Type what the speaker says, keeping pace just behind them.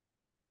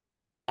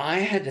I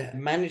had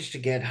managed to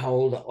get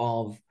hold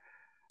of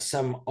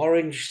some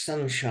orange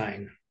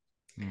sunshine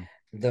Mm,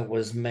 that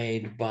was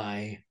made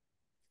by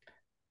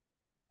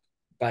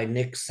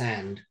Nick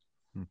Sand.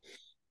 mm,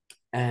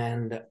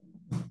 And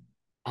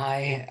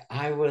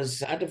I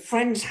was at a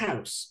friend's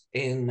house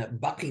in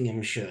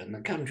Buckinghamshire in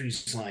the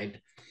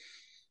countryside.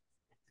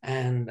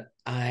 And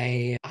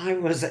I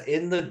was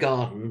in the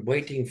garden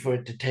waiting for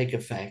it to take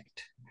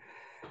effect.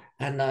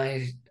 And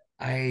I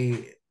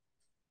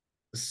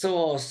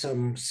saw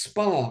some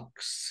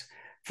sparks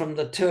from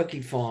the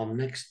turkey farm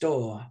next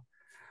door,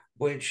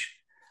 which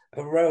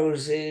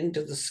arose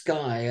into the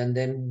sky and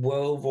then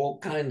wove all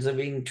kinds of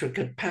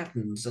intricate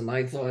patterns. And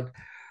I thought,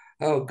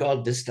 oh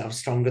God, this stuff's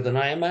stronger than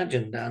I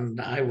imagined. And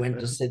I went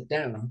to sit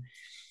down.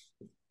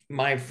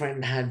 My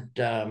friend had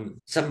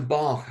some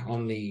bark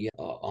on the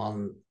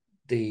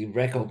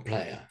record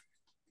player,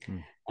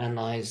 mm. and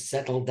I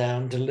settled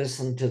down to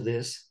listen to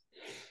this.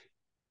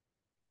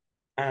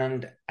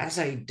 And as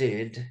I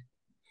did,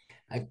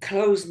 I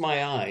closed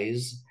my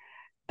eyes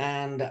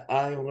and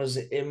I was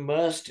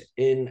immersed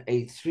in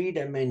a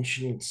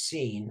three-dimensional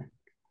scene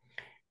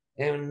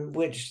in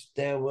which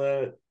there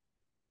were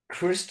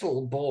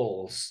crystal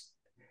balls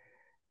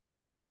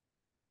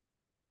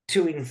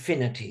to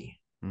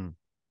infinity. Mm.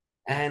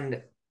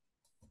 And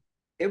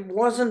it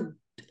wasn't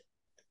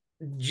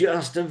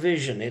just a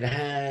vision, it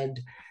had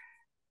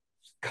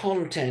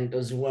content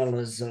as well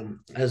as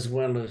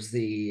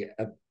the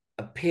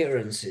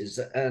appearances.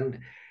 And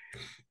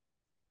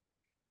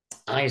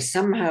I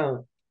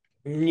somehow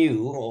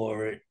knew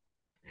or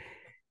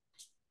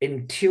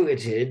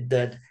intuited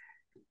that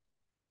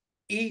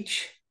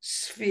each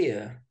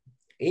sphere,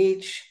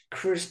 each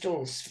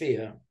crystal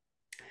sphere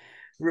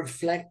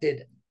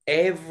reflected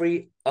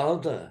every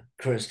other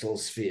crystal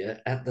sphere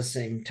at the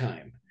same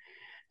time.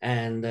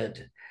 And that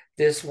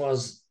this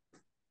was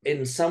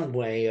in some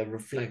way a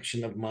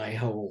reflection of my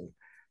whole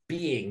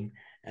being.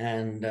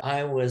 And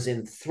I was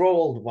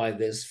enthralled by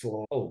this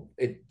for,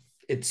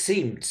 it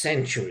seemed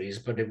centuries,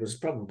 but it was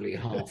probably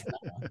half an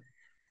hour.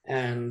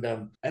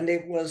 And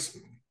it was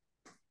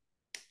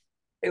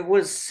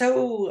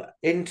so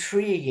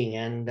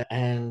intriguing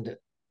and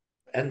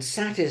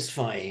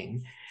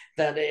satisfying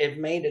that it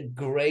made a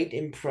great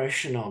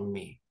impression on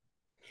me.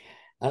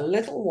 A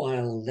little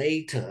while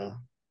later,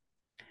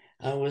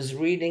 I was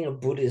reading a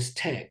Buddhist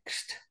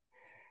text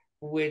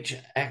which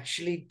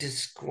actually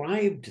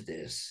described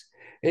this.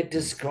 It Mm.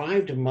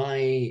 described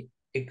my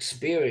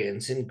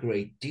experience in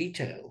great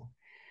detail,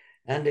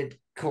 and it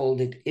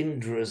called it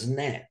Indra's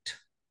net.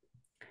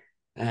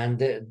 And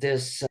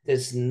this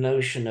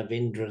notion of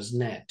Indra's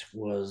net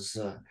was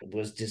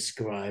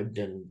described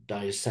and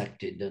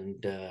dissected,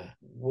 and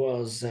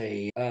was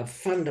a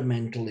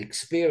fundamental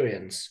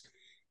experience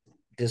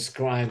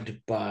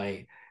described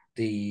by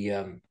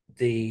the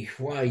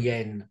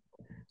Huayan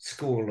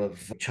school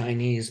of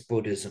Chinese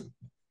Buddhism.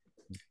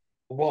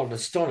 What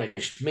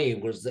astonished me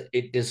was that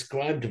it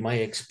described my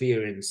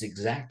experience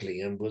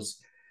exactly and was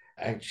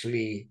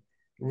actually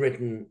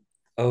written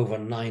over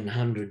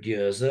 900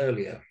 years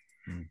earlier.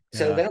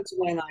 So Yeah. that's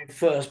when I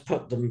first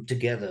put them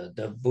together,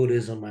 the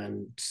Buddhism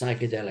and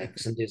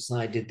psychedelics, and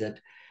decided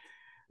that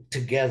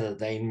together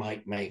they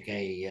might make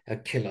a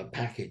killer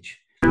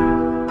package.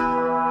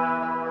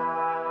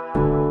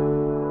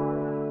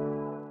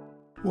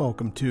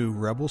 Welcome to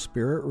Rebel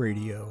Spirit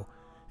Radio,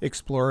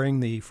 exploring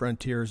the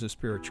frontiers of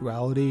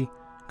spirituality,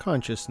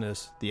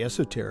 consciousness, the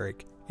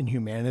esoteric, and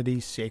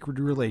humanity's sacred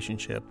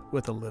relationship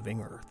with the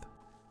living earth.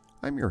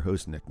 I'm your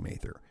host, Nick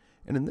Mather,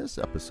 and in this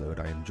episode,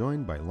 I am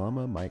joined by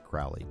Lama Mike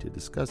Crowley to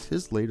discuss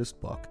his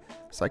latest book,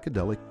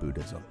 Psychedelic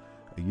Buddhism,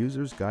 a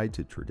user's guide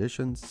to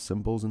traditions,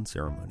 symbols, and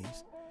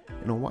ceremonies.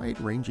 In a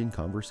wide-ranging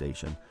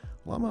conversation,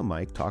 Lama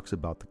Mike talks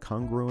about the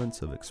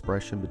congruence of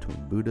expression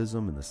between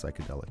Buddhism and the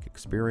psychedelic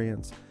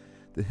experience,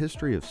 the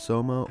history of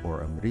Soma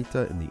or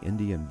Amrita in the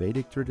Indian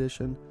Vedic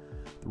tradition,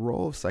 the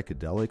role of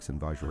psychedelics in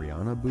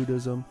Vajrayana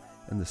Buddhism,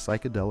 and the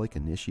psychedelic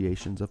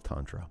initiations of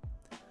Tantra.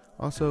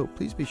 Also,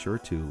 please be sure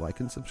to like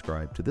and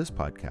subscribe to this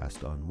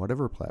podcast on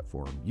whatever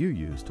platform you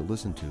use to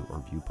listen to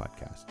or view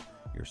podcasts.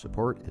 Your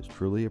support is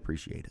truly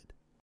appreciated.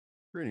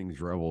 Greetings,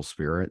 Rebel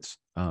Spirits.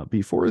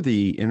 Before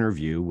the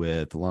interview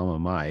with Lama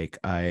Mike,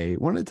 I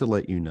wanted to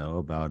let you know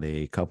about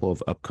a couple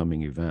of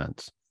upcoming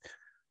events.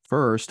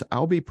 First,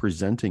 I'll be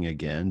presenting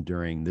again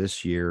during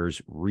this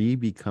year's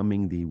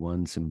Re-Becoming the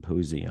One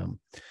Symposium.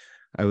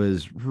 I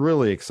was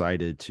really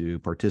excited to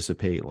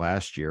participate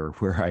last year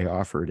where I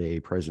offered a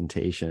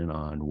presentation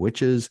on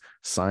witches,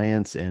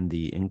 science, and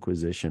the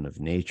Inquisition of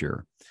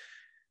Nature.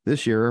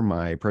 This year,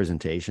 my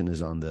presentation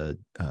is on the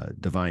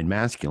Divine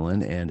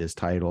Masculine and is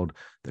titled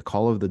The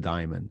Call of the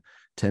Diamond,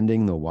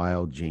 Tending the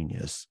Wild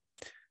Genius.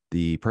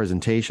 The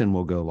presentation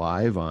will go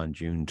live on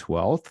June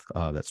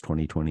 12th, that's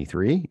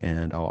 2023,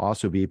 and I'll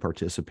also be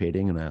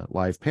participating in a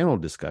live panel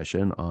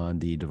discussion on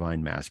the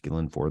Divine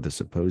Masculine for the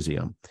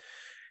symposium.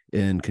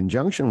 In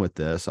conjunction with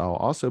this, I'll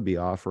also be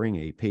offering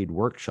a paid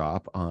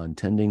workshop on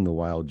Tending the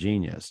Wild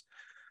Genius.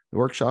 The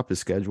workshop is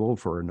scheduled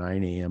for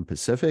 9 a.m.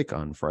 Pacific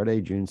on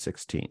Friday, June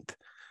 16th.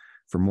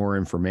 For more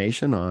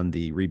information on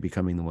the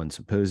Rebecoming the One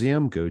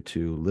Symposium, go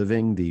to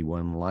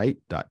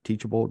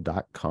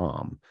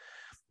livingtheonelight.teachable.com.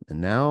 And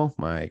now,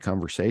 my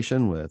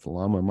conversation with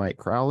Lama Mike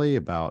Crowley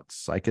about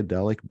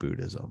psychedelic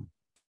Buddhism.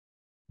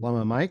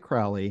 Lama Mike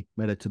Crowley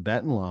met a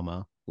Tibetan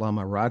Lama,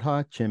 Lama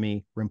Radha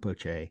Chimi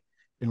Rinpoche,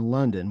 in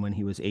London when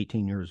he was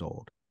 18 years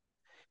old.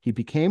 He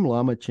became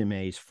Lama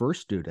Chime's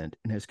first student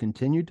and has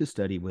continued to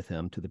study with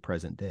him to the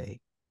present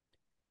day.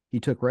 He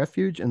took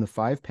refuge in the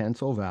Five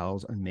Pansal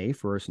Vows on May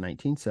 1st,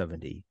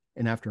 1970,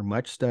 and after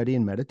much study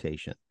and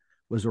meditation,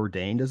 was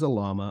ordained as a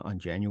Lama on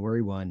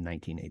January 1,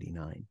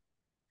 1989.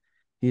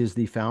 He is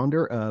the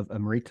founder of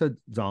Amrita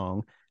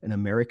Dzong, an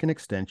American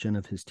extension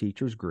of his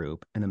teacher's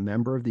group, and a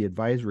member of the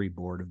advisory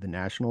board of the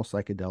National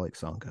Psychedelic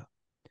Sangha.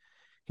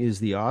 He is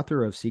the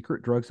author of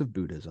Secret Drugs of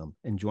Buddhism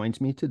and joins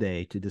me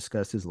today to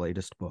discuss his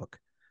latest book,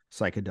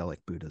 Psychedelic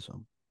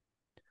Buddhism.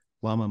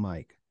 Lama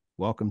Mike,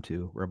 welcome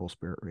to Rebel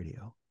Spirit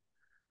Radio.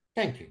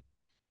 Thank you.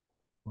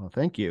 Well,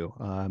 thank you.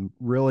 I'm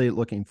really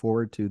looking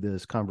forward to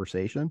this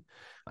conversation.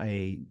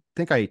 I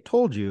think I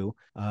told you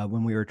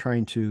when we were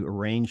trying to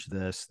arrange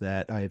this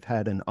that I've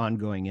had an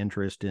ongoing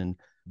interest in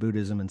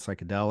Buddhism and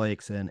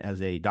psychedelics, and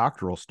as a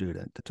doctoral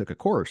student, I took a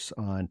course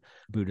on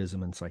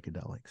Buddhism and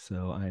psychedelics.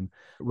 So I'm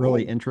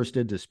really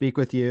interested to speak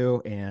with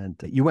you. And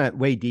you went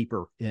way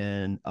deeper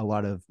in a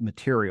lot of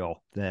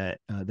material that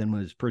than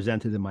was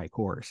presented in my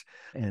course.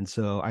 And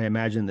so I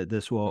imagine that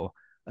this will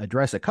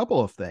address a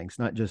couple of things,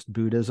 not just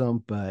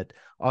Buddhism, but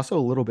also a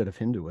little bit of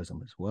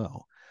Hinduism as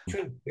well.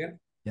 True. Yeah.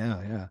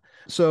 Yeah.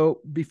 So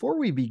before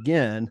we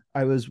begin,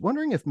 I was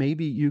wondering if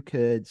maybe you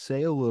could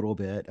say a little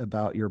bit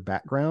about your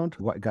background,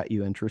 what got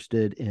you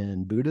interested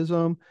in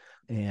Buddhism,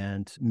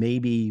 and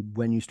maybe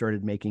when you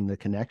started making the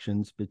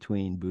connections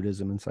between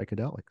Buddhism and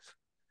psychedelics.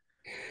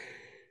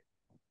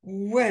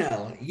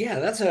 Well, yeah,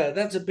 that's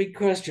a big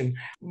question.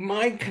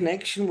 My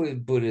connection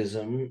with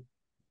Buddhism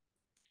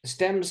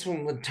stems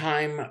from the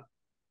time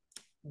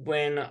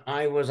when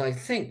I was, I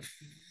think,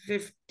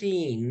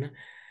 15,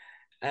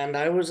 and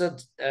I was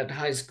at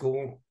high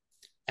school,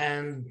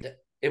 and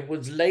it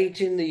was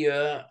late in the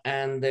year,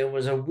 and there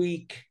was a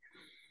week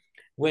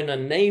when a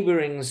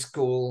neighboring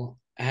school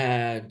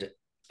had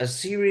a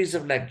series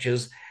of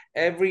lectures.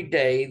 Every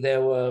day there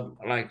were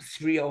like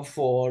 3 or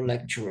 4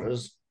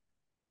 lecturers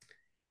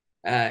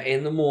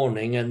in the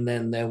morning, and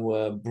then there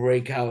were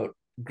breakout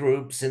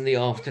groups in the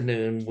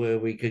afternoon where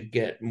we could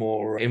get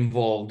more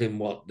involved in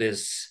what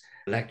this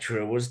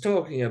lecturer was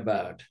talking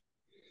about.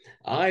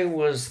 I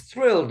was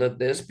thrilled at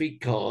this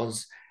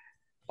because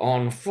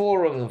on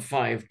 4 of the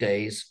 5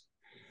 days,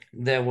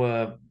 there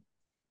were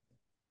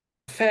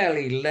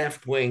fairly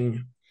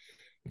left-wing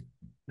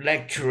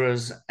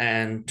lecturers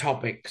and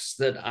topics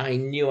that I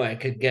knew I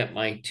could get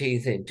my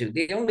teeth into.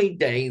 The only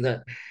day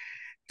that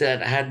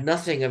had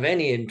nothing of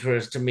any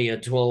interest to me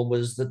at all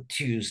was the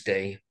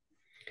Tuesday.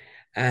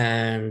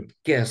 And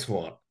guess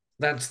what?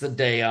 That's the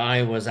day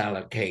I was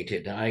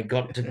allocated. I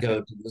got to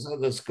go to this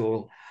other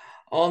school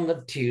on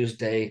the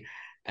Tuesday,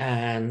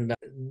 and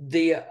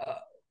the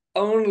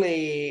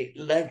only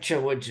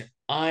lecture which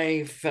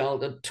I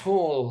felt at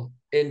all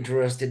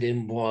interested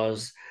in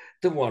was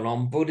the one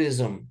on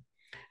Buddhism.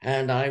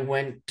 And I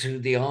went to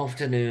the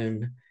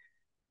afternoon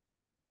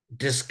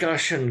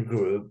discussion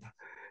group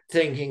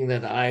thinking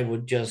that I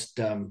would just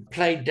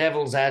play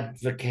devil's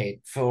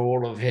advocate for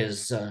all of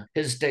his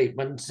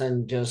statements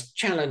and just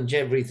challenge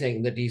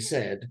everything that he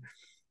said.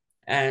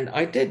 And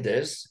I did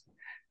this,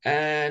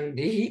 and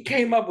he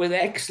came up with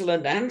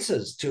excellent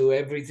answers to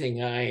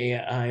everything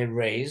I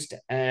raised.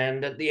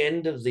 And at the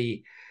end of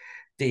the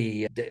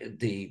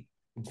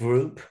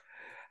group,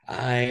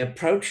 I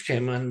approached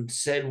him and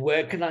said,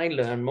 "Where can I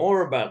learn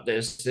more about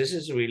this? This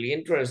is really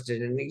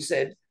interesting." And he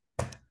said,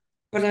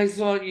 "But I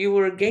thought you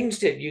were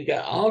against it. You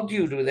got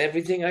argued with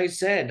everything I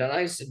said." And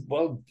I said,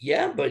 "Well,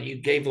 yeah, but you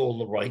gave all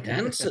the right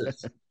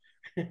answers."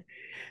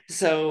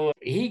 So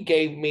he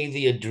gave me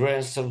the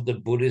address of the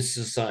Buddhist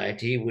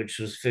Society, which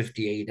was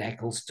 58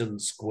 Eccleston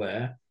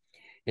Square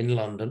in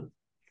London.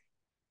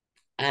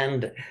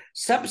 And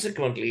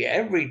subsequently,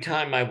 every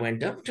time I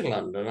went up to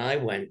London, I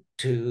went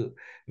to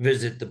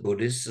visit the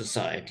Buddhist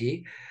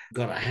Society,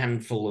 got a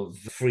handful of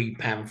free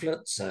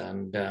pamphlets,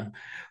 and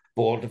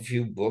bought a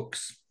few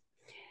books.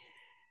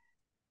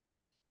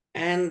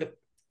 And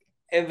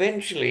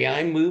eventually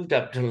I moved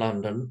up to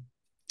London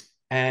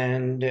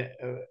and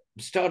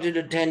started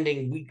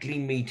attending weekly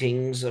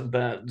meetings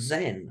about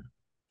Zen.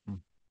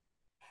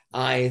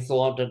 I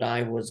thought that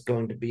I was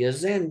going to be a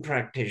Zen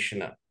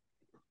practitioner.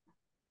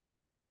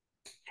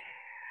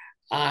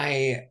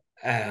 I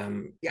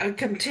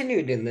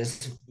continued in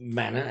this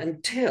manner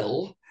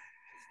until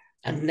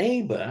a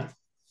neighbor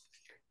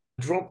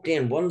dropped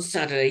in one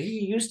Saturday.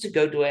 He used to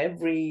go to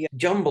every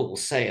jumble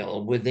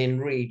sale within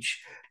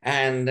reach,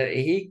 and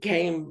he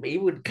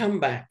would come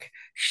back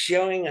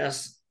showing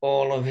us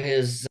all of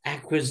his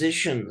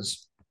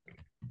acquisitions.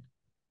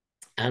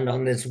 And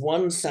on this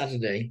one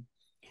Saturday,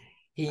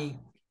 he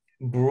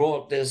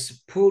brought this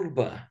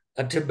purba,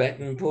 a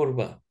Tibetan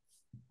purba.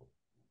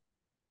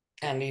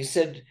 And he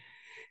said,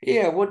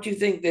 yeah, what do you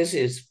think this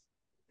is?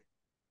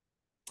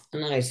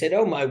 And I said,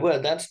 oh my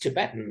word, that's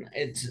Tibetan.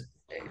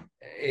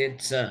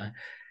 It's a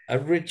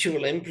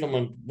ritual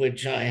implement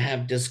which I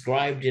have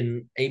described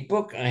in a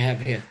book I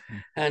have here.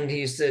 Mm. And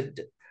he said,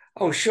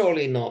 oh,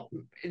 surely not.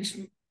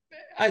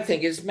 I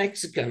think it's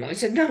Mexican. I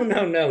said, no,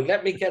 no, no,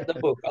 let me get the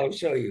book. I'll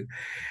show you.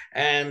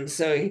 And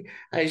so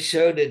I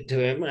showed it to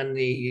him and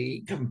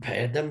he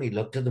compared them. He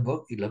looked at the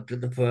book, he looked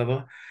at the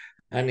fervor,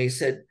 and he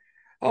said,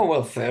 oh,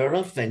 well, fair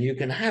enough, then you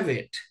can have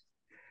it.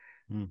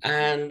 Mm.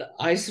 And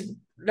I said,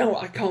 no,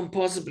 I can't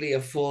possibly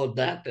afford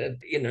that.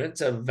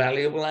 It's a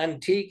valuable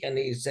antique. And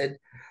he said,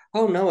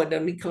 oh, no, it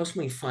only cost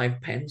me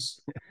 5 pence.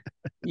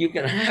 You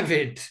can have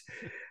it.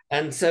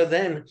 And so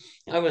then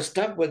I was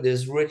stuck with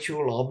this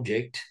ritual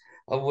object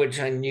of which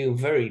I knew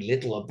very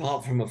little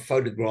apart from a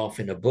photograph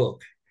in a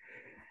book.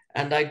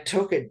 And I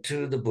took it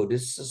to the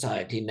Buddhist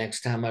Society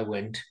next time I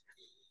went.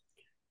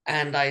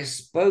 And I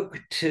spoke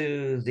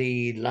to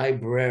the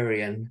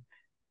librarian,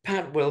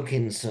 Pat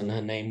Wilkinson,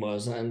 her name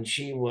was, and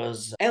she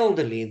was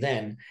elderly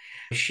then.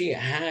 She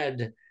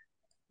had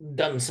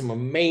done some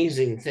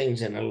amazing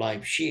things in her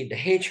life. She'd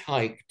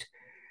hitchhiked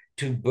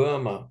to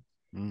Burma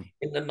Mm.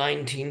 in the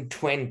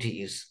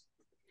 1920s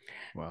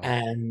Wow.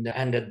 and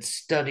had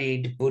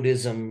studied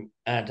Buddhism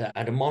at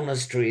a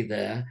monastery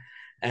there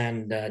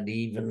and had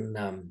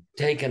even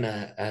taken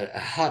a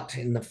hut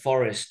in the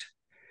forest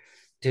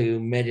to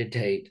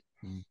meditate.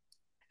 Mm.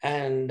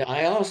 And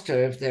I asked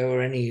her if there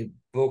were any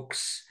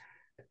books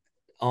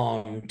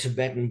on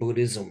Tibetan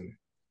Buddhism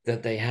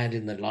that they had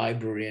in the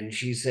library. And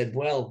she said,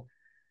 well,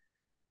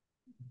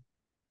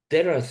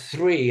 there are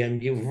three,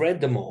 and you've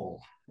read them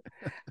all.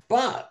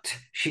 But,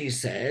 she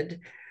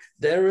said,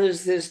 there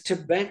is this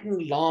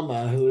Tibetan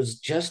Lama who has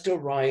just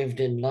arrived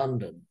in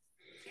London.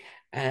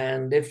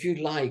 And if you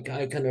like,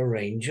 I can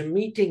arrange a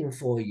meeting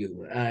for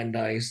you. And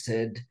I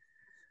said,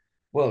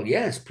 well,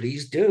 yes,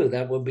 please do.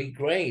 That would be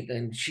great.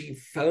 And she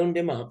phoned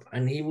him up,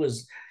 and he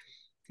was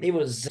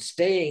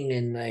staying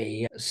in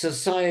a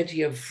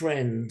Society of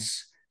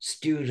Friends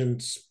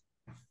students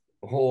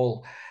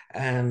hall,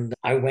 and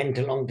I went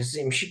along to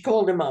see him. She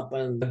called him up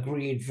and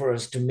agreed for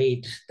us to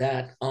meet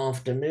that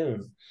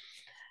afternoon.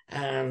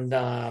 And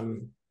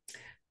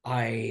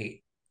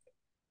I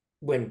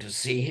went to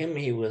see him.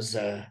 He was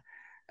a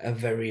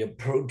very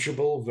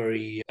approachable,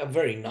 a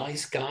very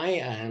nice guy,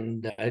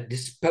 and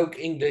spoke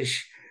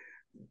English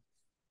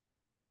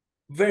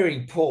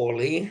very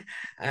poorly.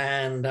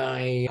 And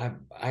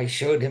I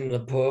showed him the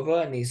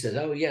purva, and he said,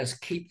 "Oh yes,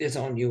 keep this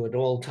on you at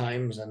all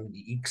times." And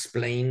he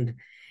explained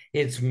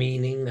its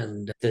meaning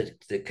and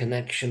the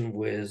connection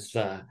with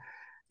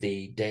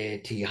the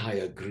deity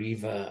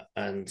Hayagriva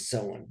and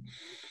so on.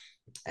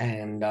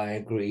 And I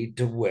agreed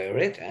to wear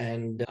it.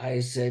 And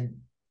I said,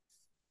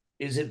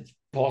 "Is it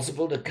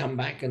possible to come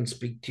back and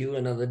speak to you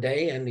another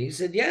day?" And he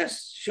said,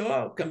 "Yes, sure,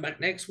 I'll come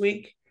back next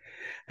week."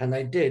 And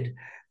I did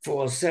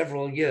for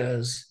several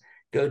years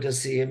go to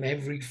see him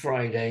every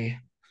Friday.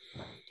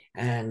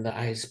 And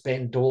I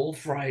spent all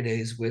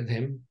Fridays with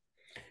him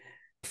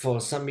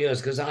for some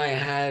years because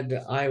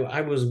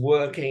I was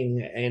working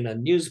in a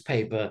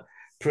newspaper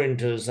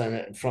printers,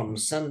 and from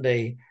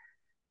Sunday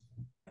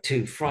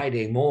to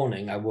Friday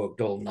morning I worked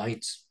all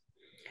nights,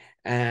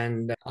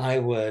 and I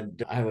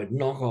would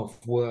knock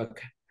off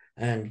work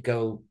and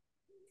go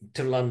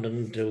to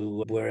London,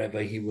 to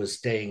wherever he was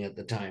staying at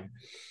the time.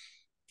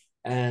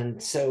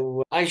 And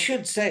so I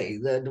should say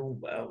that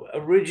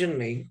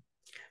originally,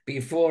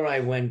 before I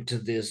went to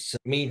this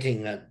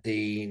meeting at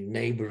the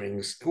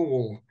neighboring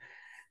school,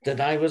 that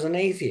I was an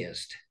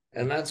atheist.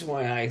 And that's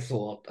why I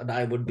thought that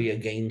I would be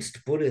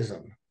against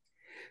Buddhism.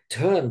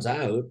 Turns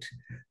out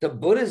that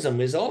Buddhism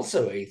is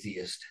also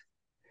atheist.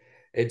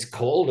 It's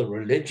called a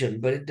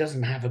religion, but it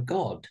doesn't have a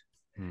God.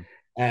 Mm.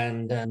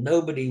 And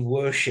nobody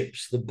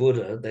worships the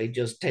Buddha. They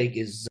just take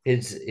his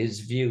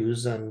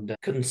views and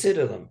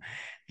consider them.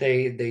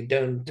 They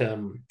don't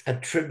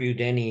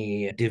attribute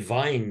any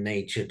divine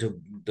nature to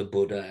the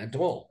Buddha at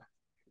all.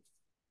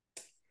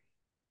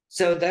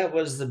 So that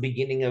was the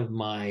beginning of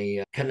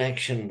my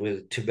connection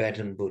with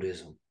Tibetan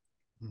Buddhism.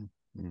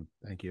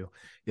 Thank you.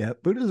 Yeah,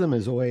 Buddhism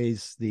is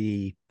always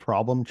the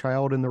problem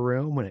child in the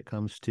room when it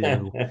comes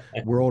to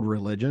world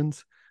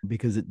religions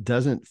because it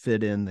doesn't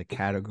fit in the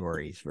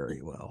categories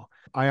very well.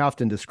 I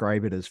often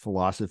describe it as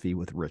philosophy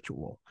with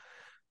ritual.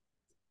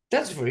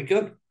 That's very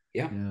good.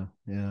 Yeah. Yeah,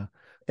 yeah.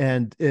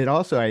 And it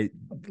also, I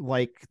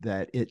like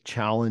that it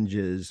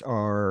challenges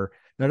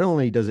not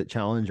only does it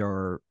challenge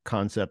our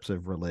concepts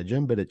of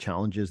religion, but it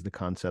challenges the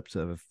concepts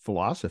of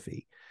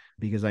philosophy.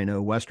 Because I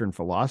know Western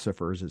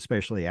philosophers,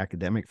 especially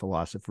academic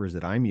philosophers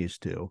that I'm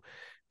used to,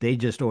 they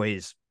just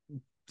always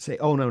say,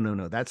 oh, no, no,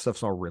 no, that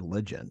stuff's all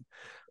religion.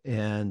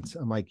 And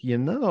I'm like,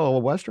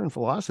 Western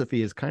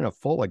philosophy is kind of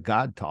full of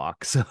God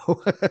talk. So,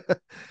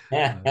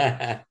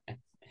 yeah,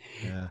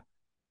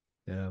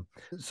 yeah.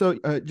 So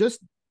just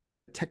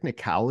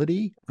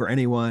technicality for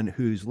anyone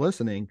who's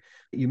listening,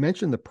 you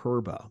mentioned the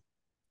purba.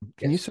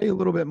 Can you say a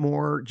little bit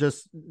more,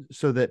 just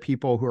so that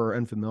people who are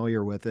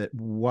unfamiliar with it,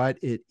 what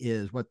it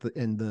is,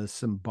 and the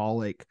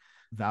symbolic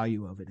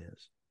value of it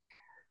is?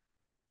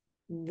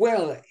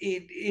 Well,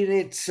 in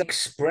its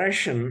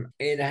expression,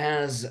 it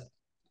has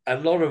a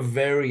lot of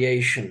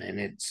variation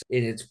in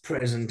its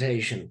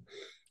presentation.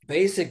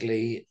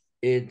 Basically,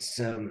 it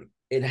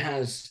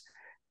has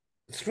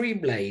three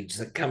blades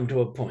that come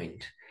to a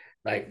point,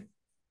 like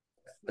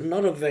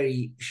not a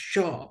very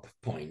sharp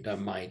point, I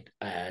might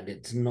add.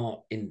 It's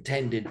not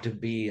intended to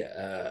be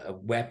a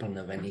weapon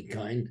of any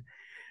kind.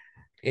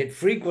 It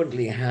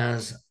frequently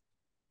has,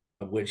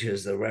 which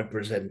is the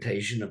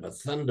representation of a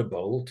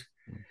thunderbolt,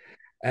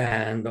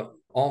 and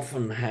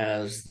often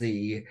has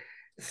the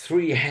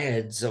three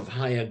heads of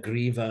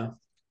Hayagriva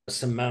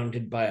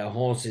surmounted by a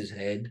horse's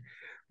head,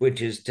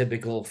 which is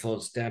typical for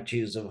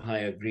statues of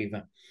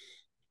Hayagriva.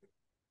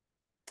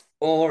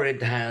 Or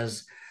it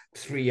has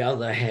three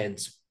other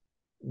heads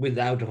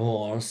without a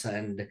horse,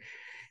 and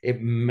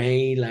it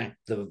may lack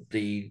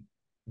the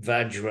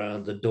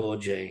Vajra, the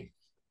Dorje.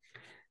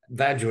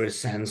 Vajra is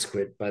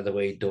Sanskrit, by the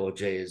way,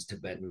 Dorje is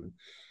Tibetan.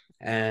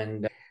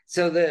 And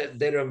so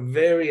there are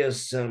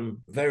various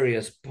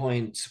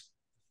points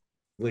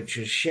which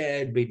are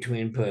shared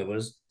between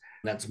purvas.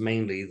 That's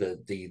mainly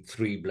the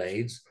three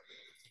blades.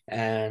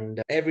 And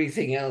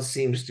everything else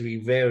seems to be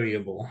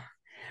variable.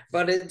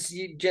 But it's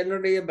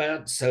generally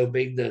about so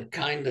big, the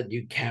kind that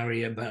you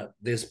carry about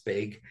this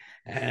big.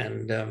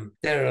 And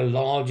there are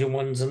larger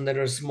ones and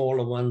there are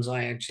smaller ones.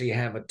 I actually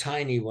have a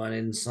tiny one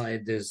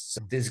inside this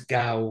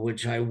gao,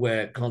 which I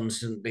wear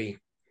constantly,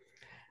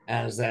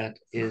 as that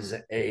is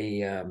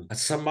a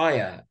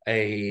samaya,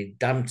 a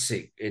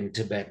damtsik in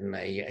Tibetan,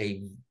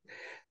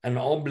 an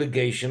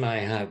obligation I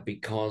have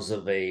because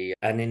of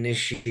an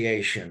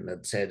initiation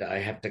that said I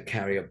have to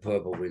carry a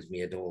purple with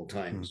me at all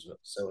times.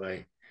 So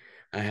I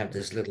have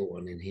this little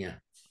one in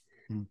here.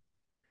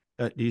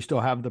 Do you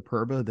still have the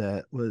purba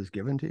that was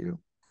given to you?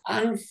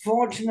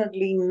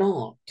 Unfortunately,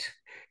 not.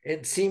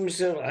 It seems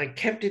so. I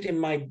kept it in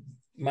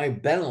my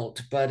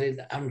belt, but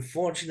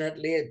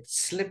unfortunately it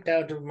slipped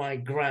out of my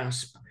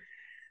grasp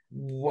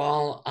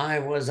while I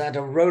was at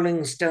a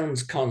Rolling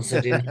Stones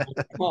concert in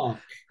Hyde Park.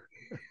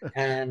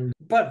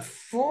 But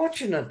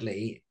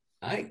fortunately,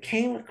 I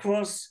came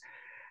across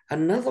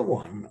another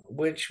one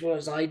which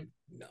was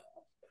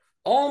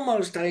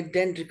almost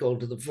identical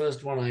to the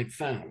first one I'd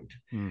found.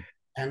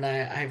 And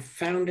I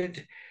found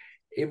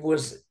it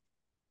was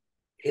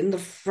in the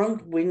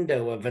front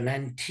window of an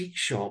antique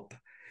shop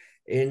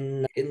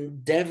in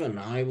Devon.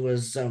 I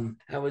was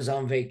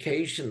on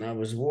vacation. I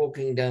was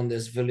walking down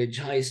this village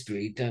high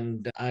street,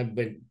 and I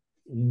went,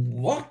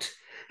 "What?"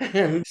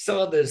 and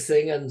saw this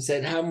thing and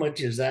said, "How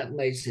much is that?" And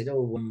they said,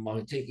 "Oh,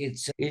 I think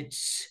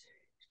it's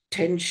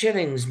 10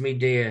 shillings, me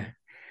dear."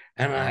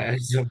 And I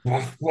said,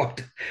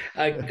 "What?"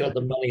 I got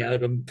the money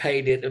out and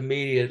paid it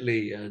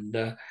immediately,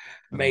 and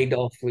made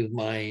off with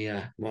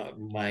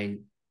my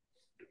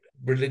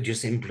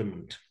religious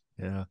implement.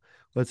 Yeah.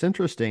 Well, it's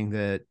interesting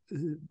that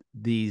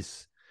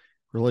these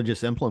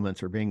religious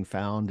implements are being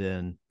found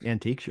in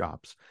antique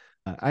shops.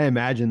 I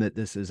imagine that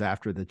this is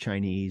after the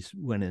Chinese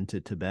went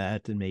into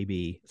Tibet and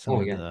maybe some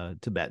of the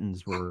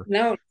Tibetans were.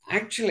 No,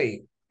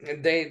 actually,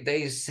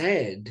 they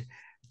said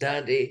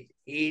that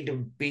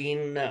it'd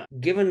been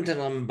given to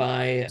them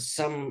by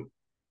some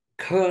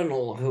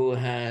colonel who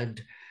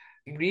had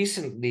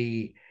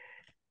recently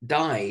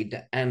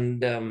died,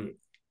 and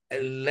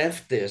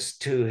left this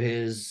to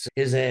his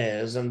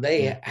heirs, and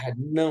they had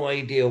no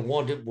idea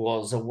what it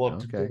was or what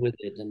to do with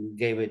it, and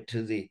gave it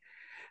to the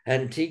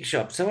antique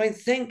shop. So I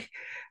think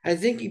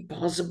he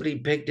possibly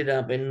picked it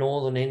up in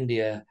northern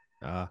India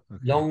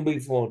long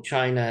before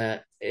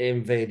China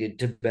invaded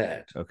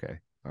Tibet. Okay.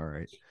 All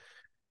right.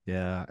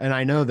 Yeah. And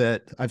I know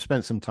that I've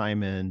spent some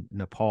time in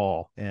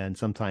Nepal, and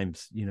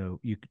sometimes,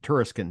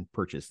 tourists can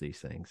purchase these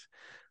things.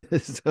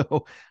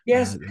 So,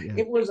 yes,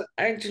 it was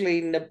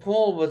actually,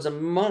 Nepal was a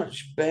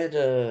much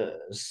better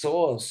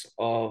source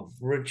of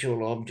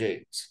ritual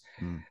objects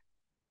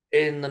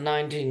in the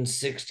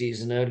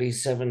 1960s and early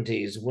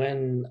 70s.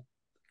 When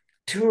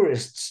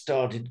tourists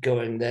started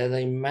going there,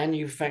 they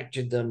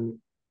manufactured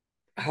them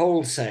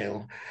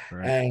wholesale,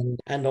 and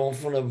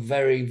often of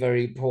very,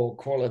 very poor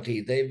quality.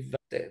 They've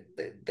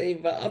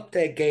upped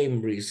their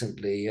game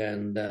recently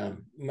and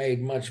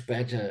made much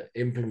better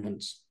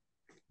implements.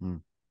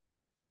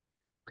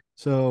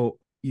 So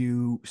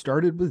you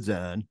started with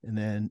Zen and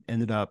then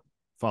ended up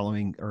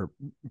following or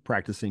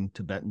practicing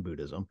Tibetan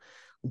Buddhism.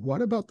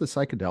 What about the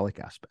psychedelic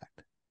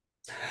aspect?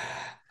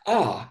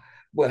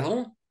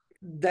 Well,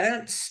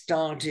 that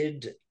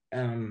started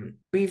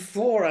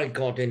before I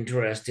got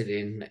interested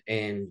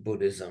in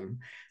Buddhism.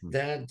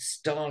 That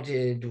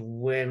started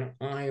when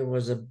I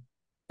was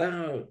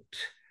about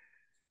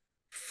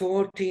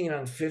 14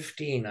 or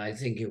 15, I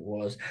think it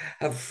was.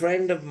 A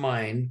friend of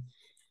mine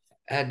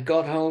had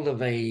got hold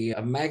of a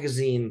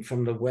magazine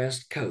from the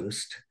West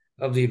Coast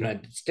of the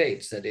United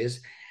States, that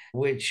is,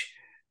 which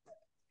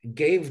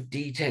gave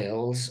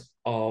details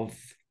of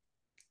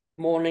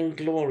morning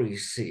glory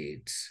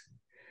seeds,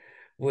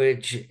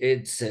 which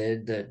it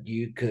said that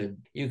you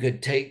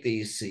could take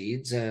these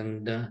seeds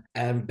and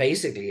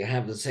basically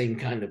have the same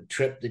kind of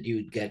trip that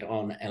you'd get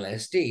on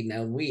LSD.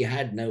 Now we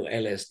had no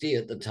LSD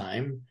at the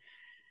time,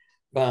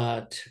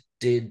 but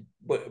did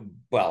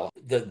well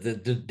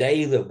the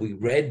day that we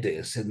read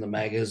this in the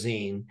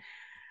magazine,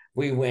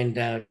 we went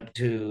out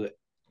to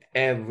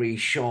every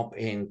shop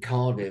in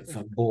Cardiff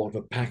and bought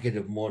a packet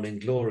of Morning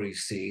Glory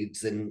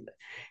seeds and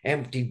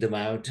emptied them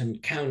out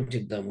and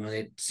counted them. And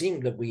it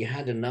seemed that we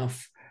had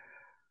enough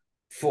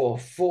for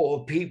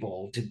 4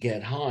 people to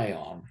get high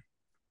on.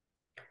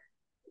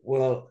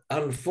 Well,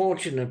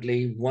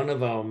 unfortunately, one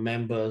of our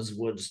members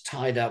was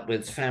tied up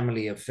with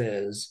family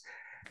affairs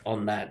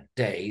on that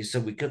day, so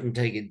we couldn't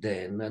take it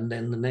then. And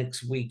then the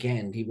next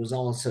weekend, he was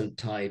also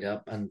tied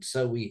up, and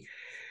so we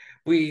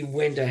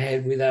went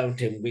ahead without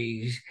him.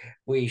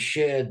 We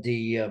shared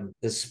the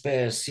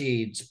spare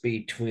seeds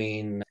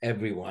between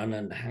everyone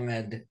and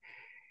had.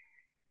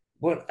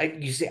 Well,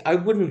 you see, I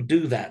wouldn't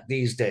do that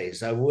these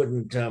days. I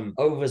wouldn't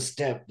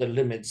overstep the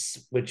limits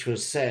which were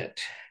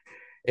set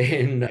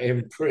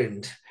in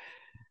print.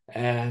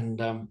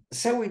 And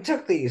so we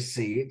took these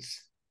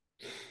seeds,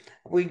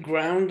 we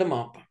ground them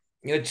up,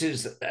 which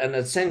is an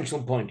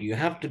essential point. You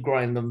have to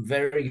grind them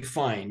very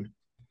fine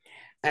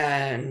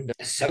and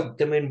soaked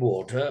them in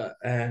water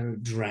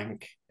and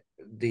drank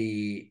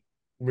the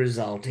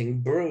resulting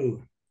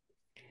brew.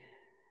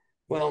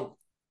 Well,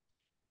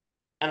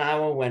 an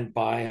hour went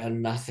by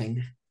and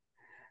nothing,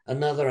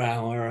 another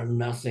hour and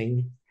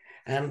nothing,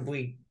 and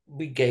we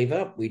gave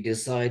up. We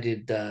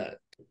decided that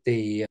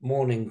the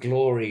Morning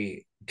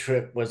Glory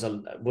trip was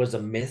a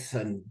myth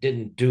and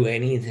didn't do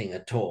anything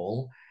at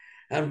all,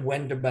 and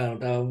went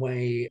about our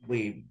way.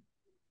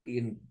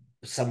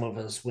 Some of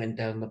us went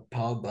down the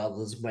pub,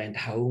 others went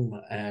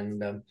home,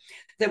 and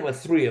there were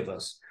 3 of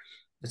us.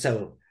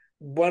 So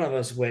one of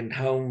us went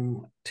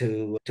home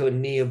to a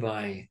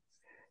nearby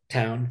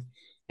town,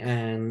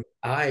 and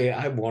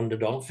I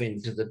wandered off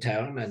into the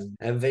town and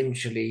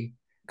eventually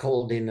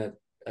called in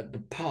at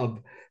the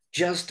pub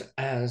just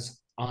as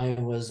I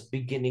was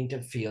beginning to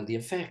feel the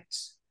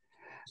effects.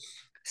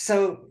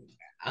 So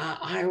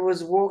I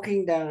was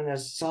walking down a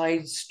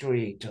side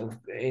street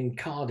in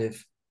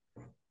Cardiff,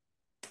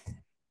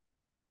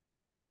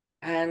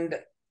 and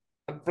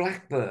a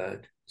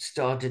blackbird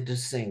started to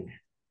sing.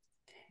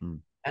 Mm.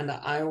 And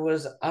I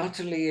was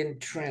utterly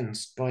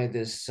entranced by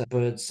this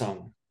bird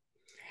song.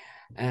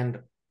 And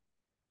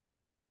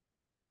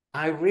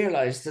I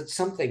realized that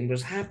something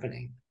was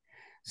happening.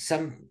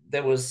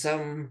 There was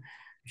some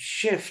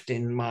shift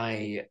in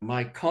my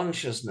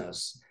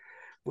consciousness,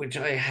 which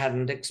I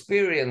hadn't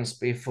experienced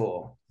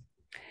before.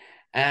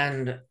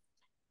 And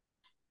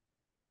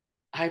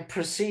I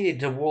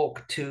proceeded to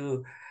walk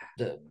to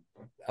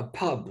a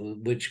pub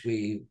which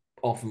we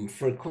often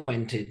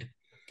frequented,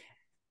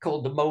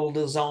 called the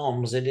Moulder's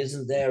Arms. It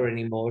isn't there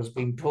anymore. It's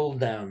been pulled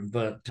down.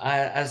 But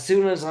as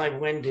soon as I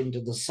went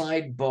into the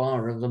side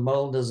bar of the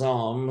Moulder's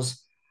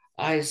Arms,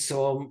 I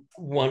saw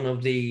one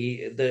of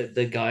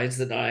the guys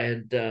that I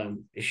had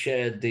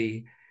shared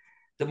the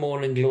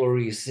Morning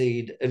Glory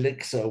seed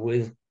elixir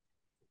with.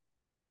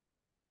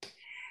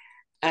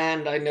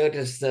 And I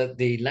noticed that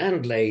the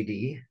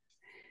landlady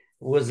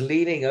was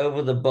leaning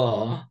over the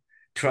bar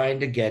trying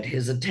to get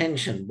his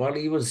attention while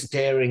he was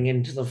staring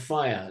into the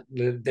fire.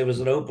 There was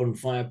an open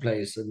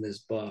fireplace in this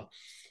bar.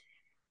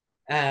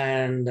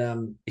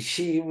 And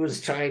she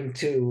was trying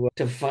to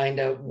find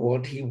out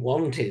what he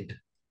wanted.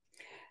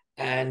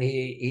 And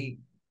he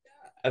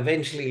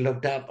eventually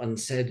looked up and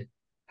said,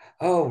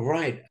 "Oh,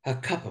 right, a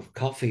cup of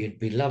coffee would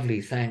be lovely,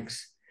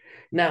 thanks."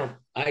 Now,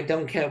 I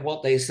don't care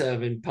what they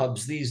serve in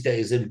pubs these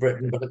days in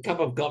Britain, but a cup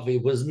of coffee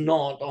was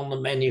not on the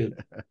menu.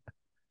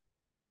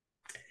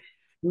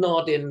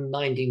 Not in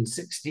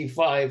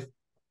 1965.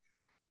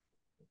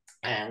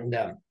 And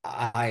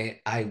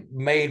I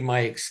made my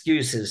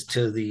excuses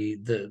to the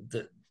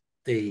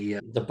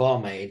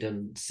barmaid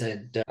and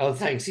said, "Oh,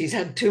 thanks. He's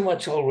had too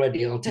much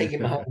already. I'll take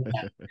him home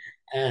now."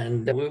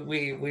 And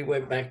we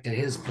went back to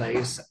his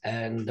place,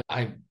 and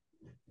I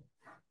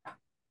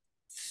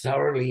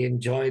thoroughly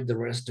enjoyed the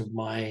rest of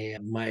my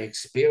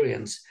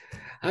experience.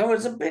 I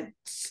was a bit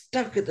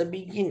stuck at the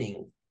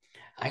beginning.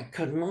 I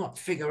could not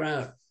figure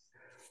out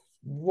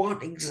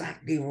what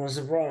exactly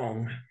was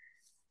wrong,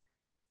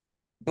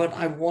 but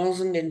I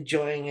wasn't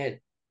enjoying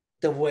it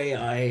the way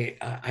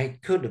I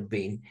could have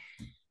been.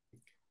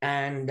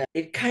 And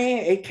it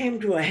came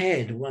to a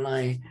head when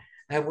I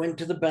went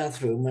to the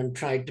bathroom and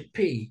tried to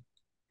pee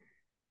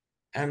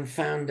and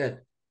found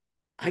that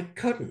I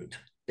couldn't.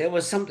 There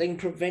was something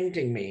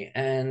preventing me.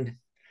 And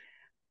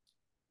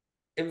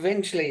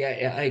eventually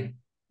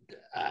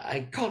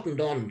I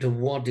cottoned on to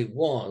what it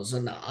was.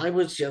 And I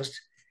was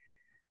just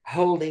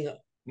holding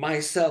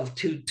myself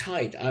too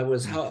tight. I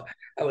was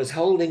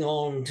holding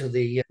on to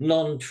the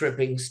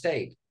non-tripping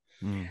state.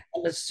 And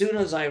as soon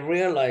as I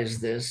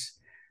realized this,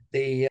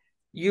 the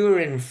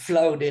urine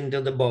flowed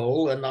into the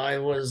bowl, and I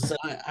was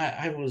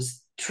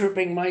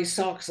tripping my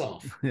socks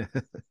off.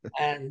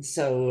 And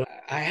so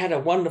I had a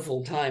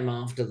wonderful time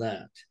after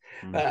that.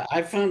 Mm. But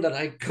I found that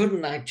I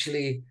couldn't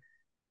actually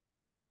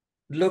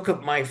look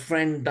at my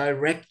friend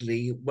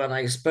directly when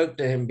I spoke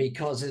to him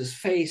because his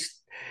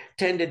face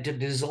tended to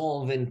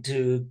dissolve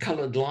into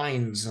colored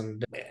lines,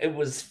 and it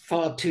was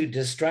far too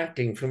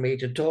distracting for me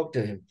to talk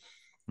to him.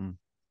 Mm.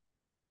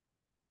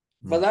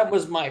 But that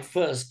was my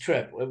first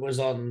trip. It was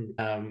on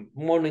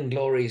Morning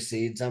Glory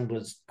Seeds and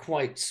was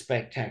quite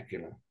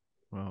spectacular.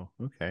 Wow.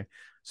 Okay.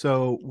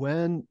 So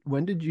when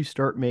did you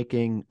start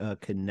making a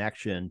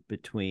connection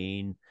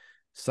between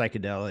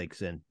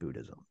psychedelics and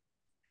Buddhism?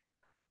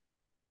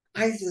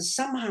 I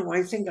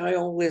think I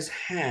always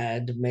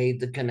had made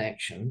the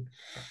connection,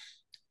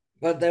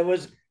 but there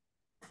was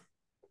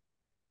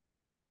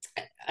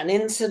an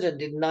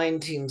incident in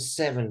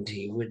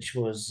 1970, which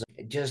was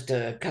just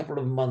a couple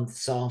of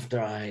months after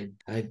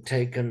I'd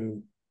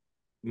taken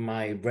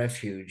my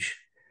refuge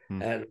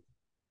Mm. and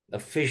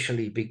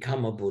officially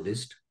become a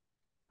Buddhist.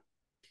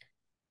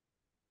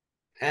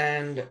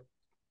 And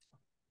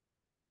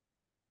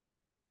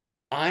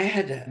I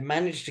had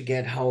managed to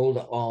get hold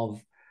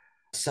of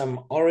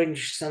some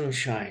orange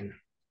sunshine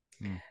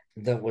Mm.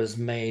 that was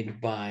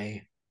made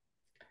by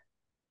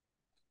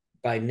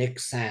Nick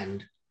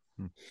Sand.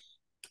 Mm.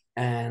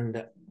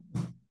 And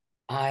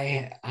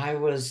I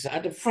was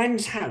at a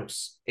friend's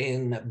house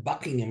in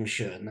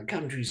Buckinghamshire in the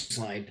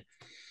countryside,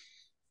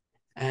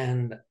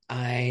 and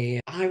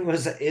I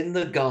was in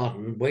the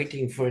garden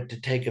waiting for it to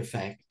take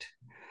effect,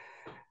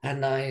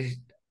 and I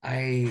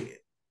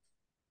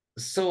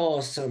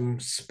saw some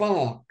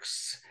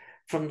sparks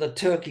from the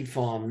turkey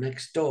farm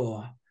next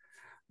door,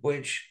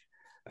 which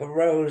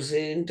arose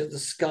into the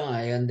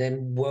sky and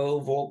then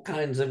wove all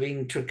kinds of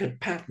intricate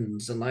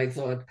patterns. And I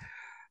thought,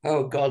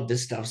 oh God,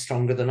 this stuff's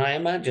stronger than I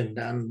imagined.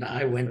 And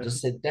I went to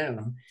sit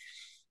down.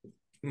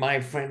 My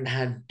friend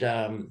had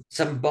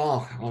some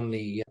Bach on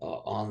the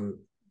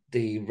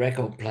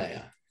record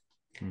player,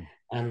 Mm.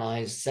 and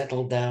I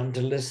settled down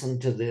to listen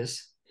to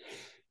this.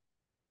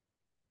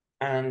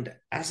 And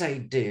as I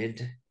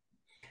did,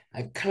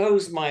 I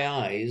closed my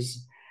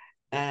eyes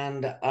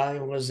and I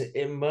was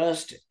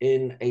immersed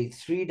in a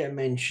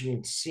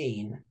three-dimensional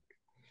scene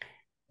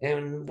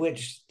in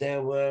which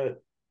there were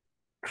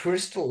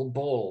crystal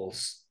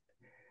balls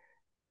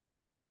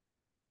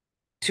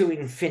to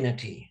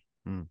infinity.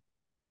 Mm.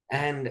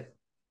 And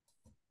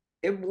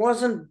it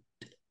wasn't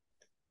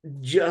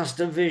just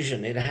a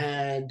vision, it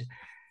had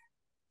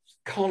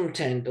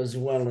content as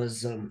well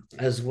as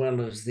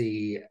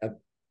the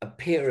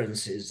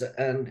appearances.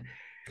 And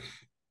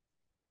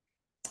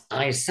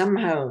I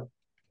somehow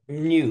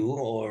knew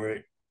or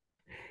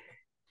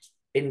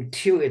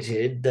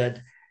intuited that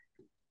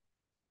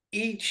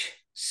each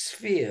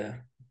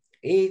sphere,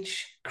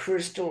 each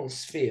crystal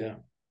sphere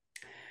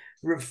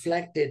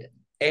reflected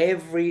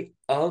every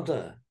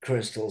other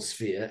crystal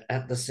sphere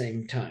at the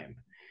same time.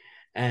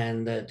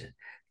 And that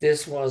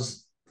this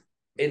was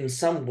in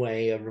some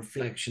way a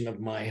reflection of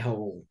my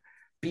whole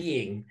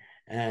being.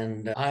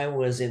 And I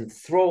was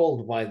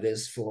enthralled by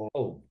this for,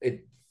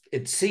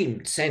 it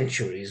seemed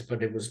centuries,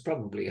 but it was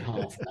probably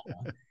half an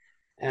hour.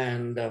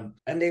 And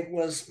it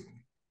was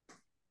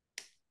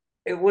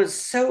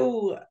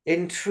so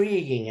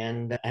intriguing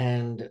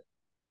and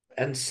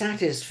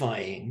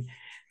satisfying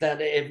that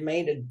it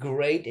made a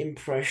great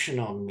impression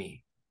on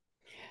me.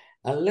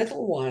 A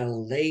little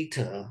while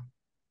later,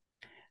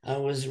 I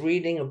was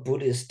reading a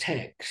Buddhist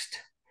text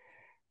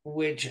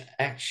which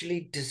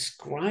actually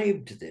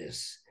described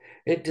this.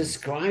 It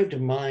described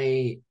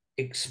my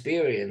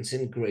experience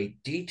in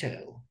great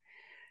detail,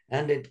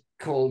 and it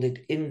called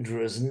it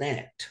Indra's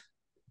net.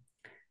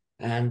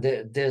 And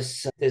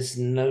this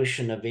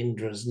notion of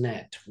Indra's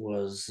net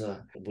was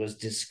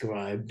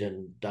described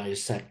and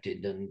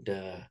dissected, and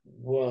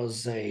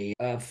was a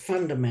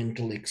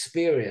fundamental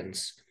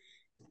experience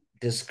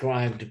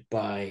described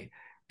by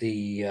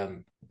the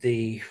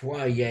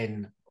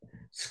Huayan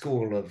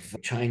school of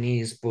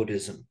Chinese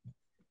Buddhism.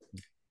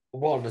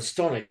 What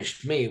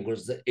astonished me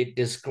was that it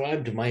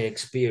described my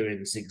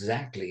experience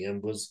exactly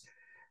and was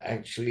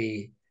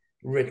actually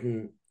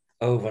written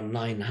over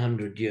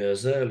 900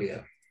 years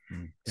earlier.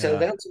 So Yeah.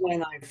 that's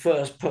when I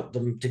first put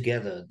them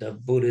together, the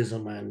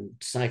Buddhism and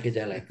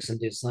psychedelics, and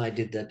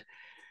decided that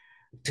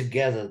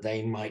together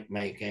they might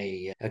make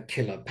a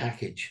killer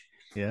package.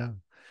 Yeah.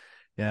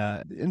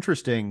 Yeah.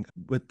 Interesting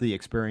with the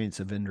experience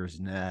of Indra's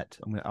Net.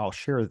 I'll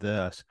share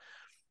this.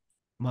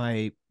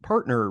 My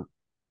partner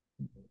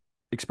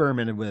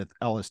experimented with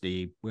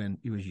LSD when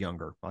he was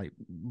younger, like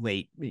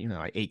late,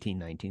 like 18,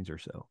 19s or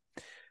so,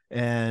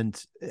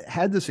 and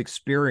had this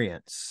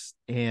experience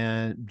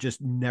and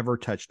just never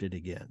touched it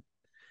again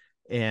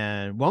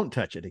and won't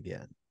touch it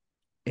again.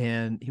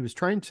 And he was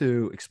trying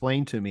to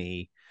explain to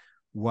me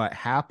what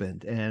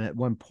happened. And at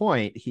one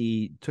point,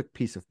 he took a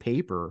piece of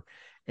paper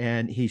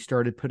and he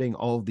started putting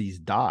all of these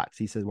dots.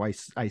 He said, well,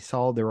 I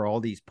saw there were all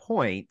these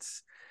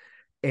points.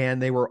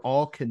 and they were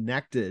all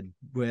connected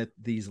with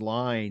these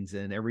lines,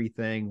 and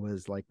everything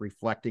was like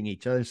reflecting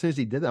each other. As soon as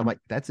he did that, I'm like,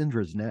 that's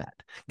Indra's net.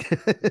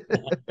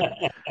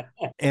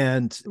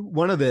 And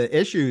one of the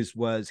issues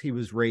was he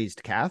was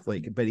raised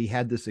Catholic, but he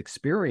had this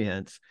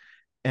experience.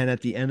 And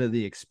at the end of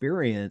the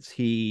experience,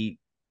 he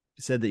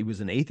said that he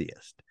was an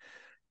atheist.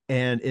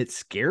 And it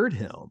scared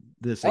him,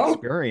 this Oh,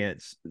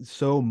 experience,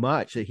 so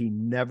much that he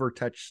never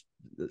touched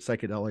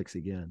psychedelics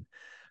again.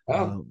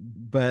 oh,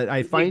 But I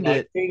is he find like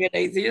it, being an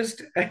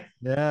atheist?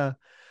 yeah,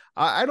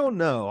 I don't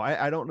know.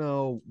 I don't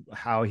know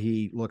how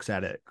he looks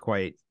at it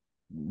quite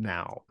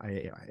now.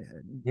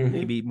 Mm-hmm.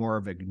 Maybe more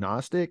of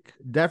agnostic.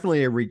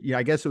 Definitely yeah,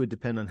 I guess it would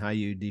depend on how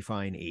you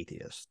define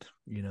atheist.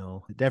 You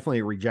know, definitely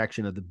a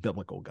rejection of the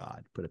biblical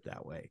God. Put it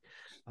that way.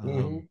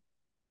 Mm-hmm.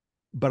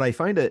 But I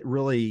find it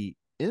really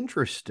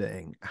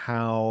interesting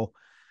how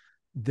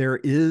there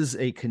is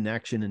a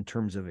connection in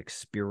terms of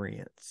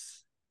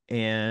experience.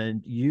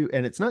 And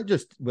it's not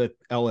just with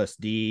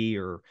LSD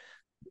or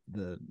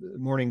the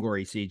morning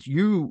glory seeds.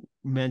 You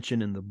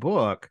mention in the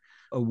book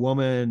a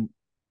woman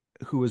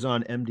who was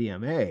on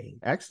MDMA,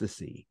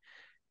 ecstasy,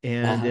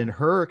 and Uh-huh. in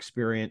her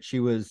experience she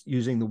was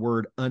using the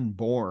word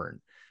unborn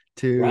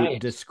to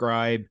Right.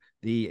 describe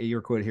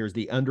your quote here is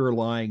the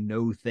underlying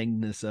no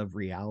thingness of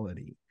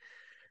reality.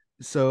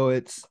 So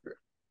it's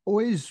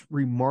always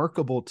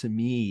remarkable to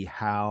me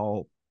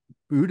how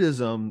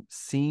Buddhism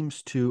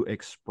seems to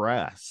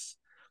express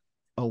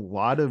a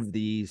lot of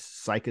these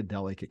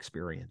psychedelic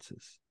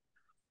experiences.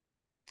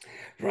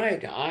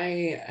 Right.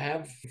 I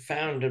have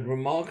found a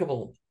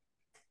remarkable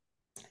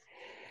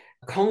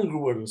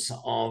congruence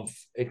of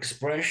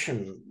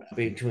expression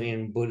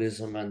between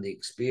Buddhism and the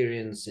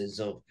experiences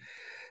of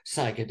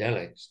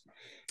psychedelics.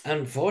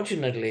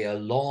 Unfortunately, a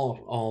lot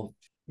of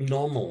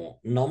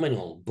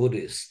nominal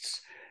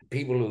Buddhists,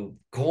 people who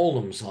call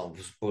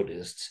themselves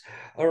Buddhists,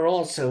 are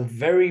also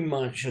very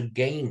much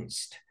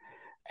against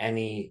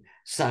any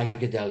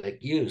psychedelic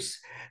use.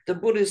 The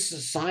Buddhist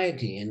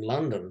Society in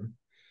London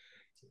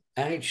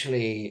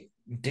actually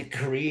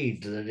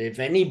decreed that if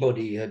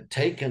anybody had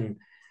taken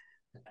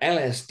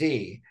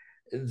LSD,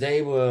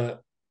 they were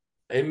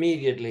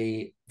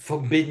immediately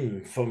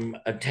forbidden from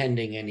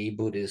attending any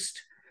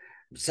Buddhist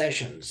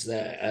sessions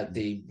there at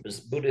the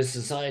Buddhist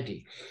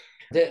Society.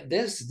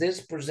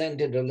 This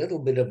presented a little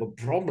bit of a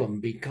problem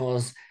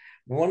because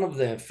one of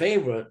their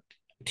favorite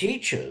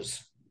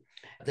teachers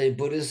at the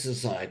Buddhist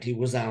Society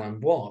was Alan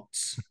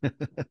Watts.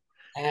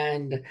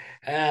 And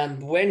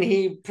when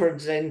he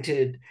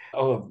presented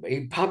or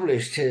he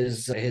published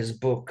his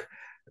book,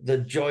 The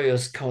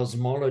Joyous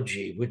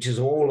Cosmology, which is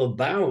all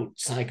about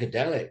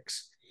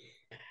psychedelics,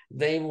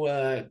 they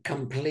were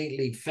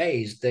completely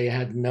phased. They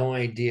had no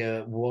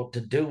idea what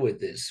to do with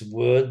this.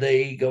 Were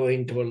they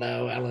going to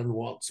allow Alan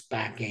Watts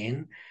back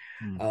in?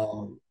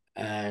 Mm.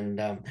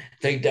 And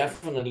they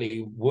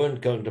definitely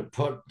weren't going to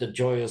put the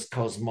Joyous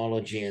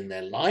Cosmology in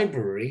their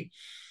library.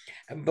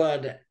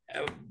 But,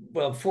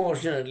 well,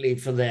 fortunately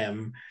for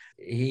them,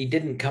 he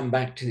didn't come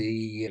back to the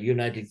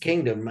United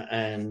Kingdom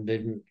and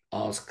didn't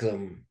ask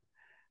them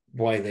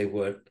why they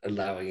weren't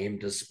allowing him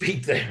to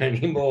speak there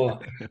anymore.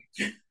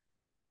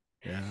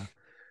 Yeah.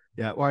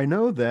 Yeah. Well, I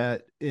know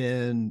that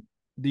in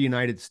the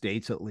United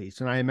States, at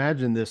least, and I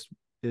imagine this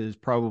is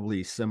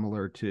probably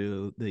similar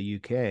to the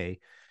UK,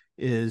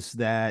 is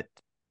that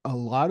a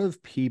lot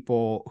of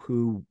people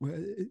who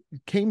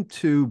came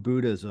to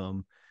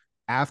Buddhism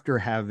after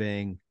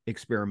having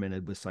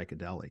experimented with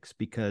psychedelics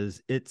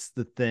because it's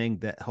the thing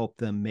that helped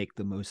them make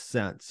the most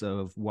sense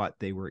of what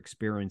they were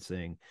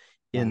experiencing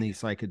in Right.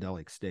 these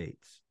psychedelic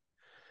states.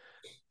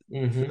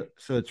 Mm-hmm.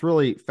 So it's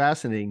really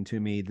fascinating to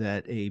me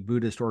that a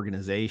Buddhist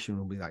organization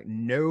will be like,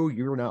 no,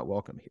 you're not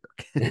welcome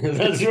here.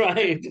 That's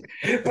right.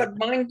 But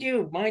mind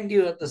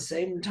you, at the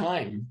same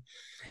time,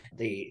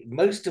 the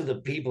most of the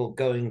people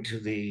going to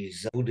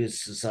these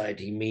Buddhist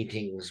society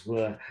meetings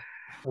were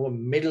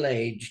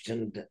middle-aged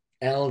and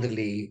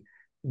elderly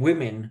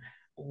women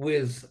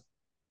with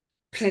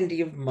plenty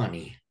of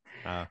money.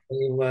 uh,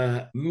 They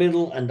were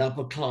middle and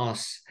upper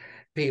class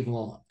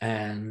people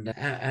and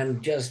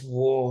just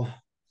wore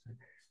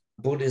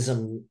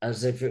Buddhism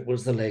as if it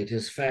was the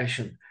latest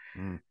fashion.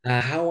 mm,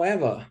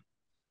 However,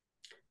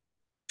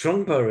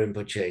 Trungpa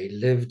Rinpoche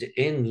lived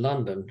in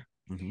London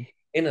mm-hmm.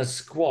 in a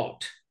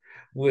squat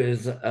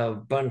with a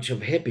bunch of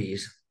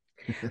hippies,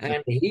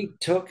 and he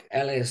took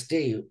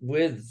LSD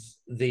with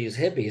these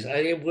hippies.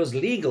 And it was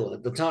legal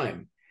at the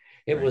time,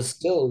 it Right. was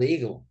still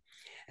legal.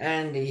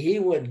 And he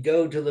would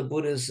go to the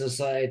Buddhist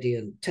Society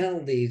and tell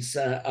these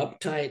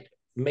uptight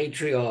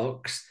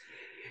matriarchs,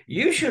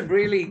 you should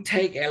really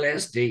take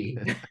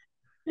LSD.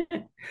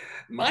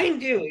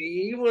 Mind you,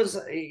 he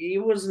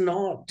was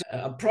not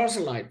a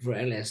proselyte for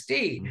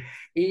LSD. Mm,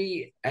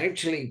 He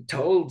actually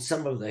told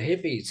some of the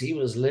hippies he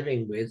was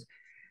living with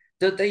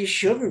that they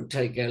shouldn't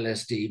take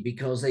LSD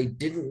because they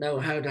didn't know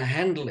how to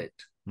handle it.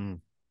 mm,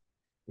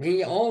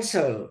 He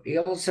also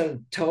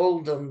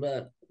told them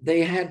that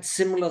they had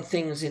similar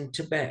things in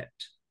Tibet,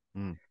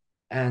 mm,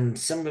 and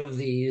some of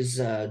these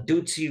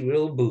Dutsi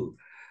Rilbu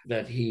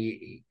that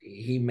he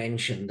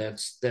mentioned.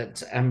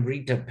 That's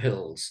Amrita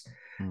pills.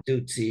 Mm.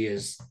 Dutsi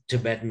is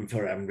Tibetan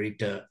for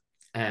Amrita,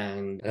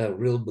 and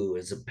Rilbu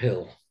is a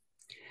pill.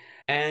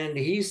 And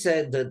he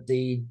said that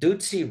the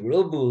Dutsi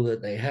Rilbu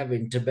that they have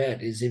in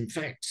Tibet is in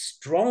fact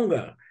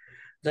stronger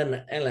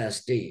than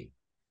LSD.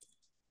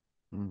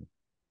 Mm.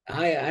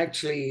 I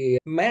actually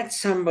met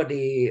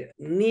somebody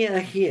near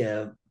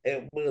here.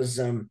 It was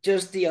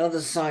just the other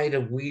side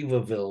of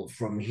Weaverville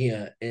from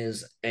here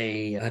is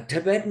a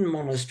Tibetan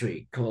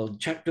monastery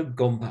called Chakdud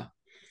Gompa.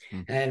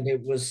 Mm. And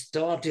it was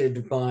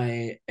started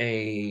by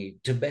a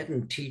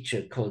Tibetan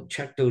teacher called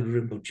Chakdud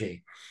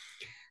Rinpoche.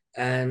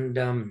 And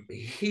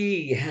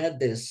he had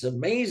this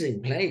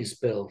amazing place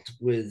built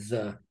with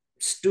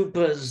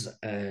stupas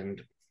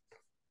and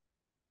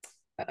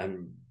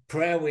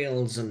prayer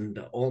wheels and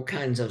all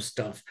kinds of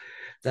stuff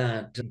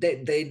that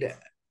they'd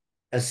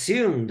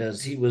assumed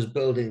as he was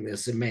building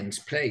this immense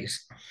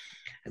place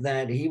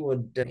that he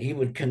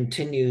would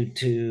continue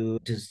to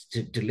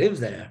live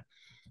there.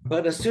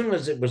 But as soon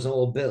as it was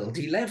all built,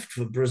 he left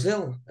for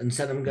Brazil and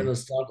said, "I'm going to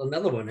start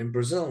another one in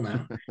Brazil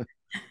now."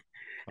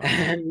 Wow.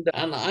 And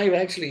I've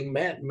actually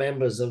met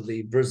members of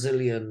the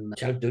Brazilian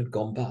Chakdud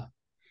Gompa.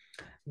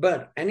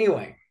 But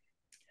anyway,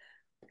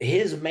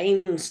 his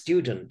main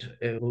student,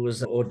 who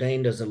was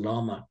ordained as a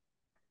Lama,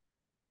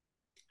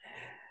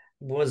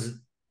 was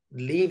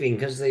leaving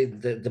because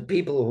the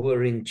people who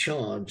were in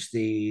charge,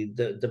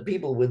 the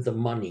people with the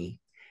money,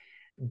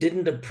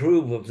 didn't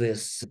approve of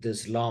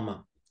this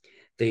Lama,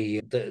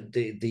 the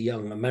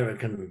young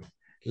American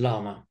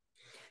Lama,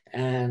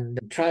 and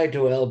tried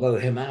to elbow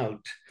him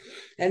out.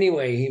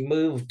 Anyway, he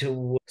moved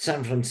to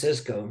San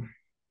Francisco,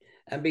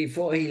 and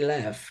before he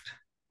left,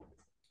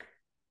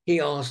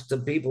 he asked the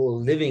people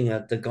living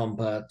at the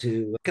Gompa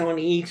to come and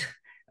eat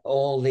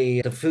all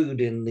the food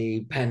in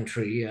the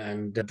pantry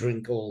and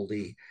drink all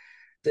the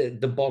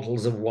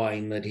bottles of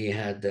wine that he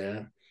had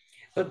there.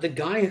 But the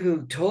guy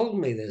who told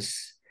me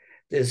this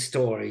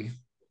story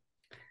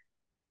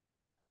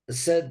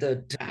said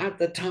that at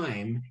the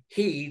time,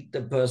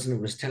 the person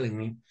who was telling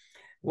me,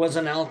 was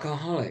an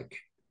alcoholic.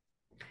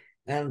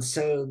 And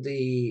so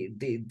the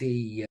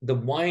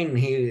wine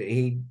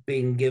he'd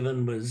been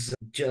given was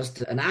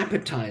just an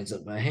appetizer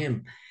for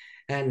him.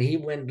 And he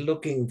went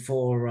looking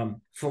for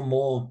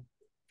more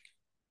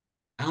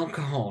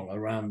alcohol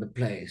around the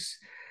place.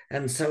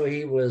 And so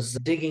he was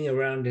digging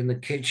around in the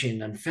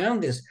kitchen and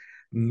found this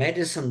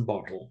medicine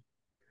bottle.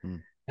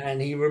 Mm.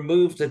 And he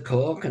removed the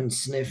cork and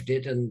sniffed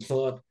it and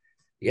thought,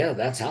 yeah,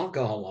 that's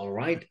alcohol, all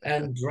right,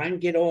 and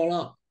drank it all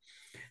up.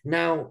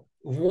 Now,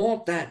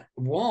 what that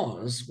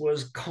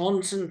was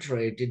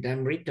concentrated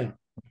Amrita.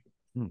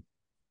 Mm.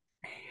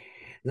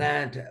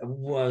 That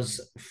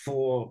was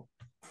for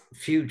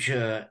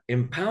future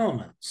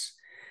empowerments.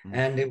 Mm.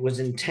 And it was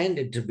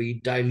intended to be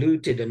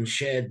diluted and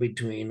shared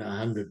between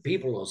 100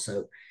 people or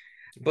so.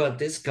 But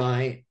this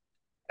guy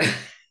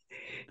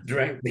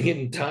drank the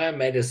entire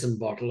medicine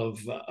bottle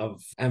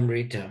of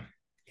Amrita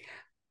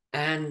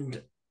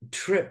and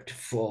tripped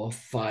for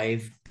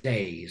 5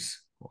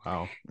 days.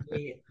 Wow.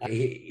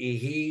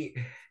 He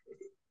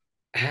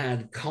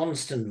had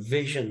constant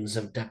visions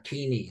of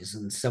dakinis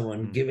and so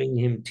on, giving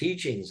him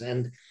teachings.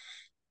 And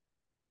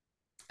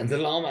the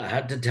Lama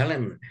had to tell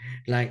him,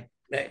 like,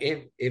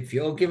 if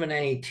you're given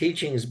any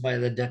teachings by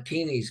the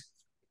dakinis,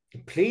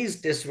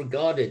 please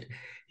disregard it.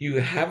 You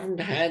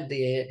haven't had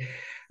the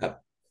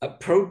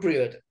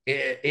appropriate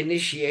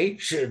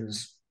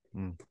initiations.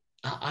 Mm.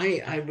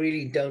 I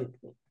really don't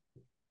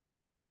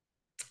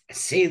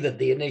see that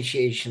the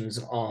initiations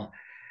are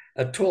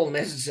at all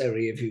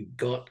necessary if you've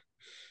got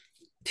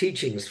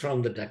teachings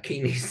from the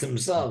dakinis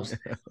themselves.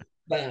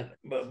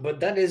 but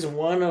that is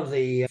one of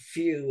the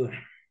few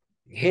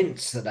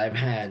hints that I've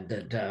had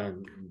that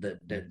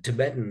the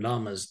Tibetan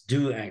lamas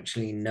do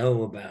actually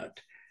know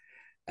about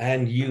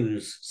and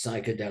use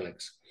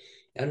psychedelics.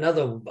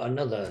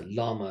 Another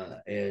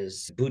lama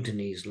is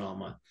Bhutanese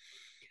lama,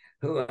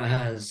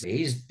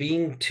 he's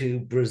been to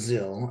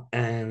Brazil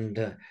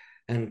and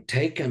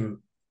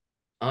taken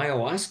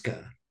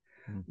ayahuasca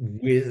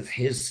with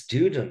his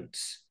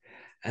students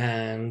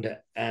and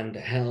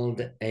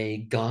held a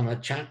Ghana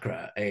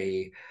chakra,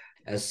 a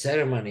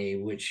ceremony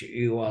which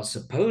you are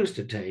supposed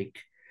to take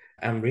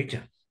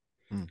Amrita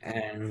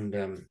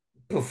and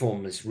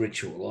perform this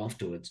ritual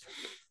afterwards.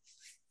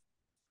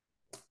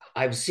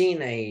 I've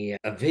seen a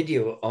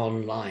video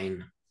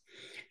online.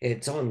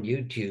 It's on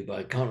YouTube.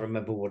 I can't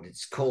remember what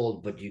it's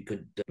called, but you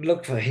could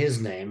look for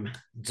his name,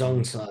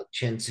 Dzongsa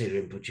Chense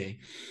Rinpoche.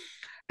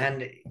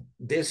 And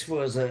this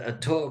was a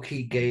talk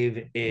he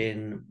gave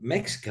in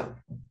Mexico.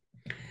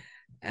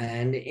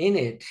 And in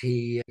it,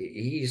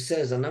 he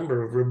says a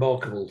number of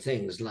remarkable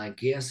things,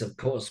 like, yes, of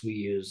course, we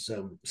use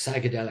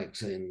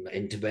psychedelics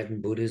in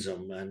Tibetan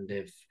Buddhism. And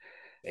if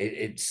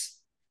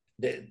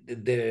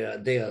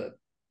they are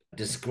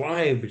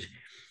described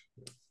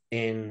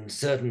in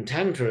certain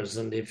tantras,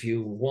 and if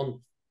you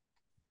want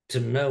to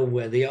know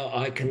where they are,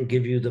 I can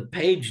give you the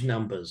page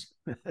numbers.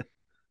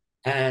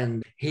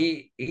 And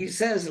he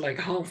says, like,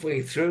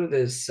 halfway through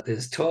this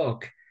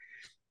talk,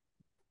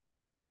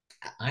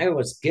 I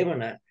was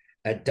given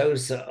a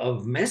dose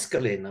of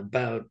mescaline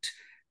about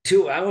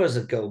 2 hours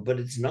ago, but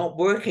it's not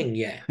working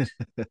yet.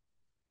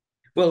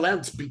 Well,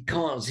 that's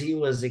because he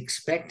was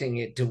expecting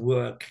it to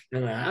work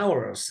in an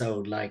hour or so,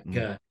 like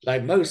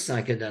most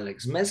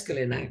psychedelics.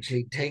 Mescaline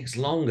actually takes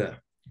longer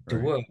to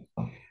Right.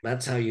 work.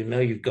 That's how you know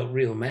you've got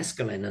real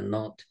mescaline and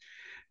not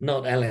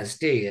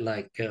LSD,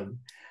 like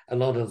a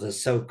lot of the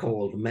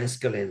so-called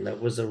mescaline that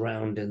was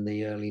around in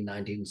the early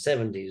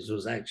 1970s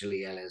was actually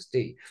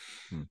LSD.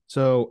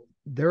 So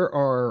there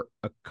are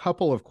a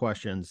couple of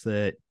questions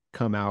that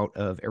come out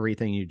of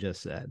everything you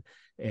just said.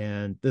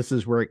 And this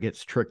is where it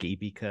gets tricky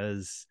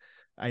because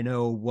I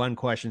know one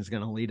question is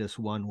going to lead us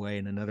one way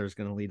and another is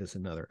going to lead us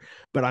another.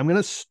 But I'm going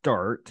to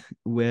start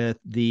with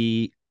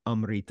the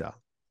Amrita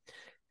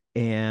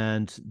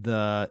and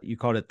you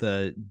called it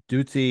the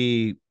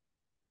Dutsi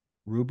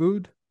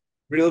Rubud?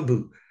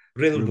 Rilbu,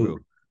 Rilbu. Rubu.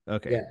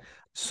 Okay. Yeah.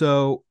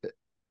 So,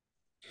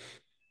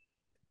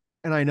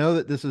 and I know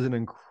that this is an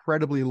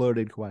incredibly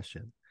loaded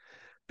question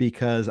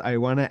because I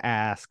want to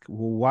ask,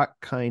 well, what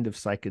kind of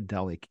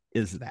psychedelic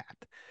is that?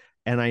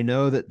 And I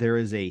know that there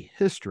is a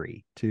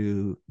history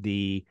to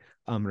the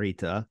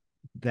Amrita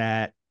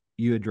that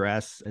you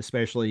address,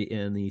 especially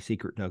in the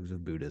Secret Nugs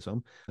of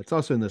Buddhism. It's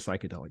also in the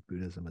psychedelic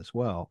Buddhism as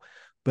well.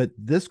 But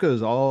this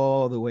goes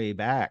all the way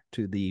back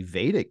to the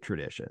Vedic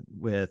tradition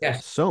with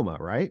Yes, Soma,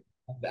 right?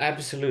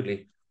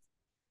 absolutely.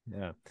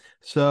 Yeah.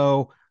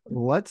 So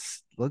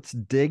let's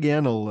dig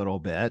in a little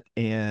bit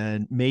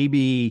and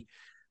maybe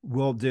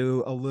we'll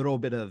do a little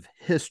bit of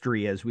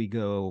history as we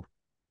go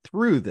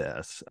through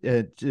this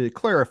to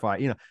clarify.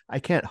 I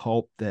can't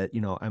help that,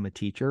 I'm a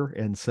teacher.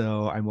 And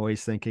so I'm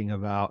always thinking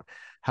about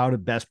how to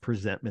best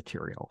present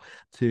material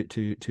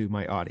to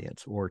my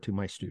audience or to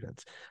my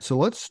students. So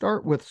let's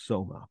start with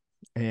Soma.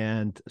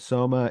 And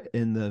Soma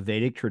in the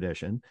Vedic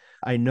tradition.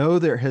 I know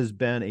there has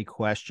been a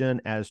question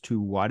as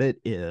to what it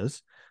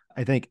is.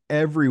 I think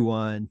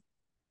everyone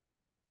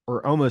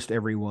or almost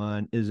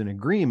everyone is in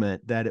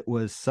agreement that it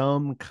was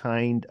some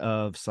kind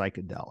of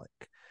psychedelic.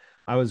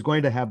 I was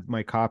going to have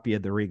my copy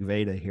of the Rig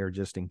Veda here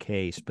just in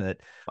case, but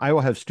I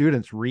will have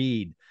students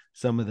read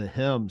some of the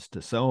hymns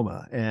to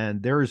Soma,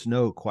 and there is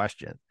no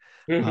question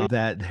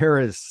that there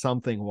is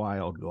something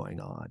wild going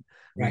on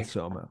with Right.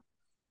 Soma.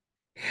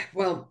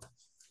 Well,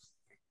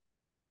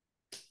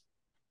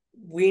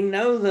 we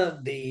know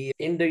that the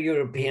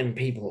Indo-European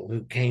people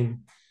who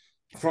came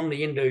from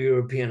the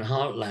Indo-European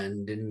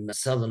heartland in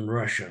southern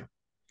Russia,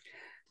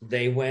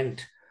 they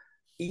went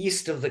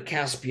east of the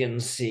Caspian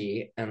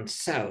Sea and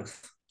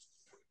south.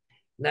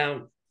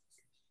 Now,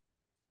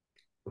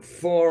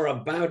 for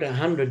about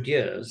 100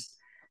 years,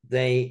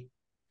 they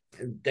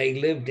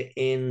lived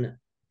in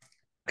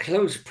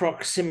close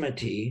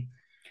proximity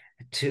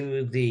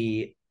to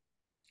the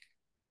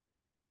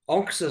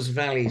Oxus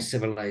Valley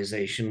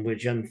civilization,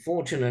 which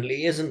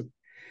unfortunately isn't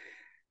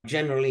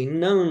generally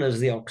known as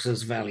the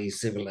Oxus Valley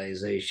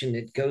civilization.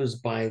 It goes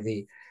by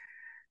the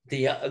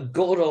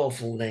god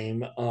awful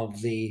name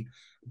of the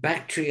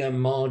Bactria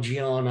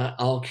Margiana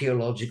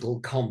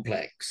archaeological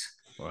complex.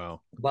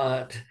 Wow.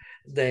 But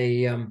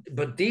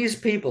but these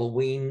people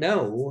we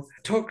know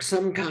took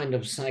some kind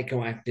of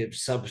psychoactive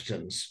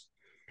substance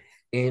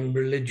in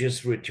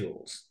religious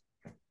rituals.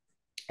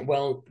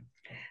 Well,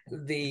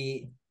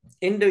 the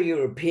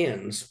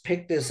Indo-Europeans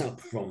picked this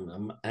up from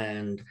them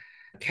and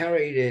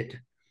carried it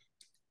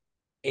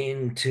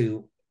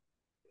into,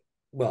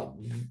 well,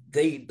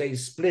 they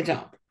split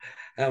up.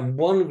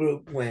 One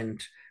group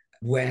went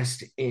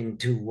west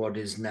into what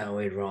is now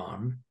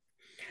Iran,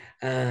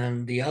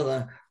 and the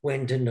other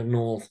went into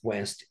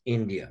northwest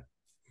India.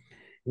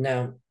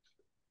 Now,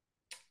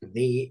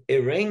 the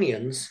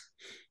Iranians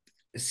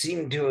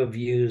seem to have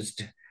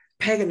used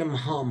Peganum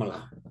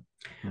harmala,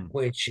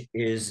 which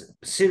is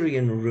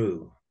Syrian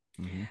rue.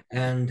 Mm-hmm.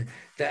 And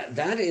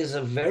that is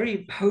a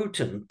very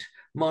potent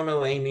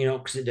monoamine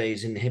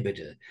oxidase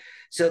inhibitor.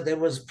 So there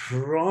was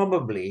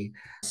probably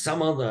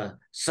some other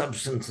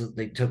substance that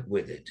they took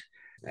with it.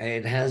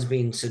 It has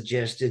been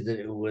suggested that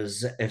it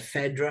was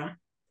ephedra,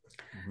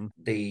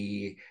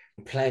 the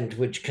plant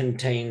which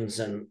contains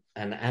an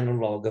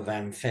analog of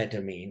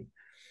amphetamine.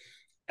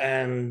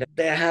 And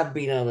there have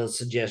been other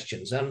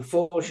suggestions.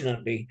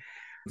 Unfortunately,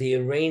 the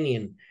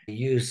Iranian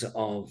use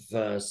of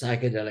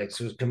psychedelics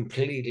was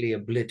completely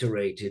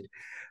obliterated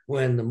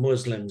when the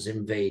Muslims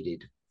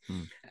invaded.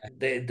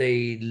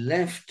 They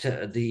left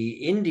the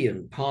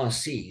Indian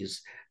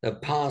Parsis. The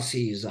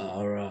Parsis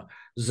are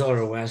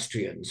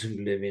Zoroastrians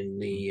who live in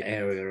the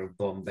area of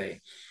Bombay.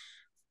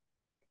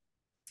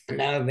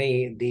 Now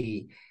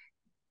the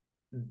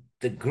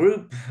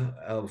group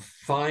of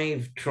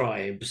 5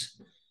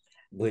 tribes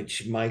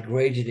which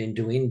migrated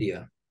into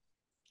India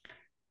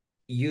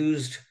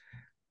used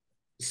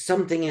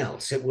something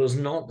else. It was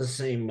not the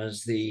same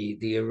as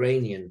the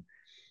Iranian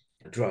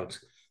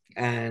drugs.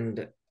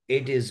 And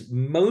it is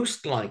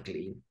most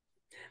likely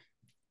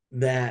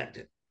that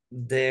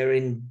their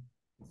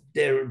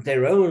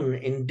own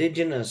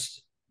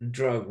indigenous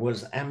drug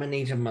was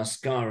Amanita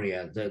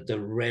muscaria, the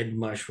red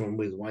mushroom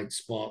with white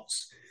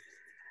spots.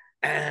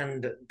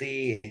 And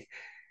the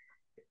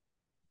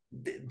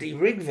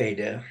Rig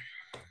Veda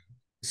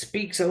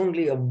speaks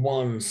only of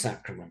one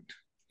sacrament.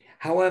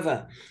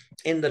 However,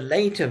 in the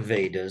later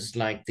Vedas,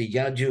 like the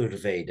Yajur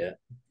Veda,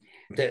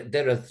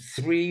 there are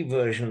three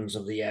versions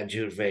of the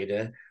Yajur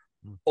Veda,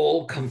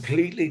 all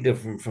completely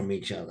different from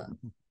each other,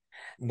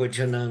 which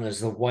are known as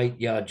the white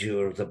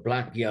Yajur, the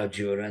black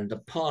Yajur, and the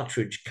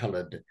partridge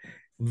colored,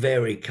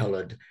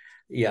 varicolored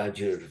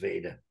Yajur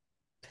Veda.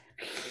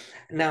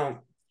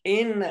 Now,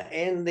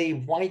 in the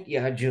white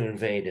Yajur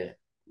Veda,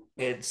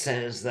 it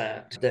says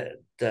that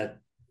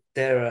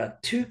there are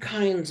two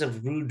kinds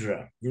of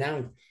Rudra.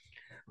 Now,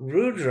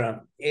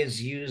 Rudra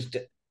is used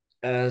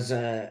as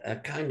a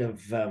kind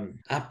of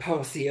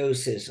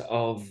apotheosis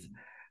of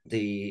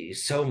the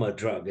soma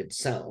drug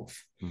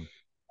itself. Hmm.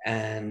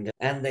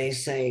 And they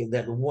say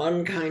that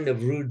one kind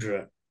of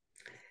Rudra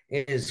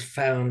is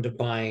found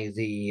by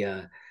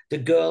the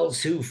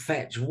girls who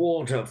fetch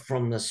water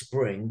from the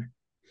spring,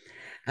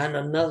 and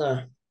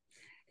another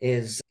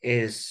is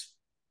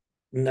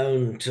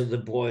known to the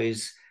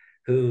boys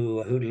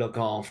who look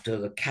after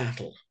the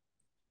cattle.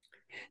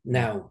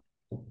 Now,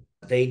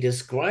 they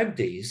describe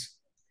these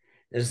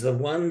as the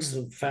ones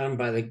found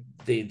by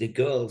the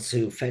girls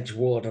who fetch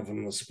water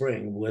from the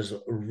spring was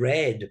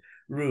red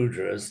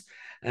Rudras,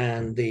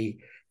 and the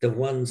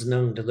ones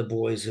known to the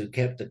boys who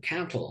kept the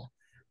cattle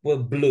were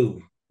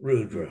blue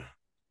Rudra.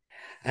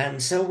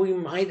 And so we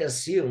might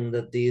assume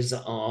that these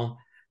are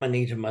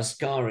Amanita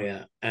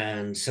muscaria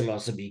and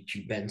Psilocybe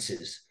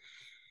cubensis.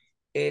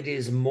 It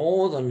is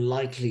more than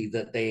likely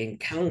that they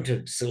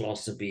encountered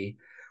Psilocybe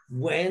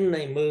when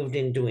they moved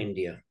into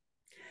India.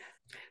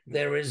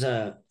 There is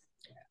an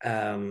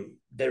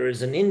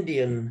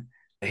Indian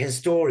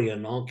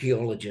historian,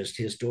 archaeologist,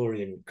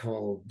 historian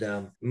called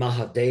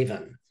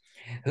Mahadevan,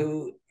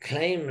 who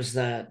claims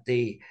that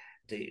the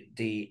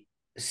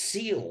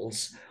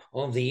seals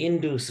of the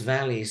Indus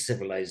Valley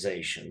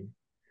civilization,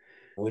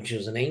 which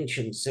is an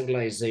ancient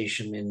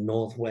civilization in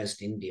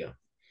northwest India,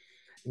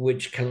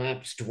 which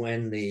collapsed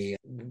when the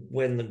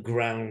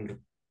ground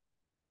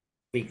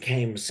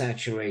became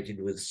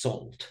saturated with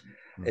salt.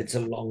 It's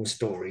a long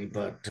story,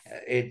 but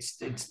it's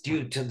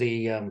due to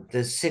the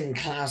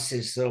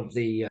synclasis of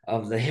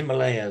the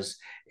Himalayas.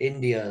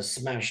 India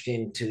smashed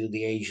into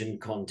the Asian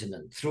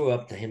continent, threw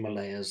up the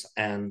Himalayas,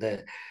 and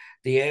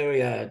the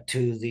area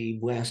to the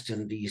west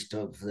and east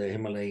of the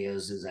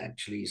Himalayas is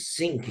actually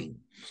sinking.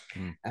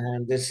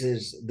 And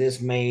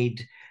this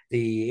made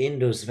the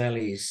Indus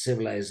Valley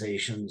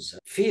civilization's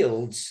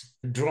fields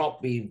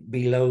drop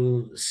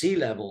below sea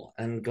level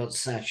and got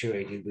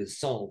saturated with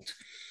salt.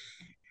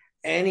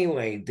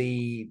 Anyway,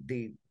 the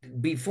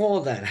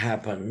before that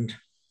happened,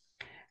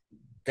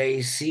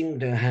 they seem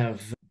to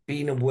have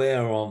been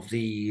aware of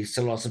the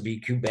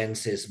Psilocybe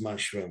cubensis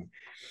mushroom.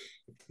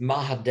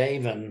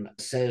 Mahadevan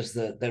says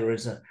that there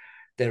is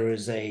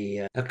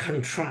a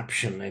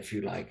contraption, if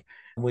you like,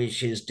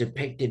 which is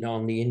depicted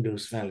on the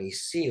Indus Valley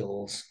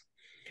seals,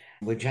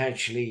 which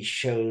actually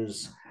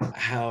shows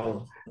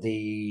how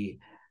the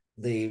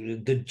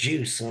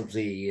juice of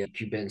the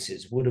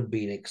cubensis would have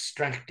been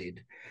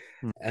extracted,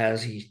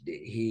 as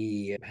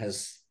he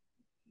has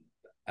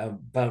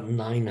about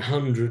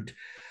 900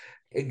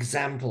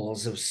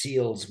 examples of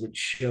seals which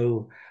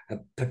show a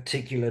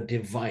particular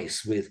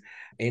device with,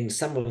 in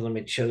some of them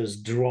it shows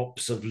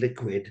drops of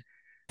liquid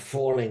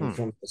falling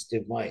from this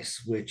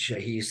device, which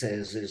he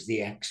says is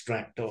the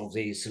extract of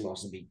the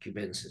Psilocybe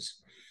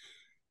cubensis.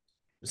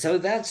 So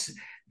that's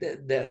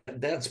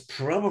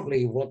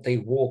probably what they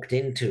walked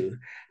into.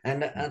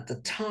 And at the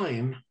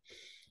time,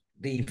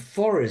 the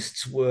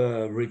forests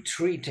were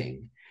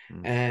retreating,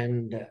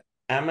 and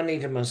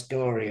Amanita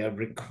muscaria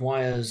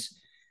requires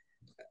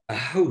a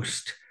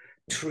host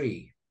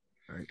tree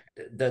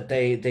that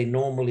they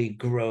normally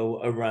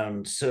grow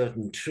around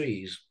certain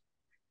trees.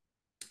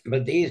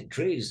 But these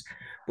trees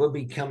were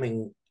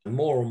becoming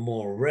more and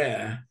more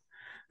rare.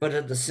 But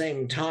at the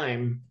same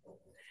time,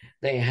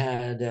 they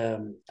had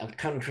a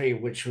country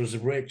which was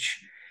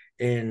rich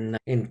in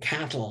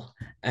cattle,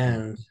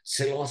 and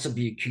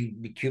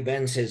Psilocybe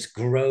cubensis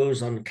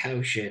grows on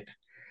cow shit.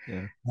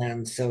 Yeah.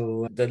 And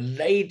so the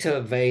later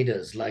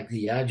Vedas, like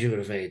the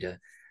Yajur Veda,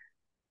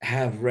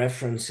 have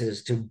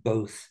references to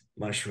both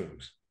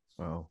mushrooms.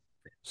 Wow.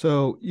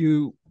 So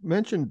you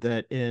mentioned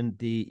that in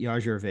the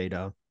Yajur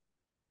Veda,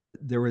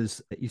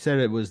 you said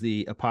it was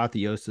the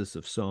apotheosis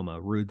of Soma,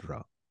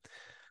 Rudra.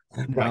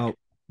 Now, Right.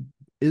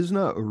 is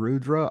not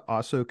Rudra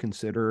also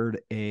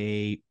considered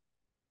a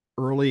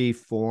early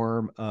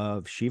form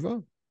of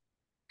Shiva?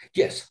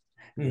 Yes.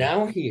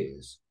 Now he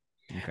is.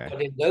 Okay.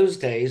 But in those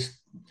days,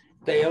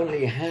 they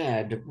only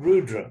had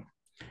Rudra.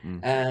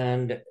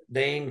 And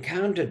they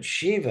encountered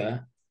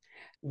Shiva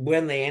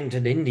when they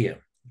entered India.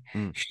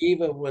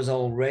 Shiva was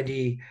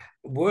already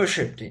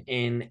worshipped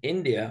in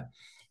India.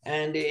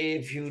 And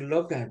if you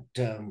look at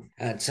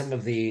some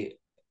of the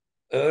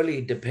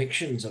early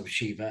depictions of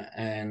Shiva,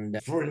 and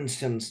for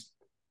instance,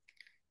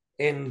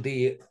 in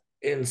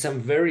some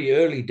very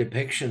early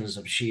depictions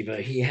of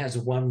Shiva, he has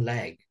one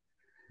leg.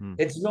 Hmm.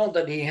 It's not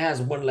that he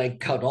has one leg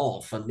cut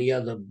off and the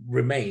other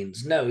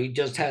remains. No, he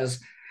just has,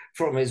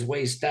 from his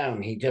waist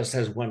down, he just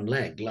has one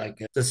leg,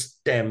 like the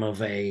stem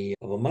of a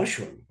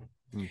mushroom.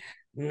 Hmm.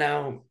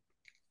 Now,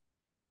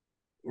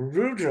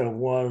 Rudra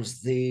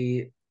was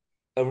the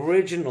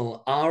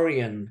original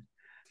Aryan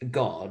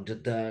god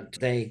that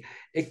they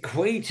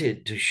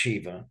equated to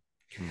Shiva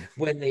Hmm.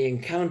 when they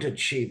encountered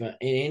Shiva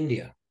in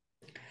India.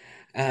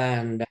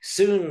 And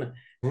soon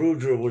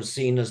Rudra was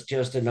seen as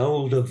just an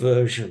older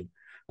version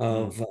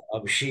of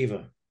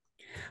Shiva.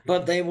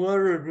 But they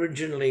were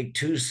originally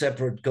two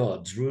separate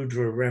gods,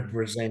 Rudra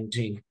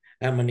representing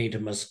Amanita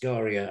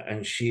muscaria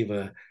and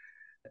Shiva,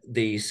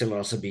 the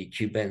Psilocybe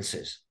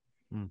cubensis.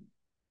 Hmm.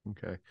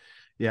 Okay.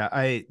 Yeah,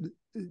 I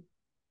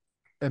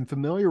am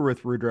familiar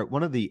with Rudra.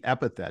 One of the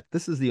epithet,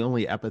 this is the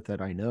only epithet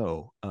I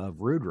know of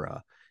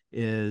Rudra,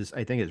 is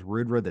I think it's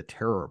Rudra the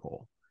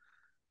Terrible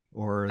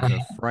or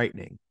the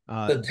Frightening.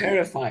 The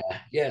Terrifier,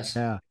 yes.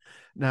 Yeah.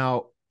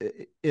 Now,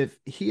 if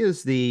he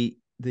is the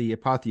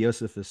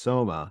apotheosis of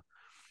Soma,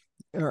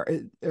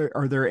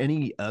 are there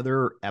any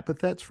other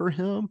epithets for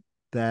him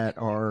that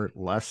are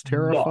less Lots,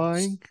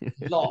 terrifying?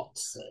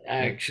 lots,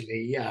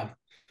 actually, yeah.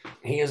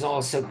 He is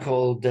also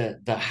called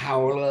the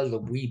Howler, the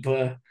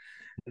Weeper.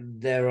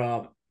 There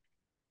are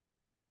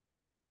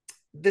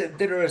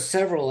there are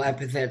several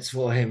epithets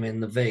for him in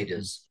the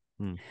Vedas,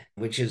 Hmm.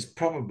 which is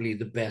probably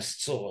the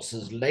best source.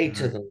 As All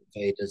later right. than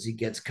Vedas, he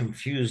gets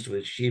confused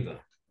with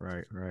Shiva.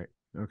 Right. Right.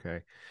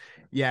 Okay.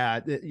 Yeah.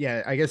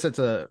 Yeah. I guess it's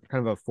a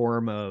kind of a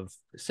form of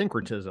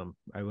syncretism,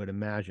 I would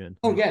imagine.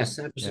 Oh yes,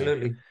 Yeah.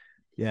 absolutely.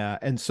 Yeah.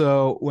 And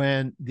so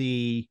when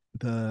the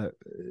the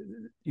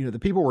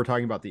people were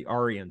talking about the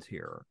Aryans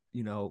here,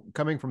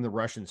 coming from the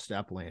Russian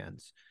steppe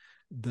lands,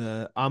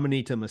 the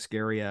Amanita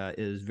muscaria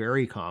is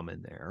very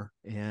common there,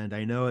 and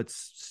I know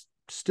it's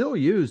still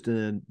used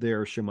in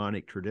their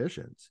shamanic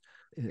traditions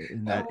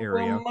in that Well,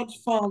 area. much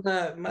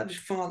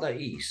farther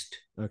east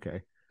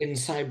Okay. in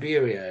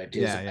Siberia it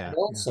is, Yeah. and Yeah.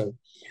 Yeah.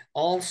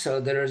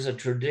 also there is a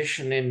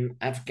tradition in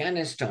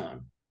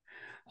Afghanistan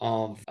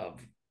of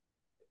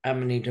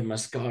Amanita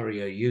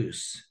muscaria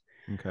use.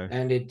 Okay.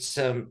 And it's,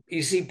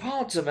 you see,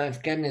 parts of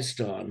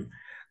Afghanistan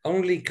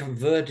only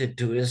converted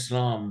to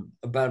Islam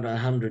about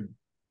 100,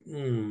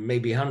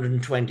 maybe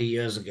 120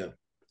 years ago.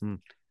 Hmm.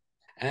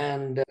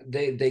 And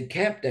they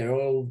kept their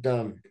old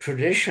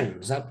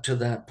traditions up to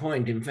that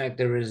point. In fact,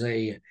 there is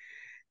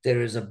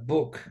a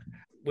book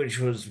which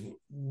was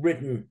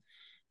written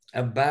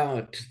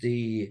about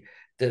the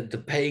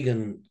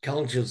pagan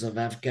cultures of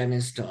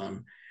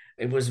Afghanistan.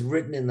 It was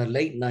written in the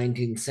late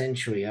 19th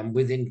century, and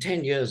within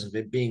 10 years of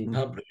it being Hmm.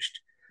 published,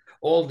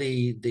 all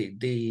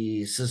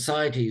the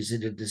societies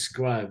it had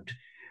described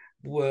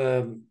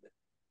were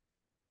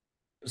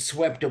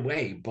swept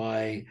away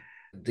by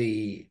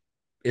the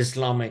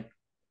Islamic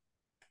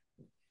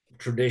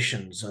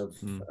traditions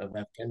Hmm. of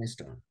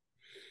Afghanistan.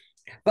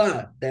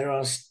 But there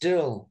are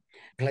still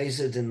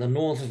places in the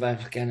north of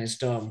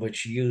Afghanistan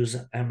which use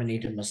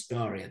Amanita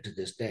muscaria to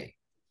this day.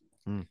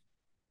 Hmm.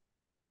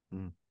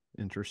 Hmm.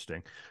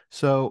 Interesting.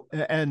 So,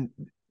 and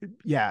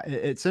yeah,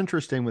 it's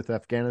interesting with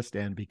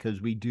Afghanistan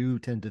because we do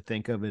tend to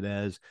think of it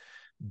as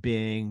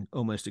being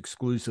almost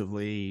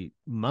exclusively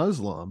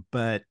Muslim,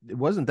 but it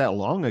wasn't that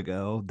long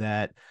ago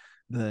that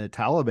the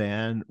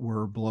Taliban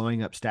were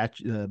blowing up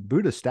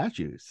Buddha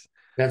statues.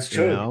 That's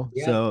true.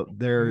 Yeah. So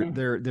there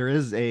Mhm. there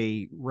is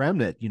a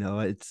remnant.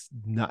 It's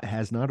not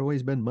has not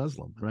always been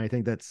Muslim, and I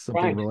think that's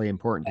something Right. really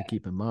important to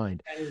keep in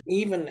mind. And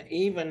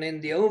even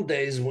in the old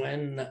days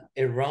when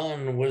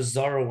Iran was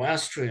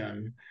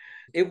Zoroastrian,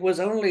 it was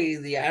only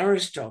the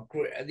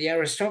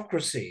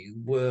aristocracy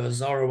were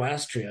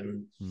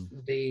Zoroastrian. Hmm.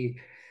 The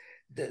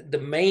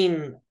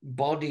main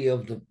body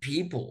of the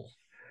people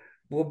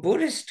were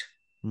Buddhist.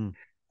 Hmm.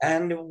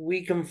 And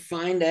we can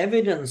find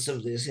evidence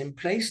of this in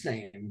place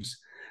names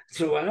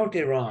throughout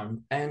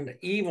Iran and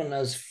even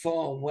as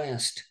far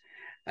west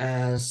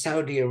as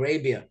Saudi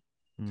Arabia.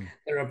 Hmm.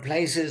 There are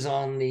places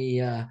on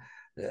the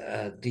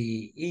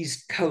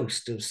east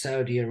coast of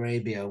Saudi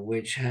Arabia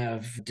which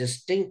have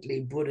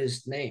distinctly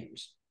Buddhist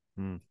names.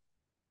 Hmm.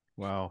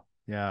 Wow.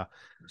 Yeah.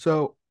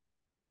 So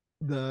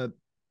the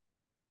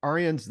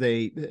Aryans,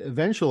 they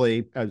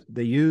eventually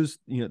they used,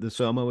 the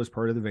soma was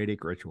part of the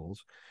Vedic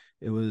rituals.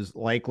 It was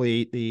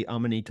likely the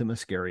Amanita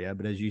muscaria,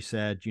 but as you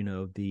said,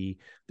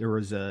 there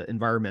was a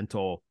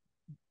environmental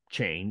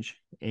change,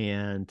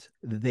 and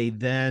they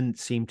then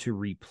seem to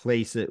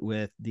replace it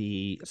with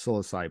the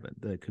psilocybin,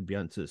 the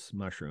cubensis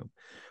mushroom.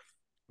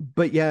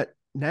 But yet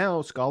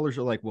now scholars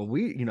are like, well,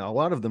 a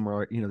lot of them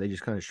are, they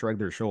just kind of shrug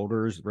their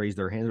shoulders, raise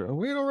their hands.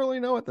 We don't really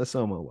know what the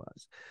soma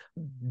was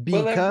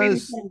Well, there have been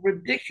because, some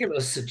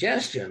ridiculous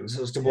suggestions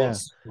as to what yeah,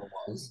 Sigma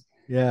was.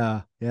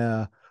 yeah, yeah,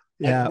 Like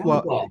yeah. one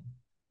Well, guy,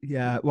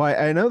 yeah. Well,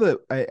 I know that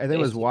I think it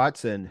was yes,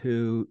 Watson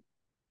who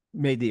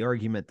made the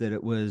argument that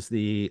it was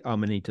the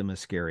Amanita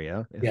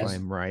muscaria, if yes,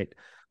 I'm right.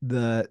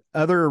 The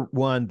other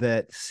one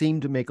that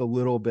seemed to make a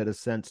little bit of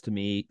sense to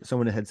me,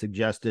 someone had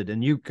suggested,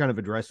 and you kind of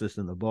addressed this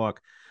in the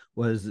book,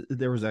 was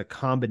there was a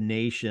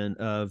combination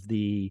of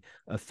the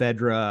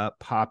ephedra,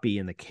 poppy,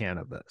 and the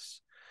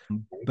cannabis.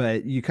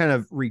 But you kind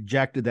of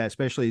rejected that,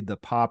 especially the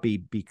poppy,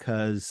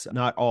 because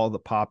not all the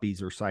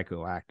poppies are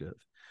psychoactive.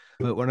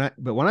 But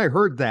when I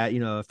heard that,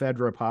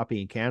 ephedra,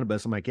 poppy, and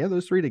cannabis, I'm like, yeah,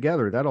 those three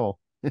together, that'll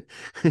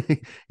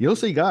you'll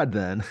see God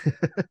then.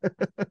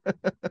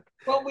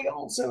 Well, we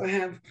also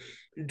have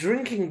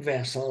drinking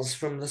vessels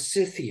from the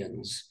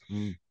Scythians,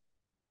 Mm,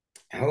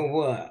 who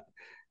were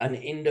an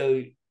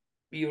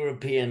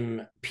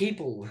Indo-European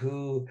people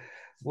who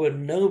were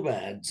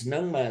nomads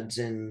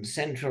in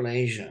Central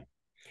Asia.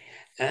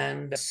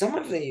 And some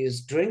of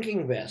these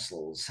drinking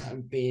vessels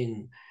have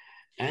been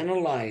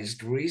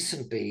analyzed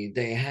recently.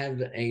 They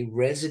had a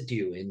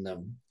residue in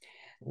them,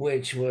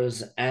 which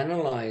was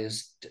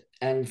analyzed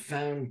and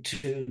found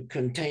to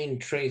contain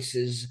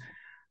traces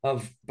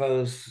of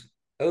both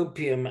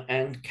opium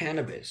and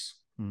cannabis.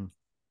 mm,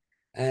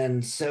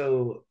 And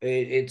so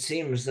it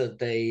seems that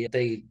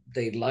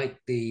they like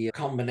the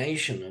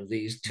combination of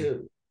these mm.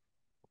 two.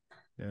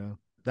 Yeah,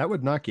 that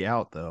would knock you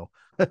out, though.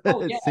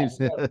 Oh It yeah, seems,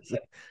 yeah.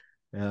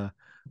 yeah.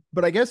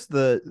 But I guess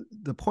the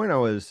point I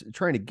was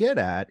trying to get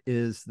at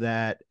is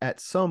that at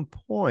some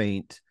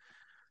point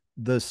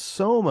the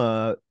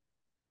soma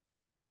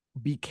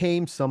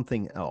became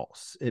something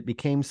else. It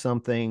became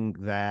something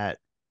that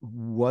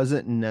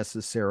wasn't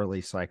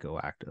necessarily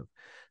psychoactive.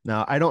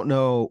 Now, I don't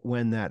know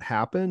when that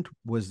happened.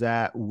 Was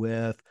that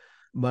with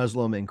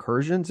Muslim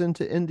incursions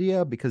into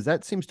India? Because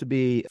that seems to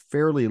be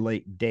fairly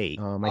late date.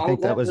 I Oh,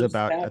 think that was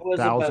about that a was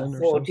about thousand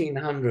or so.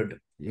 1400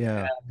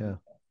 Yeah, yeah.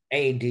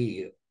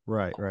 AD.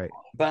 Right, right.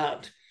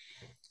 But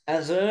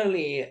as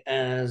early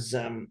as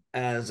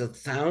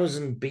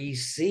 1000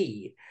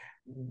 BC,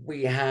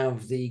 we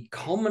have the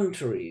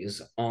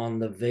commentaries on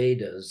the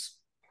Vedas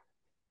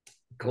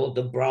called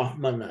the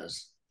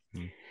Brahmanas,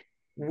 Hmm.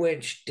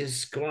 which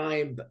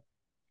describe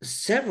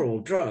several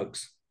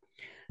drugs,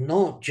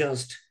 not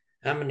just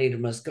Amanita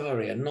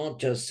muscaria, not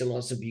just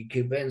Psilocybe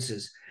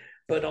cubensis,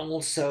 but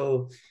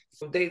also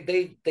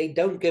they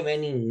don't give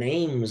any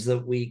names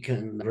that we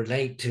can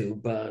relate to,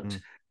 but Hmm.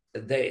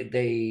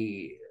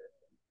 they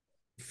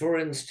for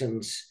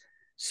instance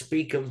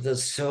speak of the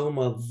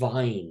soma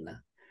vine,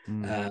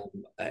 Hmm. um,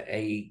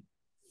 a,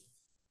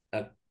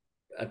 a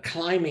a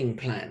climbing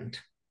plant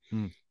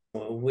Hmm.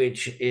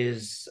 which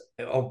is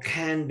or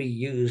can be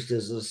used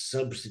as a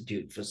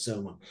substitute for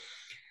soma.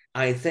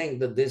 I think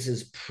that this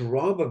is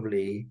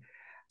probably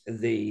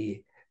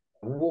the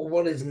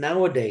what is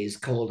nowadays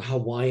called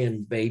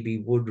Hawaiian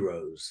baby wood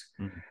rose.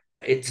 Hmm.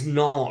 It's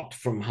not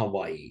from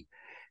Hawaii.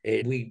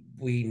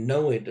 We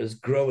know it as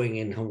growing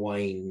in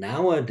Hawaii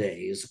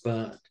nowadays,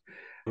 but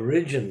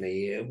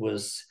originally it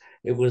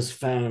was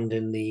found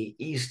in the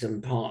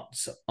eastern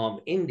parts of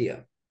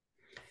India,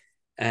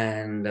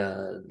 and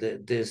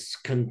this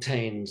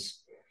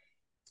contains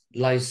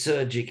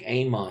lysergic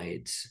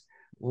amides,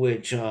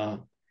 which are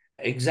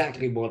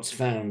exactly what's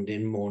found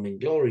in morning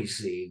glory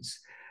seeds,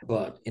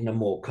 but in a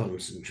more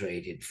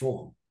concentrated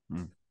form.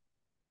 Hmm.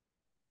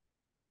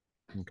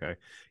 Okay.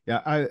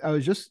 Yeah, I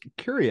was just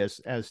curious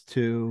as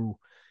to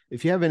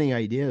if you have any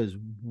ideas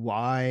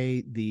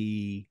why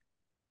the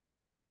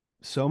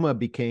soma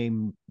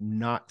became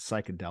not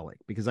psychedelic,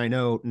 because I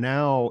know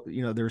now,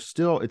 there's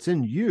still it's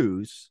in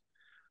use,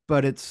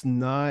 but it's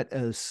not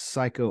a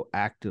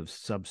psychoactive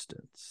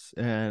substance.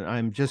 And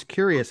I'm just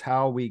curious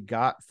how we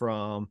got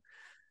from,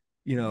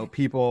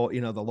 people,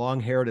 the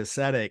long-haired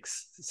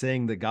ascetics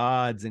saying the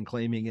gods and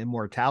claiming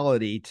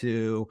immortality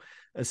to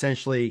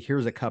essentially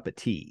here's a cup of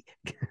tea.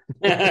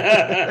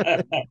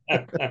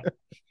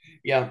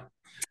 Yeah,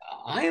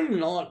 I am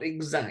not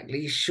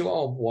exactly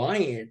sure why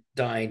it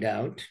died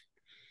out,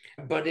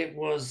 but it,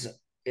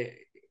 it,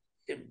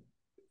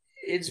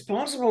 it's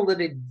possible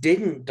that it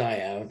didn't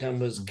die out and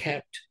was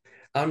kept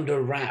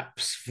under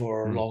wraps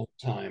for a Mm, long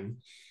time.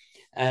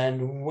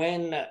 And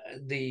when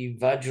the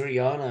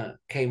Vajrayana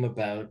came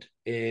about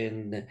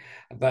in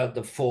about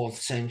the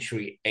 4th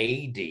century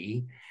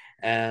AD,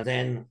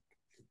 then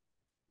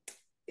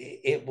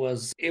it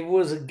was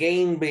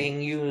again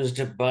being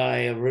used by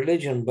a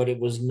religion, but it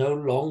was no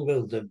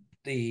longer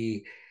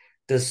the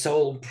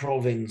sole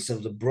province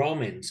of the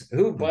Brahmins,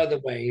 who, mm, by the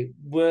way,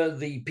 were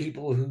the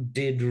people who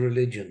did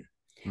religion.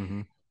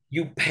 mhm,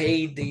 You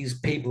paid these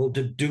people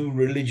to do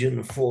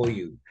religion for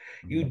you.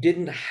 You mhm,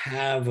 didn't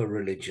have a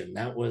religion.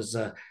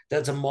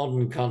 That's a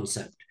modern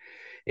concept.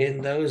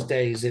 In those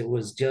days, it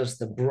was just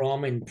the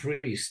Brahmin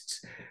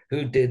priests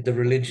who did the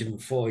religion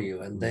for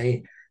you, and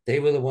mm, they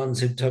were the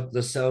ones who took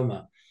the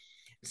soma.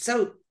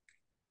 So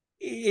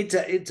it's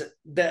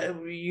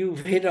that you've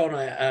hit on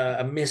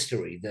a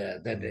mystery there,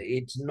 that mm,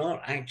 it's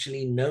not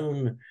actually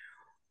known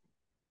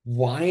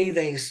why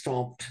they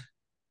stopped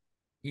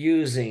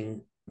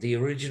using the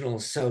original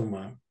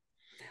soma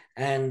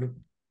and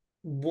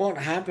what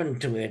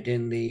happened to it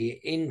in the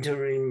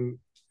interim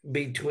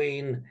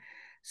between,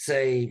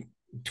 say,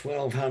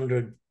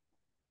 1200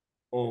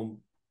 or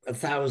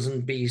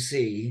 1000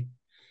 BC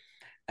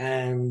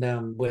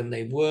and when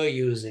they were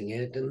using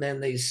it, and then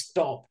they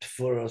stopped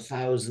for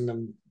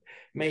 1000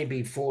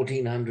 maybe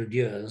 1400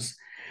 years.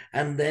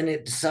 And then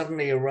it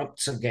suddenly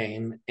erupts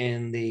again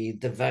in the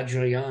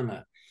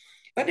Vajrayana.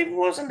 But it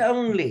wasn't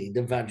only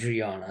the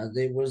Vajrayana,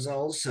 there was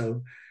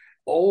also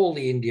all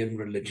the Indian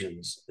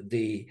religions,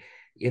 the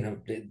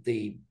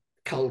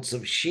cults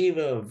of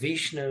Shiva, of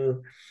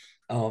Vishnu,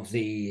 of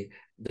the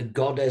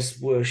goddess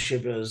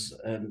worshippers,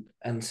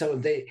 and so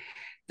they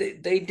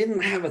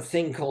didn't have a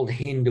thing called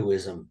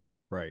Hinduism.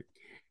 Right.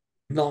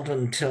 Not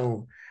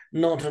until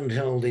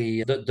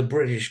the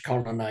British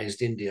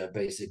colonized India,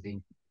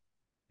 basically.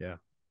 Yeah.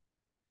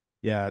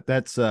 Yeah,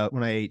 that's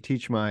when I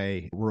teach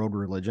my world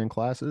religion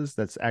classes,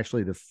 that's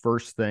actually the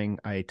first thing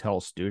I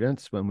tell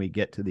students when we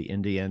get to the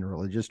Indian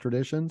religious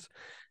traditions.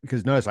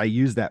 Because notice I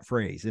use that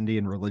phrase,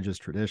 Indian religious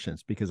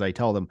traditions, because I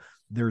tell them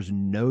there's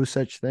no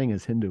such thing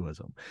as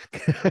Hinduism.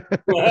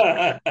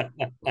 And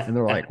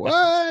they're like,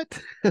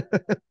 what?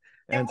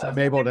 And so I'm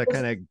able to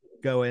kind of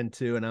go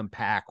into and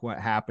unpack what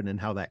happened and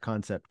how that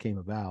concept came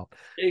about.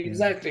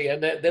 Exactly,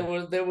 and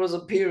there was a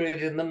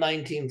period in the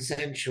 19th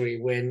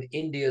century when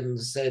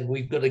Indians said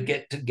we've got to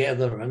get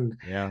together and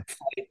Yeah,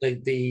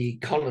 fight the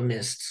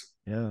colonists,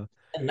 yeah,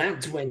 and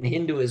that's when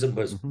Hinduism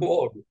was mm-hmm.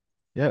 born.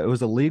 Yeah, it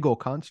was a legal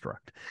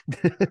construct.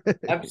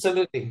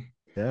 Absolutely.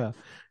 Yeah,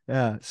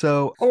 yeah.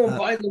 So, Oh,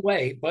 by the yeah,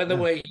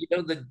 way, you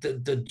know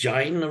the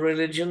Jain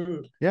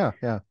religion yeah,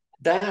 yeah.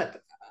 that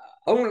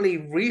only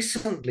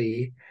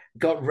recently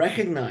got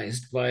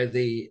recognized by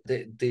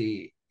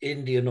the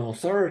Indian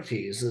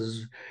authorities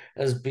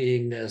as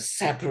being a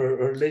separate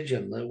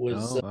religion that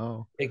was Oh,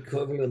 wow.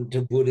 equivalent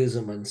to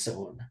Buddhism and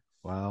so on.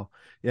 Wow.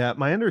 Yeah,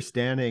 my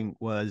understanding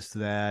was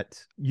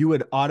that you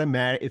would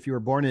if you were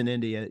born in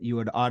India, you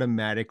would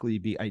automatically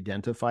be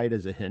identified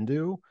as a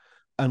Hindu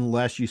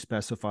unless you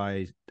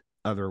specify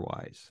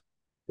otherwise.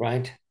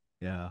 Right?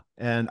 Yeah.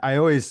 And I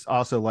always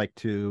also like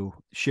to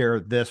share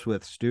this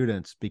with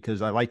students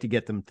because I like to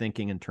get them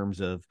thinking in terms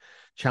of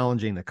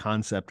challenging the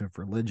concept of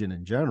religion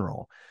in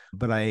general.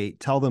 But I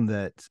tell them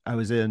that I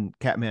was in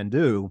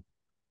Kathmandu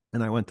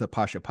and I went to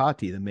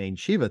Pashupati, the main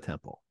Shiva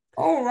temple.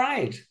 Oh,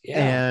 right.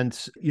 Yeah.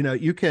 And,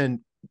 you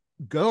can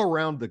go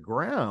around the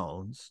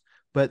grounds,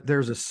 but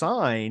there's a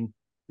sign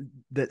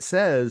that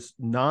says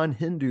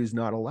non-Hindus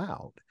not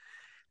allowed.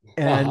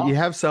 And Uh-huh. you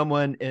have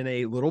someone in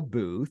a little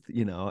booth,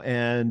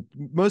 and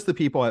most of the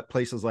people at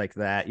places like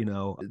that,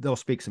 they'll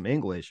speak some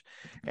English.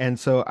 And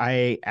so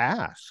I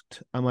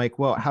asked, I'm like,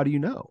 well, how do you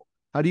know?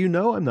 How do you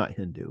know I'm not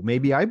Hindu?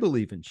 Maybe I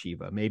believe in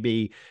Shiva.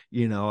 Maybe,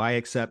 I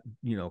accept,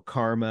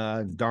 karma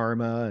and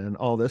dharma and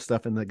all this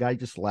stuff. And the guy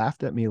just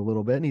laughed at me a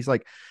little bit. And he's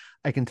like,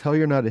 I can tell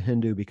you're not a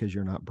Hindu because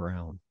you're not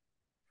brown.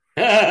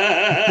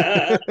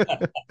 So,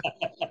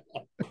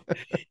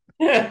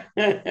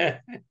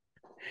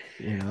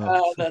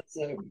 That's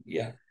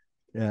yeah.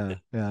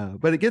 yeah.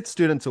 But it gets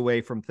students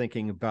away from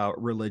thinking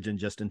about religion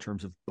just in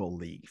terms of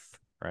belief,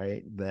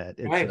 right? That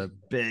it's Right. a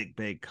big,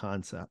 big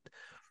concept.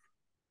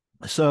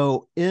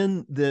 So,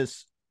 in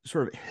this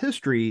sort of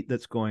history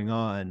that's going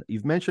on,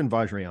 you've mentioned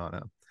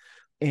Vajrayana,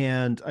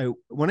 and I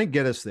want to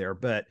get us there,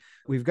 but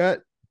we've got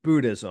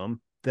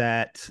Buddhism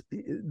that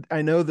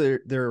I know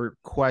there are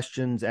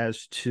questions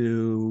as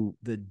to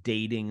the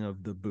dating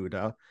of the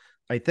Buddha.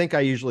 I think I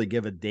usually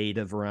give a date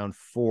of around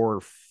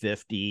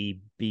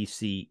 450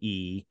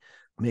 BCE,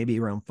 maybe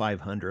around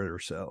 500 or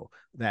so,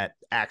 that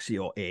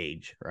axial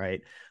age,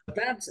 right?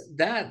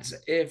 That's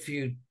if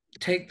you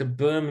take the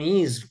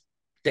Burmese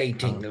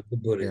dating of the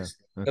Yeah. Buddhist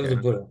of Okay. the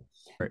Buddha.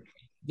 Right.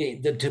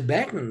 The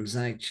Tibetans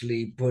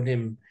actually put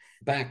him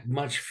back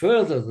much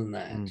further than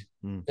that.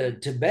 Mm-hmm. The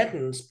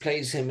Tibetans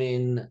place him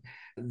in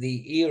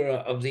the era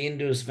of the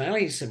Indus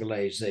Valley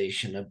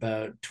Civilization,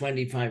 about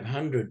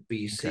 2500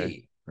 Okay.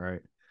 BC,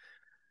 Right.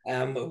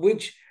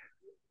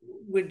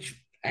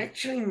 which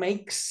actually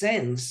makes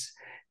sense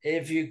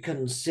if you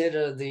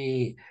consider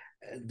the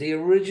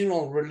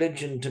original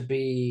religion to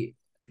be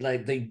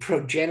like the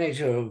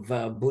progenitor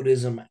of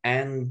Buddhism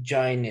and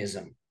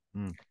Jainism.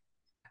 Mm.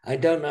 I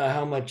don't know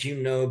how much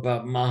you know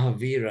about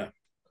Mahavira.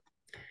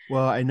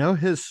 Well, I know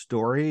his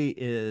story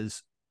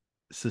is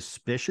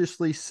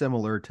suspiciously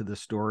similar to the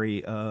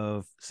story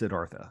of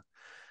Siddhartha.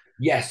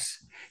 Yes,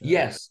 So,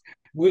 yes,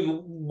 with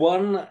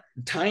one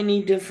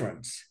tiny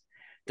difference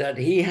that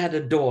he had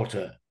a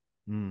daughter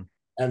mm,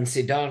 and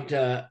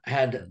Siddhartha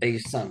had a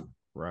son.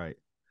 right.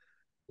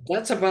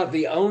 That's about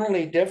the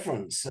only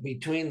difference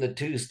between the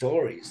two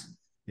stories.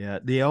 Yeah.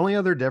 The only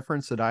other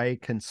difference that I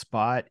can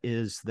spot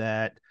is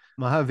that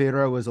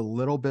Mahavira was a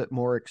little bit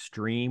more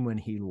extreme when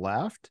he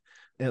left.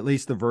 At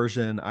least the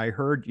version I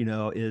heard,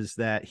 is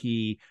that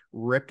he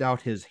ripped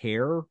out his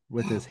hair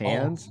with his Oh,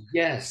 hands.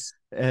 yes.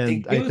 They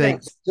And I do that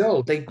think,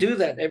 still. They do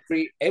that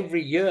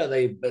every year.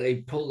 They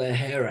pull their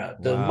hair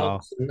out. The wow.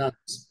 monks and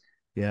nuns.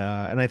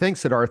 Yeah. And I think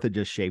Siddhartha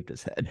just shaved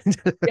his head.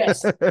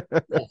 Yes,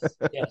 yes,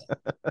 yes.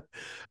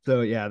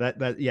 So yeah,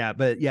 yeah,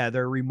 but yeah,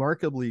 they're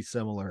remarkably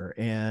similar.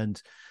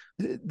 And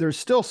there's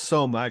still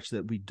so much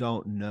that we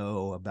don't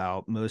know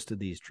about most of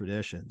these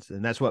traditions.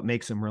 And that's what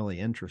makes them really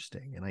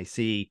interesting. And I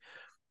see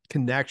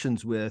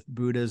connections with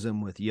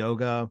Buddhism, with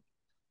yoga.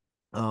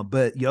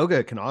 But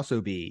yoga can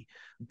also be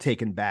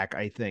taken back,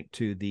 I think,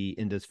 to the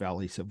Indus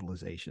Valley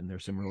civilization.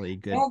 There's some really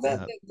good, Well,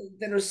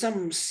 there are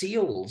some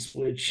seals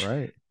which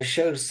right.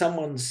 show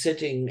someone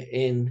sitting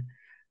in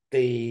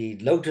the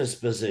lotus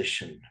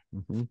position.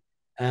 Mm-hmm.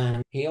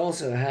 And he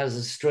also has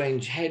a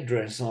strange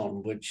headdress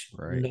on, which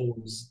Right. no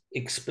one's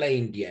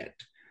explained yet.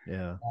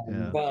 Yeah.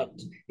 Yeah. But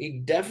he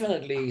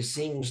definitely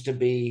seems to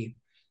be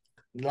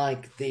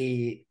like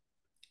the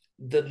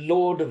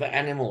Lord of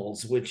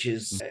Animals, which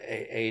is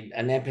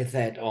an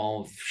epithet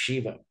of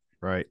Shiva.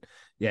 Right.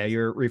 Yeah,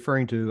 you're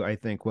referring to, I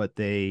think,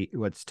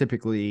 what's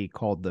typically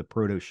called the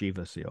Proto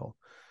Shiva seal.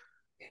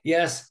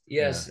 Yes,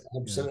 Yeah. yes,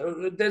 Yeah.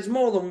 absolutely. There's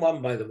more than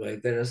one, by the way.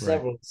 There are Right.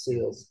 several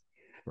seals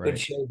which Right.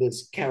 show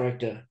this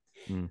character.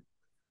 Mm.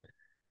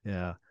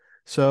 Yeah.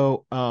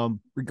 So,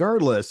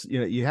 regardless,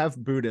 you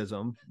have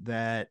Buddhism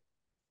that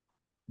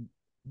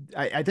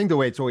I think the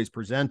way it's always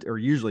presented or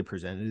usually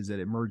presented is that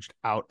it emerged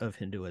out of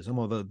Hinduism,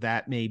 although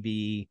that may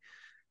be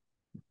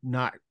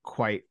not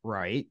quite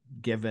right,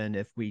 given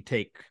if we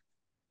take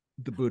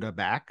the Buddha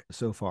back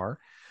so far.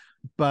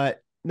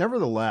 But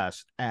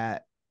nevertheless,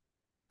 at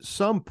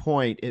some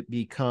point, it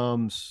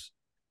becomes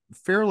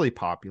fairly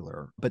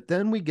popular, but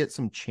then we get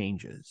some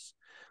changes.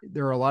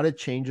 There are a lot of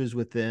changes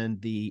within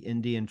the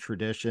Indian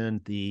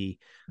tradition.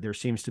 There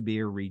seems to be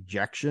a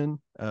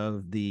rejection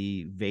of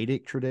the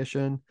Vedic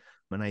tradition.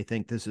 And I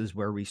think this is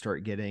where we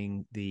start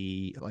getting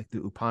the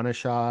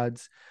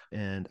Upanishads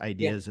and Yeah.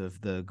 ideas of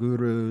the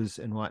gurus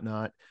and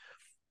whatnot.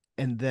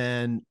 And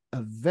then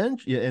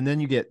eventually, and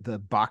then you get the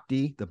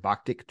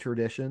Bhaktic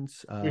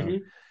traditions.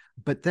 Mhm.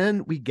 But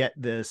then we get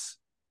this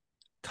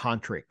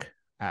tantric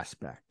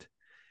aspect,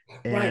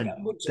 Right.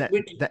 and Which, that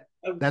which that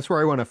uh, that's where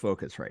I want to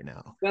focus right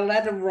now. well,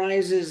 that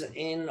arises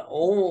in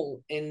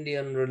all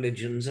Indian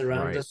religions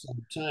around the Right,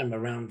 same time,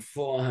 around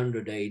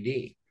 400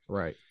 AD.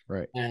 right,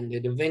 right. And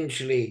it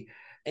eventually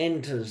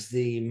enters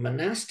the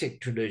monastic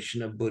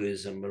tradition of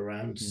Buddhism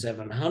around Mhm.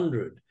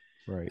 700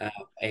 Right.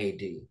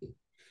 AD.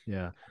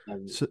 Yeah.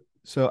 Um,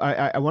 So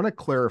I want to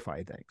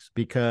clarify things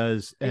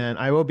because, and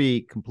I will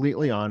be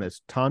completely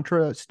honest,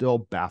 Tantra still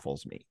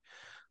baffles me.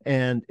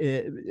 And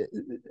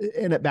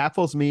it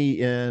baffles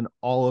me in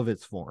all of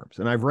its forms.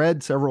 And I've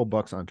read several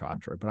books on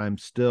Tantra, but I'm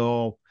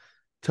still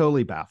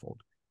totally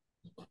baffled.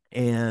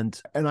 And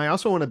I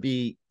also want to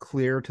be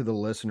clear to the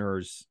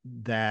listeners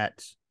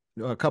that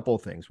a couple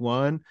of things.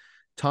 One,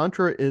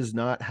 Tantra is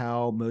not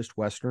how most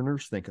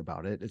Westerners think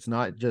about it. It's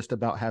not just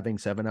about having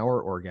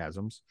 7-hour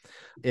orgasms.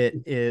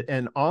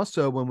 And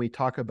also when we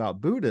talk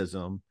about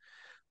Buddhism,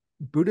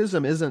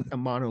 Buddhism isn't a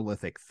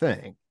monolithic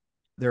thing.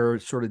 There are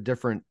sort of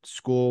different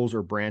schools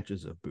or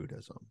branches of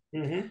Buddhism.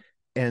 mhm.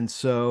 And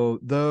so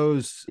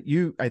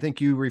I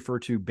think you refer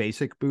to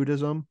basic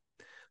Buddhism.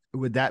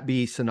 Would that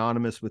be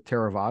synonymous with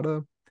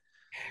Theravada?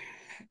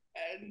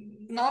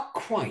 Not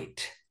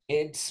quite.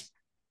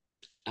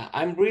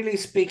 I'm really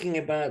speaking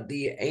about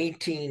the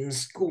 18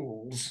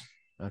 schools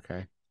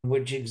Okay.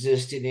 which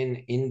existed in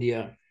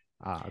India.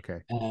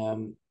 Okay.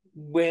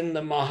 When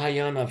the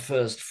Mahayana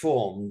first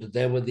formed,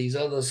 there were these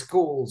other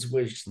schools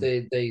which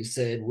Mm, they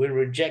said, we're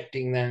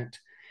rejecting that,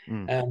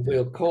 and yeah.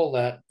 we'll call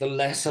that the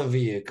lesser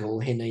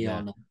vehicle, Yeah.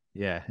 Hinayana.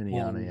 Yeah.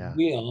 Hinayana. And Yeah.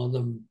 we are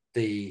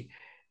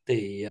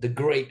the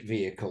great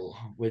vehicle,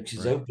 which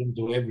is Right. open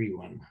to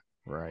everyone.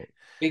 Right.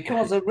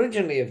 Because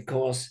originally, of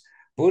course,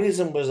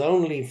 Buddhism was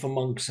only for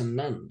monks and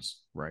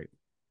nuns. Right.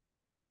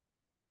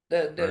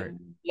 Right. The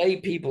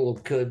lay people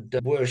could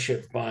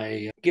worship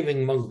by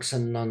giving monks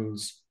and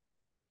nuns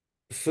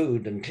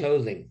food and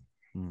clothing.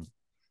 Mm.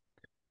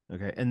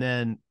 Okay. And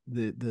then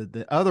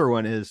the other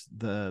one is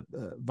the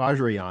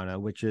Vajrayana,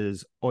 which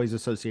is always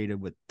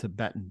associated with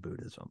Tibetan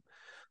Buddhism.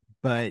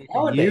 But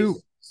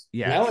Nowadays,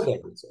 yes,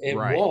 nowadays it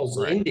right, was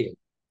right. Indian.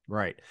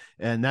 Right.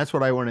 And that's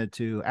what I wanted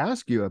to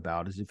ask you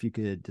about is if you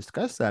could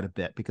discuss that a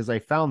bit, because I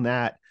found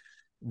that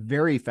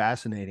very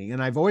fascinating.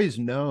 And I've always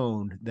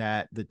known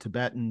that the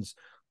Tibetans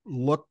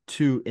look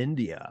to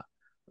India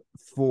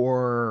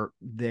for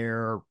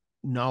their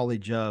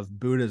knowledge of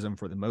Buddhism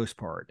for the most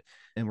part.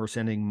 And we're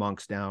sending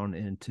monks down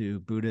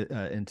into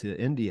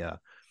India.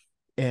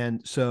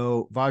 And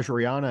so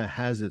Vajrayana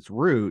has its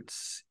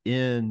roots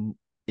in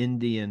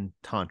Indian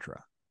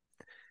Tantra.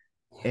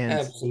 And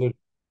Absolutely.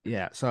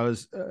 yeah, so I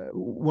was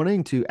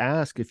wanting to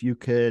ask if you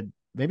could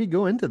maybe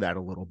go into that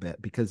a little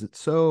bit because it's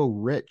so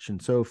rich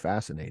and so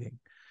fascinating.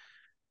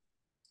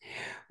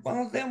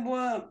 Well, there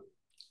were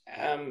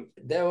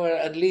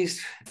at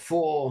least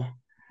four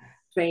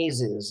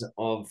phases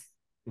of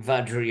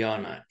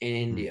Vajrayana in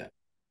Mm, India,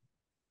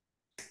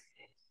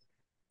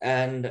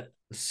 and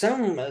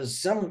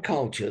some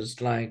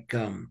cultures like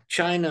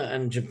China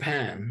and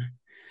Japan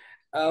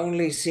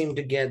only seem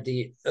to get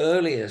the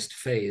earliest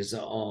phase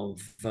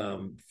of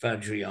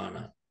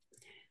Vajrayana,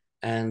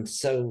 and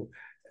so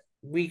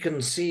we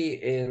can see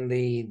in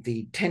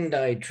the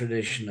Tendai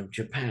tradition of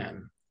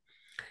Japan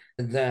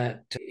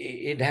that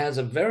it has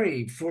a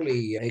very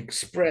fully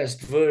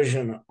expressed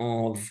version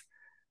of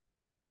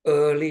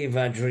early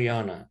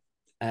Vajrayana,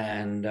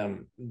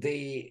 and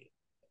the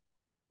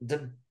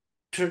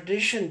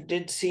tradition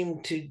did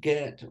seem to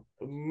get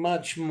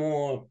much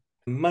more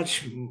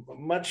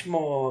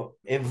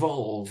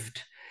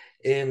evolved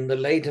in the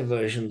later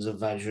versions of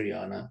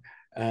Vajrayana,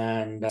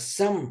 and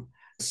some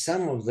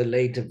of the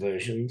later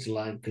versions,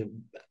 like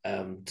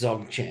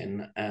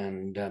Dzogchen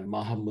and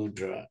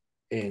Mahamudra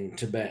in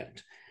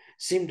Tibet,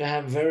 seem to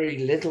have very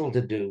little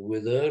to do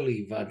with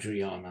early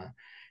Vajrayana,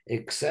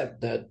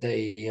 except that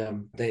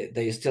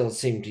they still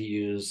seem to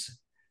use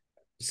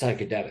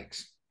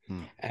psychedelics.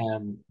 Hmm.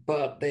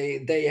 But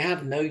they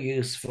have no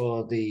use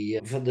for the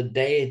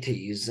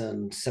deities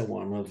and so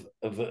on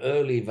of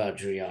early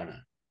Vajrayana.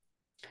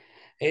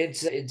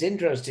 It's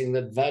interesting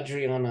that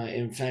Vajrayana,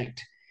 in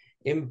fact,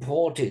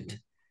 imported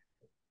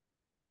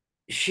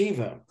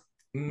Shiva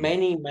Hmm.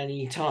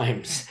 many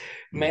times.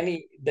 Hmm.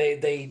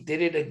 They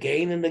did it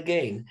again and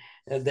again.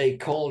 They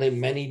called him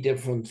many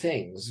different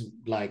things,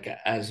 like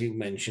as you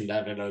mentioned,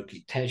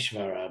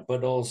 Avalokiteshvara,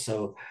 but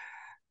also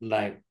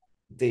like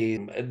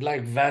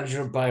like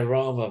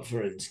Vajrabhairava,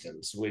 for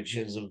instance, which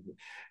is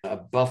a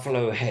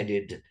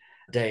buffalo-headed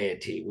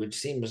deity, which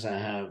seems to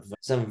have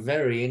some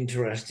very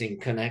interesting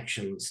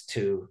connections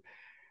to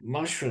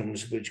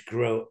mushrooms which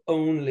grow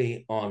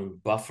only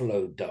on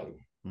buffalo dung,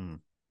 Hmm.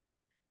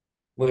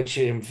 which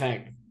are in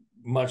fact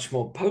much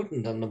more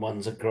potent than the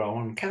ones that grow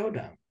on cow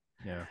dung.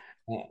 Yeah.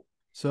 Uh,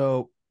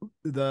 So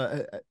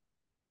the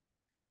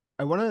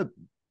I want to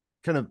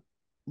kind of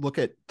look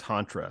at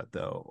Tantra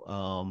though,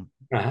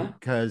 uh-huh.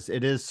 because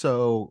it is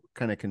so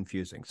kind of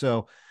confusing.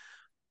 So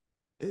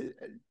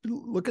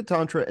look at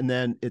Tantra and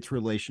then its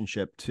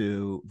relationship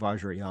to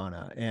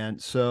Vajrayana.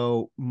 And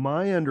so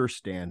my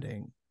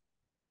understanding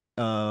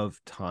of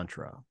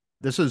Tantra,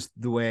 this is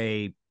the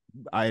way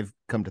I've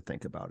come to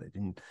think about it.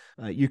 And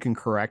you can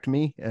correct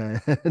me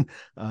and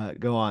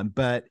go on.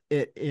 But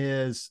it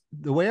is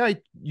the way I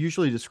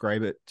usually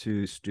describe it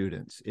to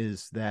students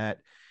is that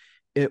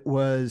it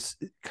was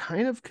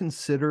kind of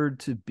considered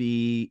to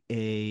be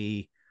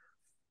a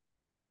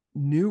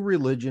new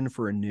religion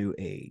for a new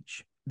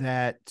age,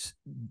 that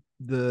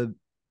the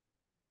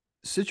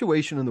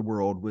situation in the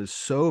world was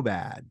so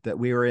bad that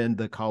we were in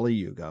the Kali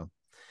Yuga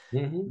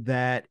Mm-hmm.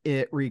 that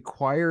it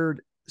required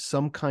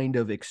some kind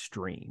of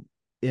extreme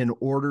in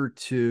order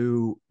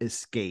to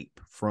escape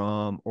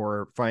from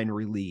or find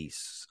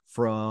release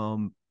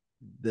from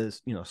this,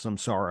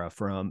 samsara,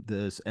 from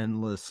this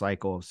endless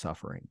cycle of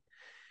suffering.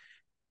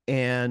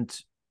 And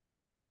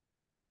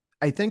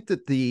I think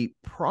that the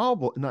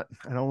problem, not,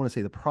 I don't want to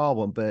say the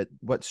problem, but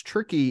what's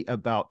tricky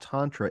about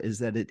Tantra is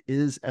that it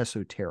is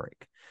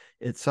esoteric.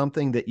 It's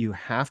something that you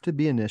have to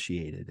be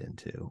initiated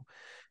into.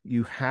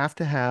 You have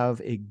to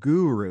have a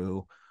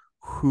guru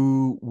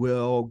who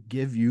will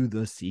give you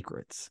the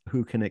secrets,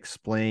 who can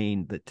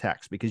explain the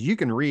text, because you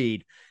can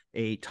read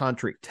a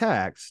tantric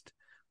text,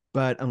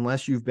 but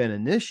unless you've been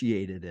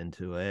initiated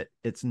into it,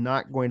 it's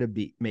not going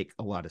to make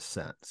a lot of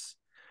sense.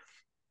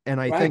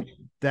 And I Right. think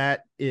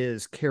that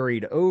is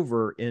carried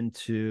over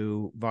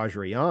into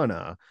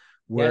Vajrayana, Yes.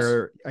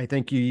 where I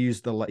think you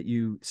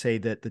say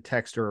that the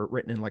texts are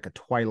written in like a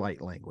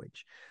twilight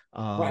language.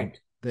 Right.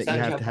 That you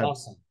have Sankhya to have,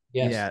 Blossom.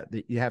 Yes. yeah,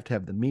 that you have to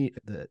have the meat,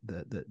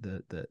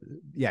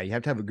 yeah, you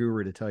have to have a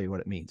guru to tell you what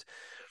it means.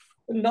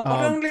 Not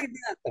Um, only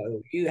that,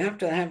 though, you have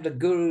to have the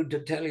guru to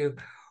tell you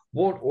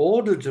what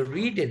order to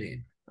read it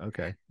in,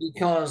 okay.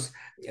 because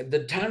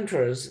the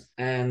tantras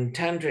and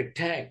tantric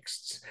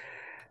texts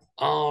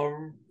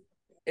are,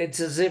 it's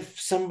as if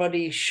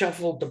somebody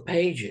shuffled the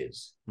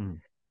pages.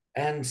 Mm,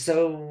 And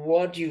so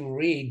what you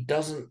read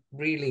doesn't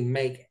really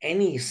make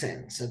any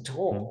sense at mm,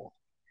 all.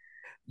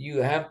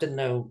 You have to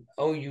know,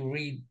 oh, you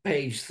read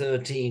page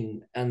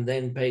 13 and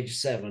then page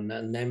 7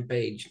 and then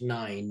page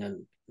 9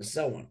 and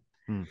so on.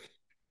 mm.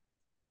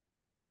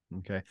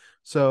 Okay.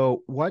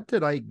 So what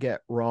did I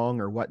get wrong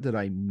or what did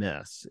I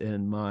miss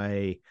in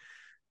my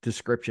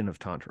description of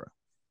Tantra?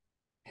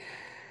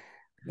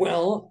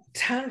 Well,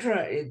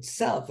 Tantra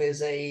itself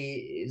is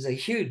a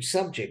huge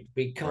subject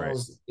Right.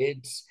 because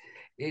it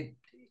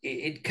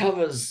it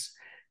covers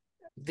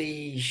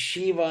the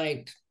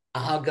Shivite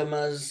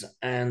agamas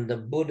and the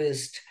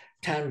Buddhist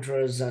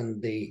tantras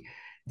and the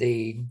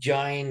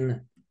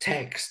Jain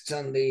texts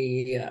and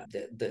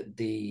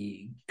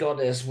the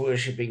goddess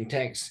worshipping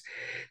texts.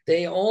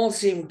 They all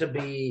seem to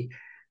be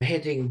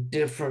hitting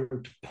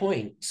different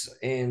points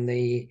in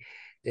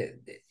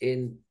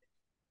in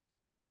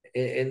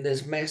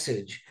this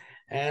message.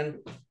 And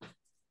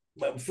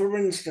for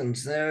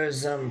instance, there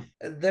is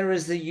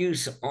the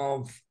use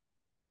of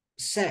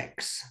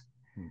sex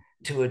Mm,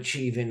 to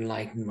achieve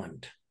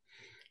enlightenment.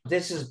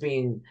 This has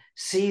been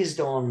seized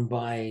on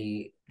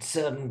by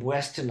certain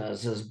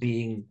Westerners as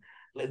being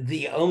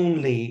the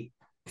only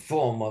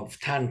form of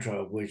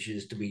Tantra which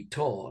is to be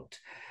taught.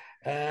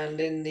 And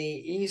in the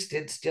East,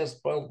 it's just,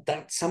 well,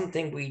 that's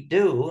something we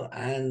do.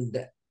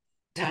 And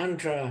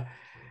Tantra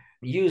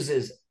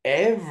uses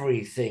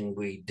everything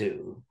we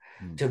do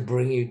mm, to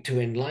bring you to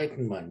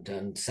enlightenment.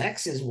 And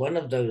sex is one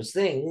of those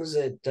things.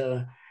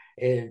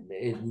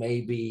 It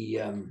may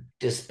be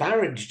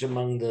disparaged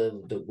among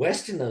the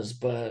Westerners,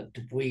 but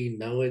we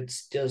know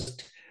it's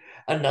just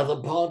another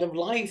part of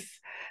life.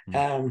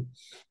 Mm.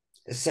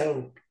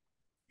 So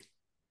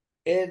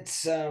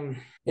it's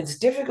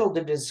difficult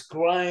to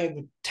describe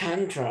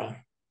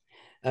Tantra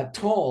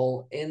at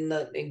all, in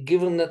that,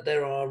 given that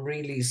there are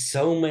really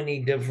so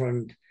many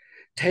different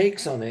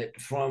takes on it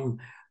from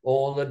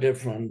all the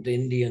different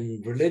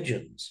Indian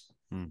religions.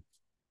 Mm.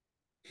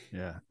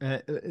 Yeah.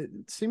 It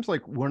seems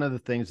like one of the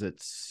things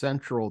that's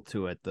central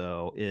to it,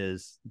 though,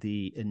 is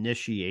the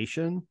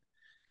initiation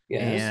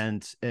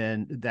Yes,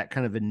 and that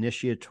kind of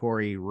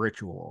initiatory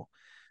ritual.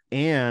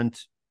 And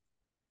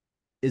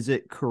is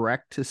it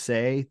correct to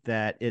say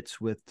that it's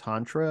with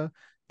Tantra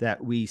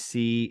that we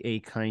see a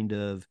kind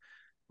of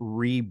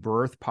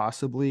rebirth,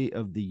 possibly,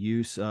 of the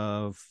use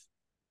of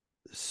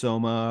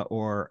Soma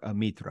or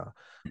Amitra?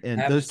 And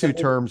those two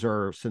absolutely. terms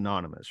are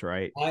synonymous,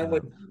 right? I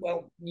would,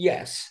 well,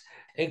 yes,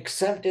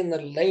 except in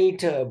the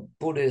later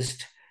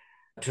Buddhist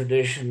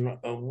tradition,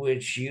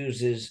 which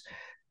uses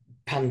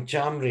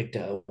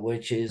Panchamrita,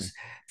 which Okay. is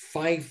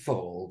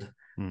fivefold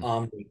Hmm.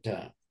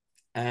 Amrita.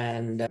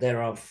 And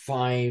there are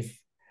five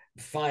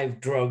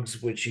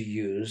drugs which are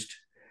used,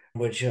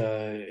 which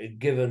are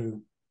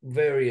given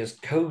various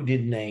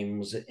coded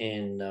names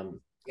in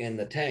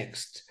the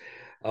text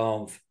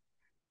of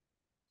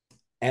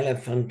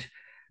elephant,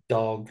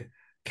 dog,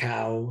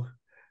 cow.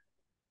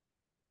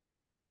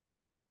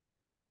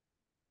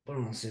 What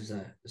else is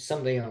there?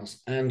 Something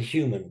else. And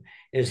human.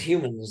 Hmm.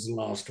 Human is the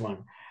last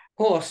one.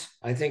 Horse.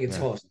 I think it's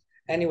Yeah. horse.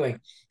 Yeah. Anyway,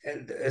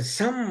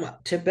 some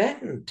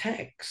Tibetan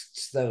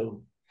texts,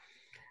 though,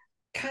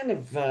 kind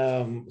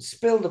of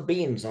spill the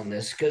beans on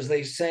this, because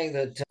they say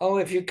that, oh,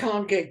 if you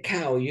can't get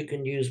cow, you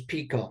can use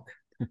peacock,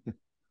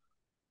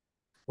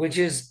 which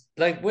is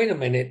like, wait a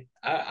minute,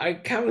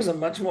 cows are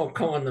much more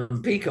common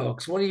than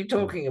peacocks. What are you Hmm.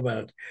 talking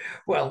about?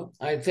 Well,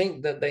 I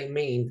think that they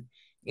mean,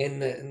 in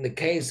the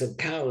case of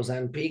cows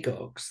and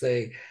peacocks,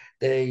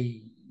 they're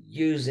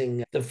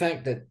using the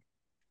fact that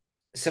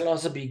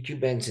Psilocybe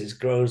cubensis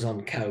grows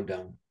on cow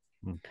dung,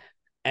 Hmm.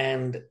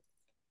 and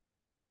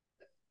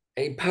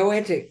a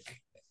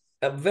poetic,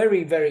 a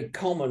very, very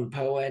common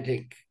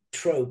poetic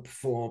trope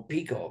for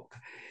peacock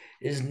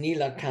is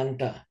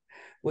Nilakanta,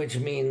 which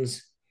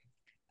means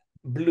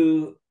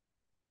blue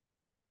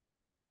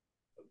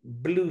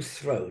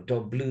throat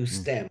or blue Hmm.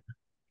 stem.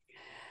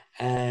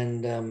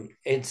 And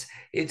it's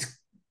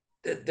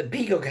the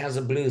peacock has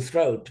a blue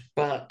throat,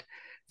 but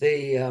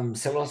the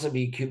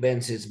Psilocybe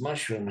cubensis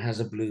mushroom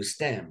has a blue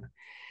stem.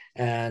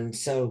 And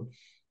so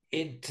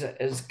it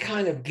has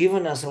kind of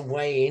given us a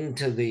way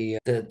into the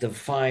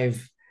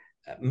five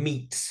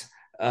meats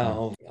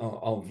Hmm.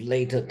 of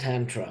later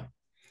tantra,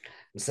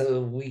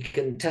 so we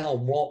can tell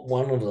what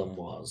one of them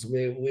was.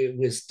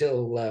 We're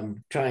still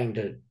trying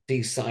to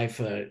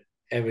decipher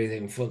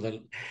everything for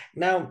the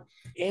now,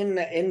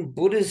 in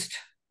Buddhist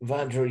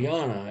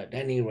Vajrayana, at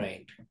any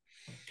rate,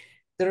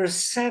 there are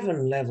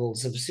 7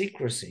 levels of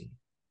secrecy.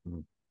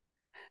 Hmm.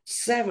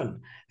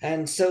 7.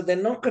 And so they're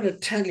not going to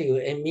tell you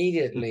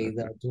immediately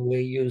that we're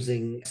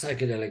using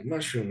psychedelic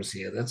mushrooms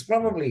here. Yeah.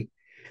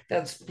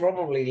 That's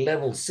probably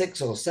level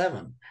 6 or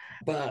 7.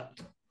 But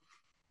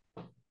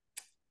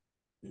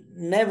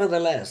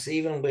nevertheless,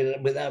 even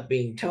without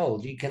being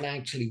told, you can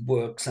actually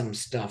work some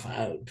stuff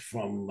out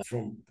from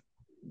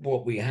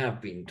what we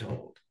have been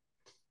told.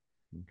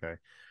 Okay.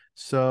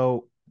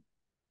 So,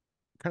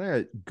 kind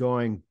of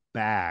going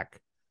back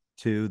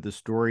to the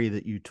story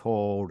that you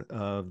told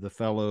of the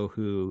fellow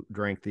who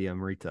drank the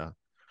Amrita,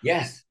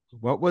 Yes.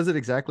 what was it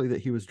exactly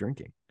that he was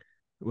drinking?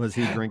 Was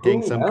he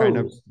drinking Who some kind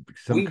of knows?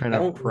 some We kind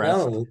of don't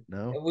pressed? know.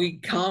 No. We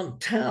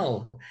can't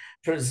tell.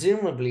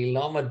 Presumably,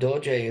 Lama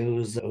Doje,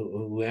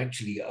 who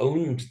actually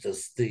owned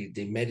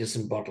the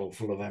medicine bottle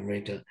full of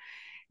Amrita,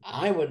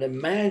 I would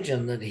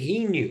imagine that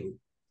he knew,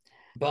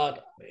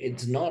 but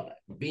it's not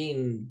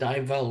been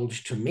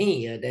divulged to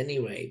me, at any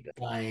rate,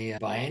 by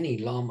any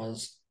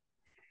lamas.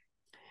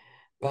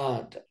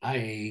 But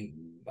I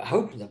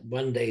hope that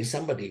one day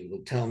somebody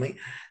will tell me.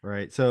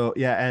 Right. So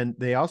yeah, and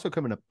they also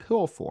come in a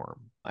pill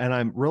form. And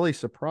I'm really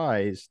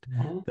surprised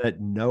Mhm.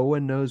 that no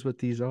one knows what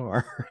these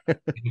are.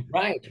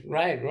 Right.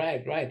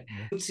 Yeah.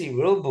 Utsi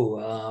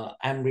Robu,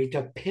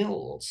 Amrita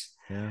pills.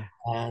 Yeah.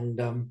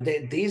 And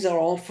these are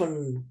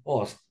often,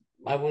 or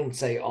I won't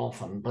say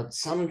often, but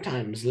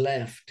sometimes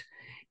left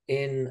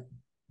in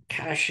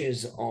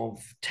caches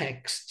of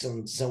texts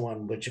and so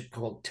on, which are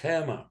called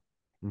terma.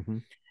 Mm-hmm.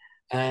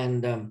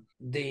 And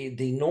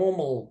the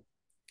normal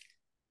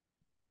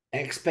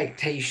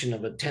expectation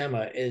of a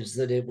terma is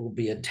that it will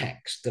be a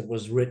text that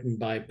was written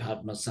by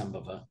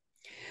Padmasambhava.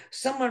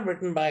 Some are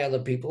written by other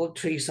people,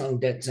 Trisong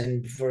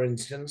Detsen, for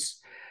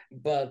instance,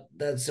 but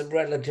that's a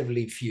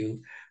relatively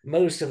few.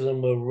 Most of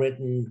them were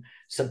written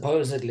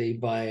supposedly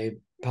by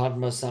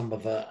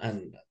Padmasambhava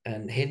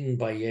and hidden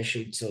by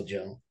Yeshit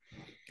Tsogyal,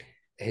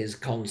 his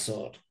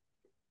consort.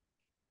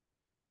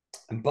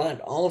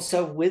 But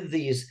also with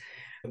these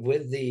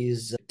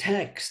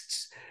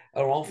texts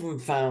are often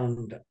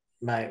found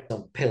like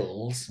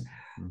pills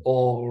Mm.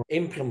 or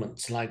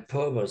implements like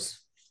purbas.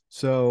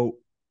 So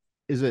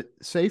is it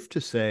safe to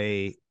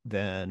say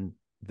then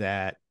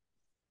that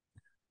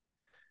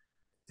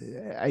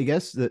I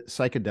guess that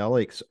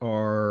psychedelics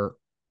are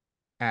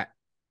at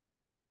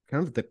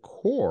kind of the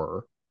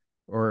core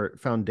or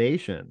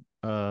foundation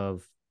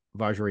of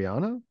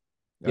Vajrayana.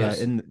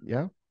 Yes.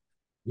 Yeah.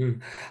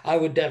 I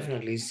would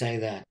definitely say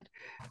that.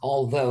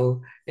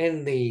 Although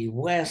in the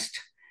West,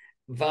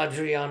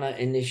 Vajrayana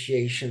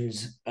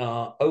initiations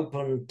are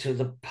open to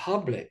the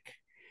public.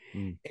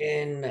 Mm,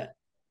 In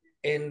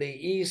in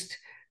the East,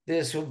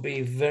 this would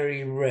be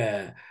very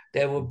rare.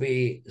 There would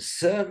be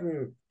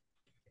certain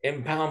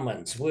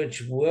empowerments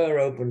which were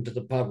open to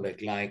the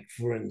public, like,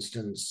 for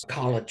instance,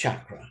 Kala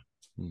Chakra.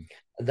 mm,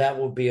 That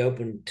would be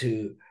open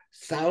to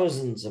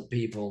thousands of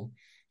people,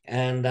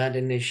 and that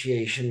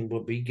initiation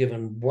would be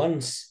given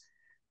once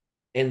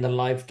in the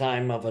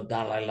lifetime of a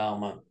Dalai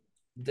Lama.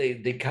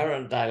 The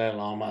current Dalai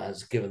Lama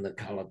has given the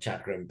Kala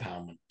Chakra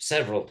empowerment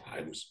several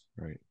times,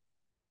 right.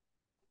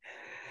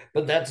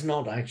 but that's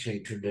not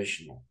actually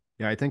traditional,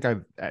 Yeah, I think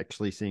I've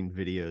actually seen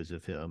videos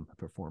of him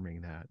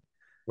performing that.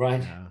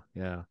 right? Yeah,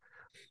 yeah.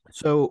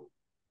 So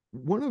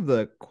one of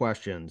the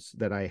questions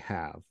that I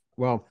have,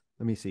 well,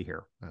 let me see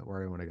here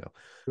where I want to go.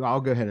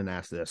 I'll go ahead and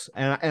ask this,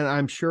 and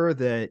I'm sure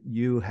that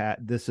you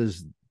had this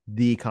is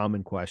the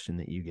common question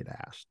that you get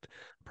asked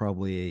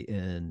probably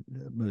in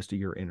most of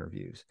your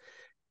interviews,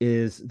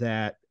 is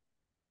that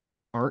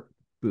aren't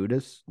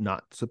Buddhists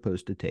not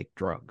supposed to take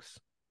drugs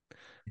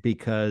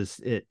because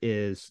it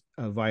is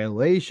a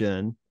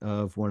violation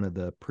of one of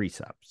the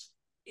precepts?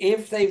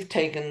 If they've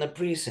taken the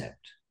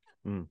precept,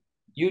 Mm,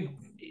 you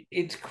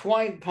it's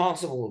quite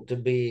possible to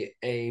be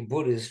a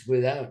Buddhist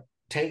without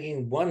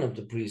taking one of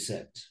the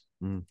precepts.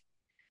 mm,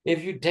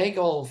 If you take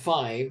all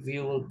five,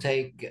 you will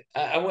take,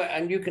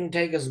 and you can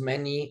take as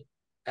many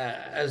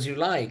as you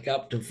like,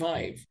 up to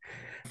five,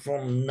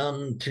 from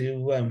none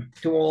to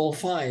all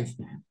five.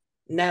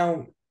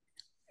 Now,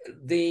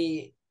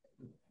 the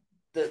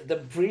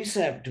the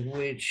precept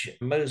which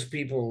most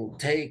people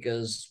take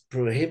as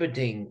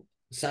prohibiting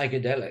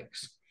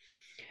psychedelics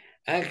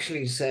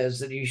actually says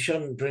that you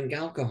shouldn't drink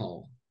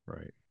alcohol.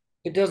 right.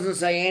 It doesn't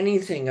say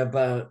anything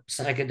about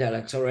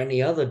psychedelics or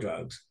any other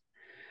drugs.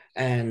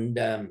 And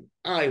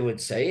I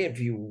would say if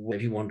you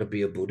want to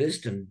be a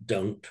Buddhist and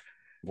don't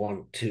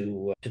want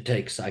to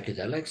take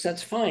psychedelics,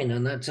 that's fine,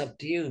 and that's up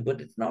to you. But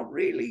it's not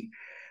really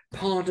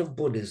part of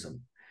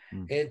Buddhism.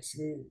 Mm,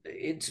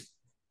 It's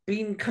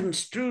been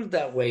construed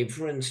that way,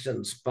 for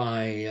instance,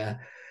 by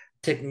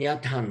Thich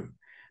Nhat Hanh,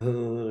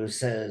 who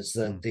says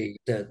that mm,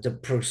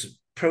 the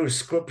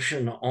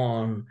proscription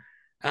on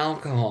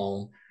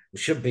alcohol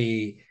should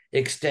be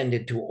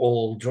extended to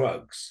all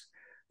drugs.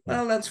 mm.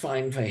 Well, that's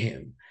fine for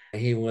him.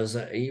 He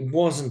wasn't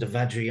a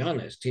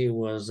Vajrayanist. He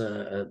was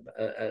a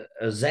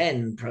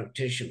Zen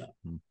practitioner,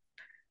 Mm.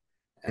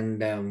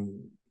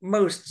 and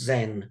most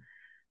Zen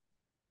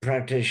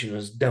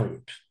practitioners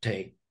don't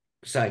take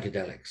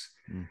psychedelics.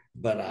 Mm.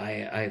 But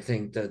I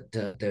think that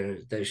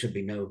there should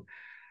be no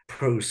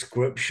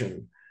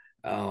proscription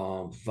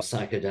of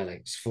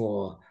psychedelics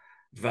for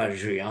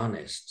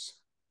Vajrayanists.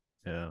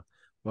 Yeah.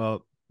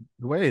 Well,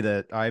 the way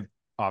that I've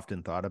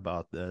often thought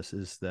about this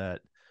is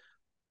that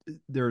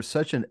there's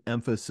such an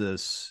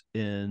emphasis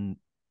in,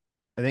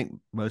 I think,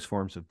 most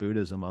forms of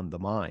Buddhism on the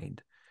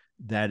mind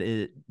that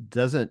it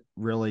doesn't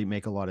really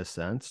make a lot of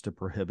sense to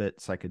prohibit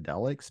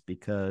psychedelics,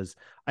 because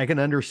I can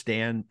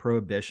understand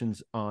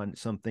prohibitions on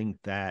something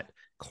that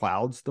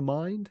clouds the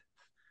mind.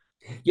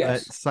 But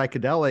Yes,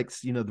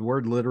 psychedelics, the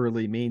word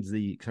literally means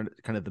the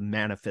kind of the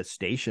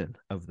manifestation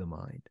of the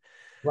mind.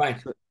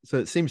 right. So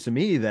it seems to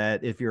me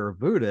that if you're a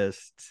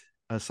Buddhist,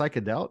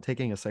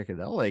 taking a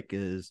psychedelic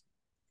is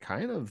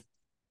kind of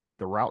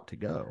the route to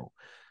go,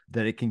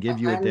 that it can give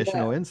you And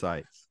additional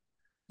insights.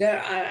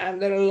 there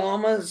are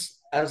lamas,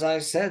 as I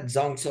said,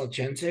 Dzongtso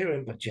Chense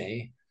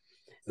Rinpoche,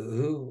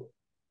 who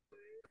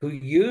who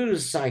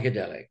use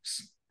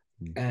psychedelics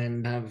Hmm.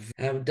 and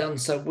have done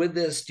so with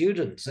their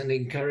students and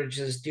encourage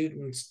their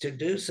students to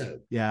do so.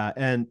 Yeah.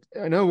 And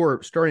I know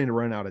we're starting to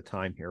run out of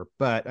time here,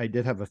 but I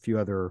did have a few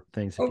other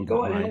things, if Oh, you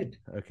don't go mind. ahead.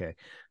 Okay.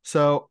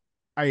 So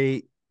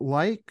I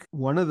like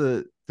one of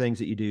the things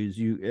that you do is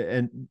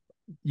and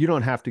you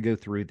don't have to go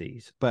through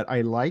these, but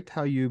I liked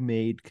how you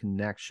made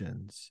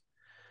connections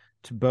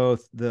to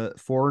both the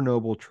Four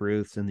Noble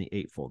Truths and the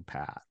Eightfold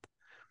Path.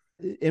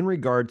 In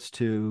regards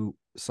to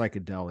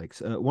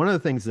psychedelics, one of the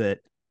things that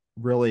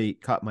really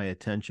caught my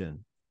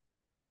attention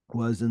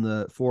was in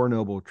the Four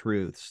Noble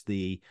Truths,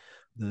 the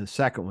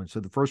second one. So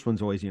the first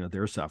one's always,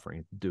 there's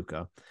suffering,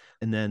 dukkha,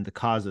 and then the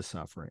cause of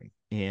suffering.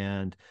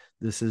 And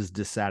this is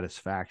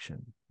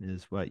dissatisfaction,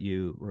 is what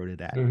you wrote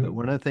it at. But Mhm.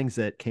 one of the things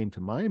that came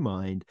to my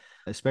mind,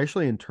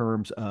 especially in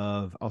terms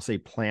of, I'll say,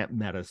 plant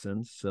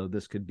medicines, so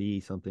this could be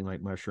something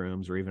like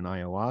mushrooms or even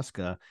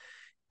ayahuasca,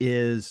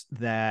 is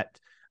that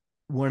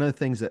one of the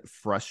things that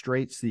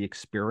frustrates the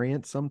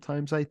experience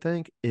sometimes, I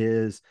think,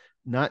 is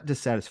not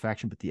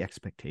dissatisfaction, but the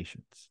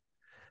expectations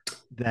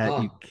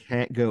that you Ah,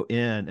 can't go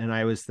in. And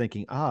I was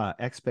thinking,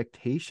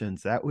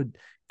 expectations, that would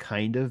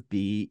kind of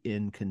be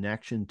in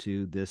connection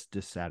to this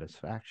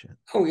dissatisfaction.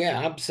 Oh,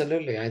 yeah,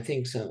 absolutely. I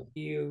think so.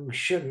 You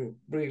shouldn't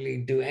really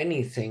do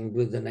anything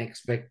with an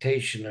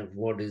expectation of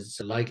what is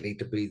likely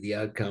to be the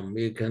outcome.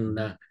 You can,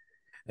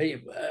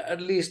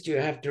 at least you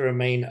have to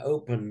remain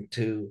open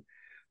to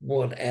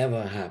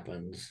whatever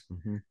happens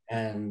Mm-hmm.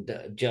 and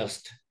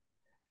just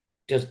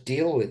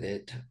deal with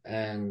it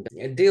and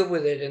deal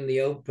with it in the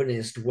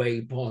openest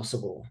way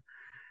possible.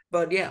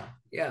 But yeah,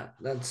 yeah,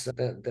 that's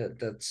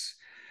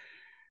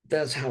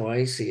how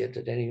I see it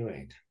at any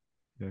rate.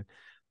 Okay.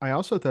 I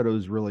also thought it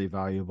was really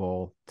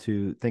valuable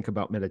to think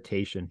about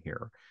meditation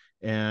here.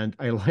 And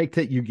I like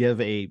that you give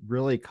a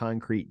really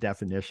concrete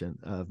definition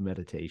of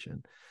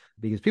meditation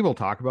because people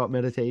talk about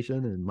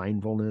meditation and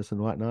mindfulness and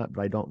whatnot,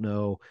 but I don't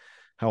know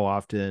how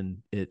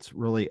often it's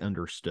really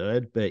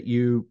understood. But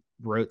you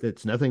wrote that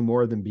it's nothing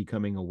more than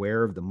becoming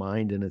aware of the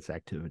mind and its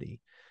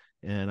activity.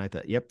 And I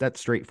thought, yep, that's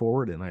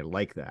straightforward. And I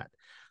like that.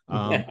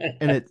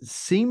 And it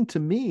seemed to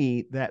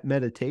me that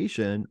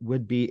meditation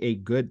would be a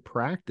good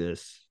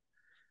practice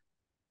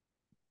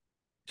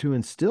to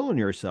instill in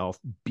yourself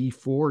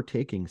before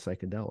taking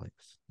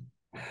psychedelics.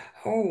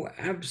 Oh,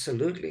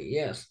 absolutely,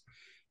 yes.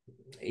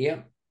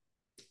 Yeah.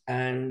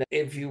 And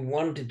if you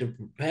wanted to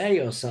prepare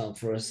yourself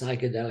for a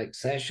psychedelic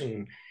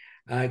session,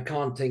 I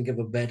can't think of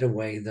a better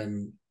way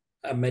than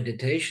a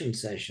meditation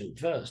session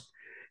first.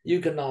 You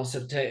can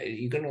also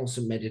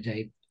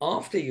meditate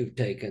after you've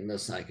taken the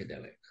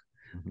psychedelic.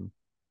 Mm-hmm.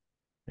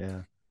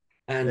 Yeah.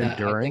 And And I think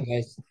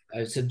during.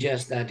 I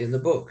suggest that in the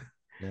book.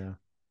 Yeah.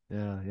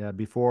 Yeah. Yeah.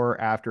 Before,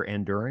 after,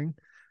 and during.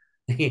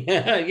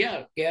 Yeah, yeah, yeah,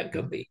 it Yeah.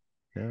 could be.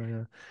 Yeah.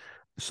 Yeah.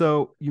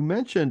 So you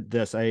mentioned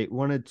this. I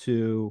wanted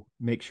to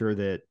make sure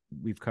that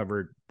we've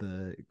covered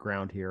the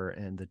ground here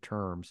and the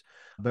terms.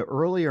 But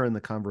earlier in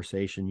the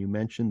conversation, you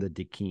mentioned the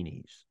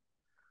dakinis.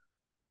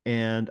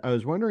 And I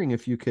was wondering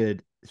if you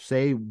could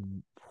say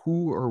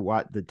who or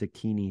what the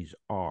dakinis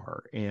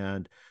are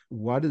and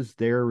what is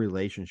their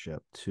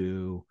relationship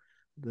to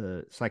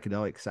the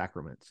psychedelic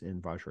sacraments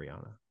in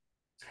Vajrayana.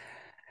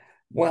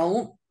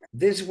 Well,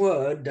 this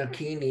word,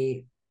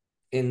 dakini,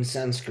 in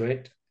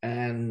Sanskrit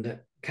and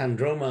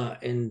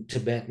kandroma in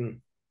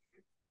Tibetan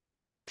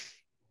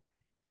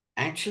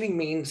actually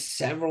means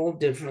several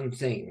different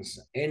things.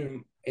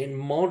 In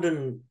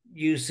modern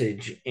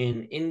usage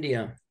in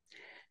India,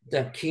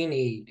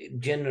 dakini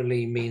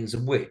generally means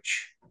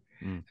witch.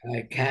 Mm,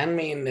 It can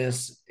mean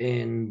this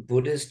in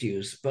Buddhist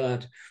use,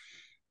 but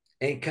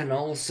it can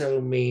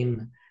also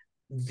mean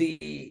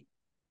the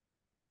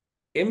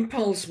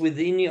impulse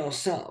within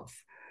yourself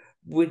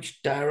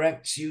which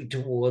directs you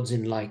towards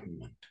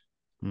enlightenment.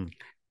 mm,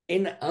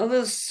 In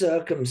other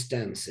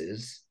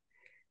circumstances,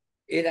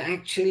 it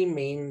actually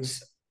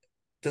means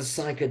the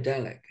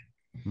psychedelic,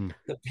 mm,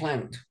 the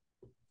plant.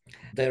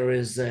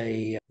 There's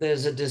a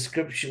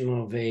description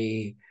of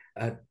a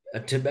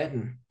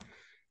Tibetan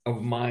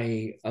of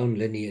my own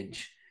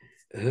lineage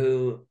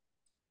who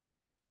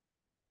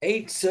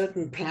ate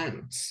certain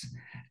plants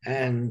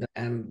and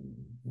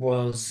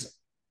was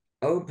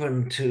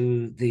open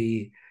to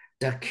the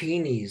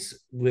dakinis,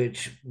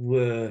 which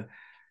were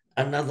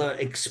another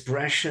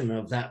expression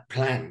of that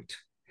plant.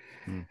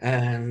 mm,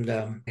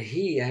 And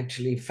he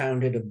actually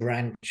founded a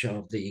branch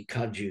of the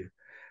kaju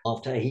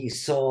after he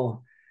saw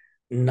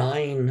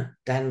 9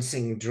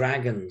 dancing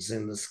dragons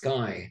in the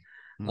sky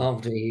mm,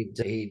 after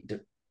he'd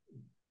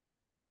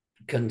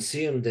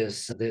consumed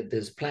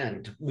this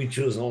plant, which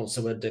was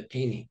also a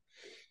dakini.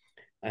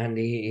 And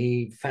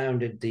he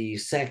founded the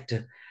sect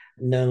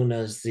known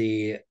as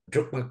the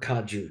Drukpa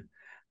Kaju,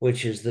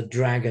 which is the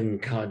dragon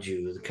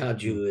Kaju. The mm.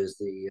 Kaju is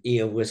the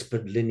ear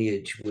whispered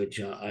lineage,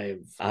 which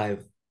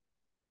I've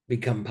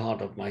become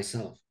part of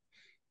myself.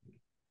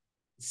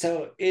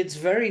 So it's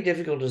very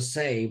difficult to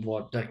say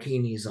what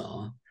dakinis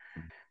are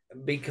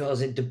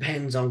because it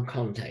depends on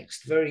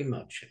context, very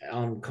much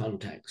on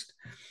context.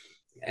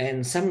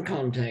 In some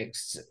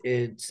contexts,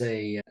 it's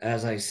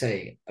as I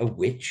say, a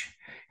witch.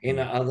 In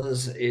Mm,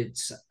 others,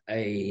 it's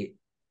a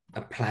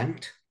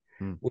plant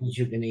mm. which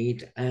you can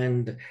eat.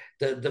 And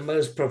the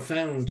most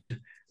profound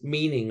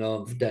meaning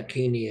of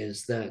dakini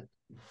is that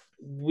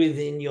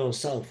within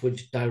yourself,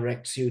 which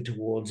directs you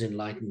towards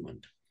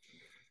enlightenment,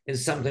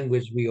 is something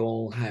which we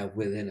all have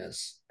within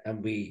us,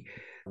 and we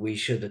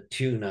should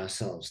attune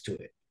ourselves to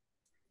it.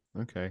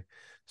 Okay.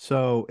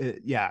 So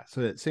yeah,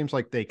 so it seems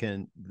like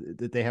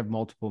that they have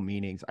multiple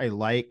meanings. I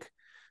like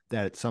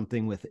that it's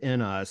something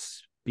within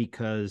us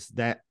because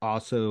that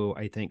also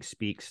I think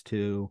speaks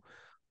to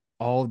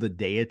all the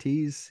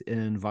deities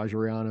in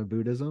Vajrayana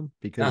Buddhism,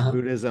 because Uh-huh.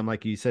 Buddhism,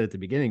 like you said at the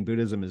beginning,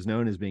 Buddhism is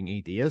known as being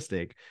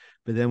atheistic.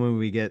 But then when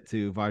we get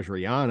to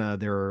Vajrayana,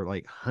 there are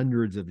like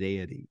hundreds of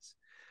deities.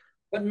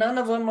 But none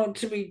of them are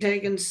to be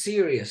taken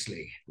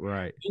seriously.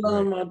 Right, None of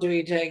right, them are to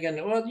be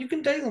taken, well, you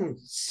can take them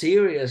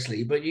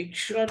seriously, but you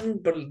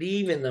shouldn't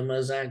believe in them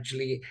as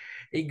actually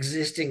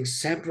existing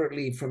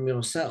separately from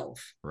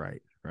yourself.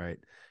 right, right.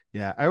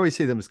 Yeah, I always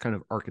see them as kind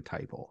of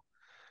archetypal.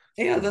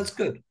 Yeah, Uh, that's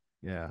good.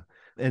 yeah.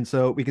 And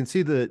so we can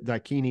see the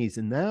dakinis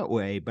in that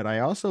way, but I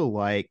also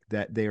like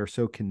that they are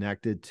so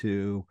connected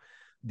to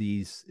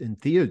these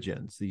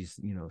entheogens, these,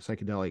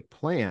 psychedelic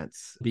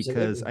plants,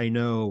 because Absolutely. I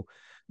know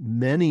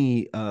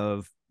many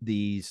of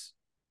these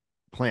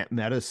plant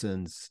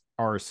medicines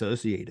are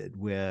associated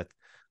with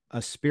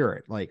a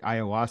spirit like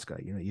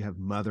ayahuasca. You have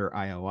mother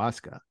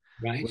ayahuasca,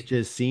 Right. which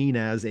is seen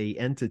as a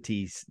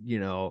entity,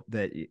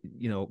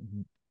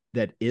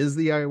 that is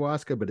the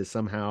ayahuasca, but is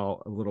somehow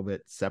a little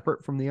bit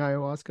separate from the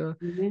ayahuasca.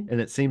 Mhm. And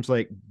it seems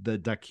like the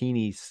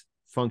dakinis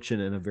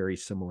function in a very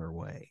similar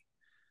way.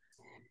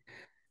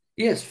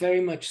 Yes, very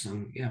much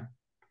so. Yeah.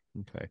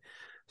 Okay.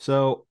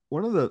 So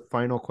one of the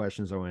final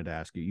questions I wanted to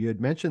ask you, you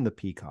had mentioned the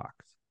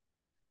peacocks.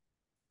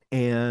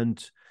 And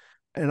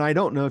I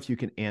don't know if you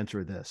can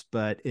answer this,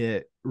 but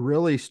it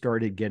really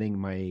started getting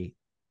my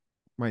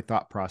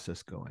thought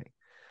process going,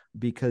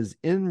 because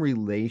in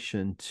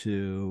relation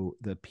to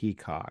the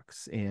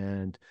peacocks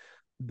and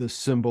the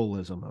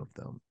symbolism of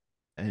them,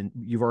 and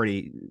you've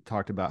already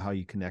talked about how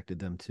you connected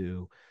them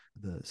to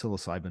the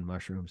psilocybin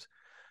mushrooms,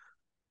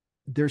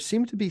 there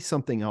seemed to be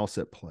something else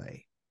at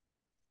play.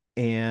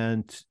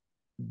 And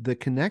the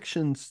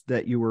connections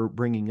that you were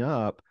bringing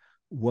up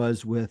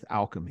was with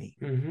alchemy.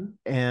 Hmm.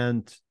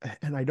 And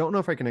I don't know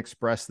if I can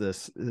express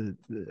this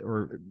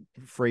or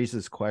phrase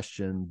this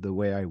question the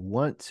way I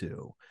want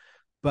to,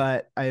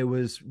 but I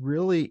was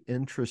really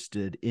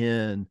interested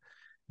in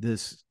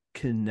this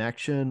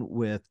connection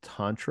with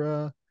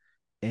Tantra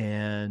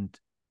and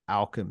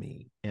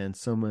alchemy and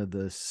some of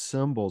the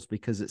symbols,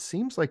 because it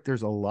seems like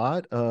there's a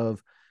lot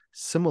of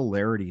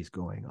similarities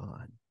going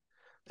on.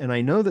 And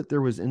I know that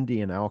there was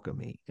Indian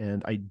alchemy,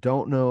 and I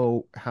don't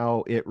know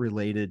how it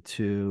related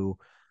to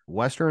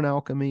Western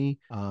alchemy,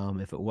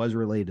 if it was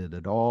related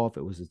at all, if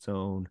it was its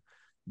own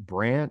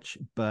branch.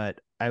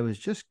 But I was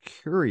just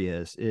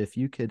curious if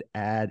you could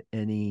add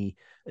any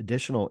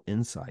additional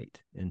insight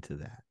into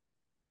that.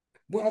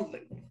 Well,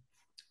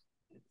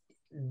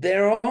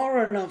 there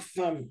are enough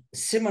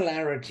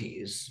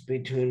similarities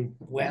between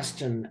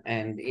Western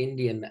and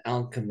Indian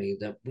alchemy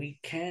that we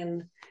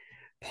can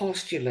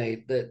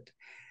postulate that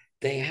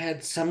they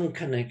had some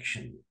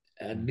connection,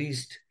 at Mm,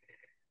 least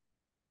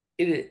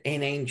in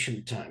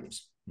ancient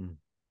times. mm,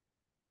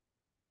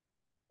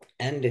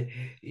 And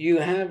you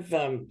have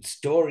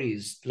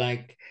stories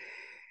like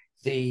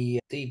the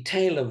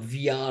tale of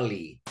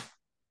Vyali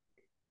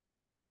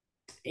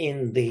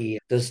in the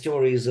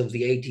stories of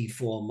the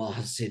 84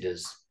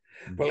 Mahasiddhas.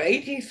 mm, Well,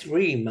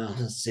 83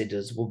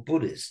 Mahasiddhas were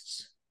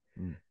Buddhists.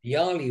 mm,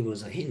 Vyali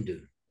was a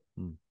Hindu.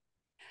 mm,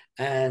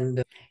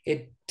 And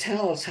it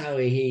tells how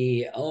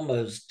he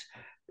almost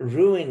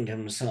ruined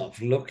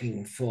himself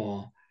looking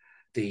for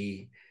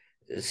the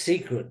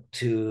secret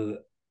to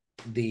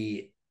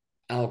the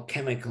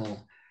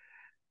alchemical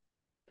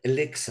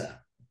elixir.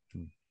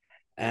 mm,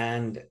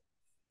 And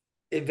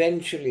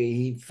eventually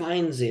he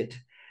finds it.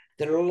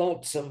 There are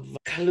lots of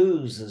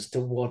clues as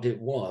to what it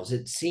was.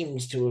 It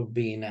seems to have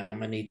been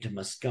Amanita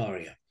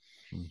muscaria.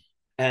 mm,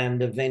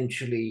 And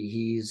eventually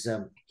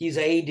he's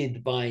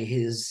aided by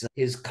his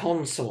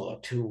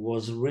consort, who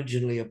was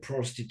originally a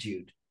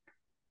prostitute,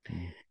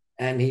 mm,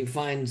 and he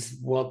finds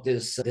what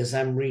this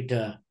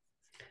amrita,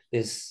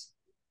 this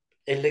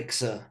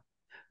elixir,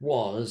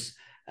 was,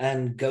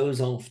 and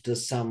goes off to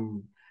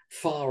some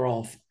far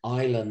off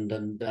island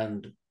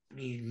and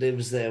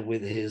lives there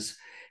with his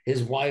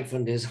wife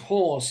and his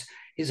horse.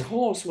 His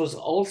horse was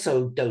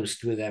also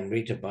dosed with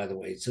amrita, by the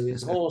way, so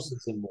his horse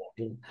is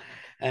immortal,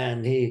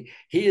 and he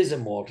is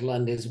immortal,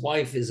 and his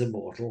wife is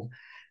immortal,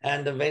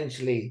 and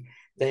eventually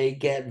they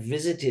get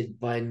visited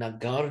by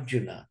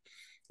Nagarjuna,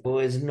 who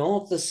is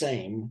not the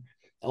same,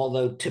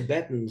 although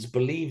Tibetans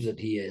believe that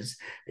he is,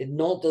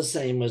 not the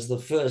same as the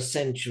first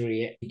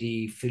century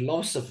AD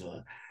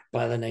philosopher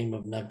by the name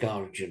of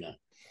Nagarjuna.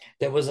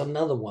 There was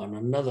another one,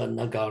 another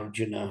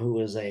Nagarjuna, who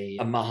was a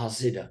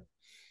Mahasiddha.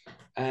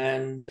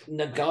 And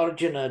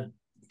Nagarjuna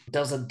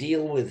does a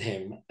deal with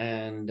him,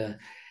 and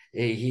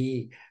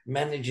he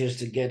manages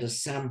to get a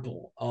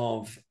sample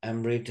of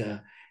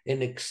Amrita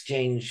in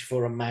exchange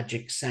for a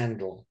magic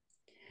sandal.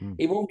 mm.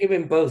 He won't give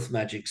him both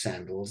magic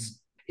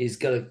sandals. He's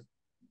got to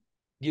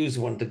use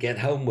one to get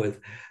home with,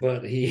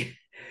 but he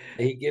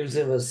gives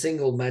him a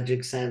single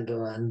magic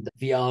sandal, and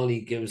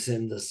Viali gives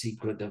him the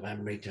secret of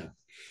Amrita.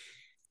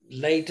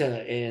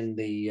 Later in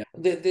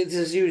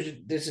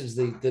this is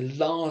the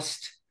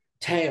last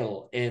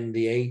tale in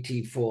the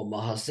 84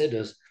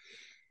 Mahasiddhas,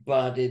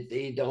 but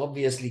it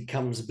obviously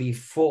comes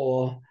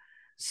before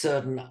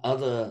certain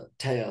other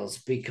tales,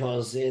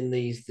 because in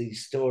the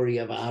story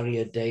of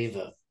Arya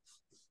Deva,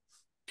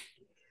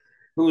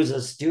 who is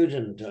a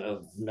student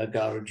of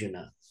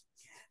Nagarjuna,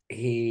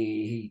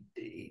 he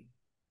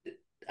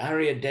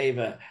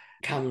Aryadeva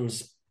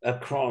comes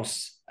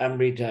across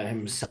Amrita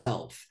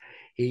himself.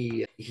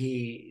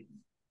 He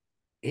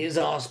is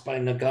asked by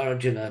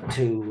Nagarjuna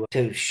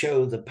to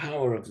show the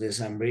power of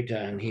this Amrita,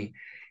 and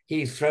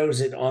he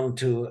throws it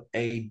onto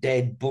a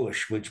dead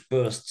bush, which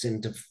bursts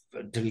into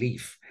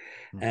leaf,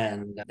 Mm.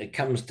 and it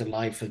comes to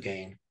life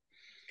again.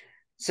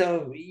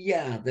 So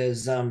yeah,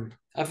 there's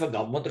I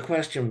forgot what the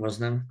question was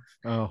now.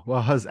 Oh,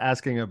 well, I was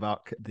asking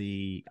about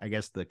I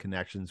guess the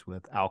connections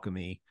with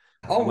alchemy,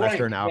 Oh right,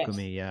 Western yes.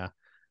 alchemy. Yeah.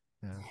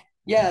 Yeah.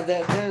 Yeah,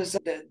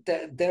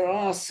 there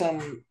are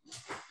some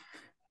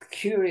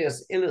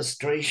curious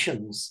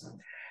illustrations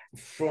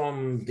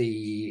from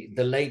the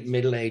late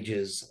Middle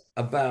Ages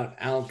about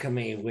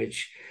alchemy,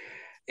 which,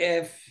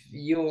 if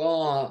you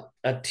are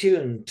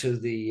attuned to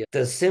the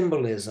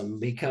symbolism,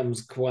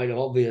 becomes quite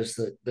obvious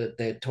that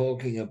they're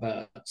talking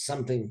about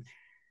something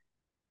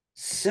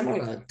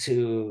similar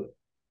to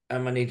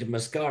Amanita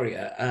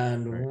muscaria,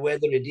 and Right.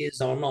 whether it is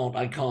or not,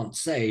 I can't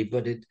say,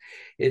 but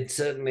it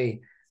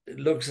certainly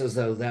looks as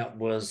though that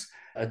was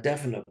a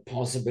definite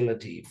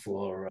possibility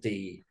for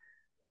the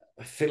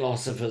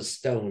philosopher's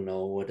stone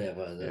or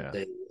whatever Yeah.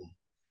 that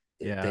they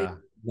Yeah.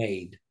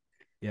 made.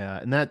 Yeah,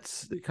 and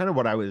that's kind of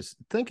what I was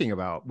thinking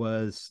about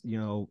was,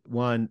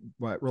 one,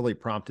 what really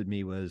prompted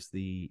me was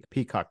the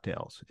peacock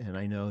tails. And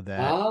I know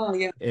that Ah,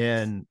 yeah.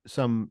 in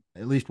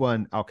at least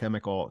one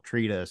alchemical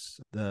treatise,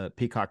 the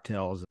peacock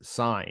tail is a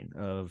sign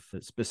of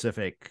a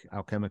specific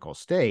alchemical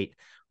state,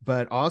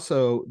 but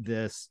also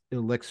this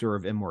elixir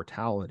of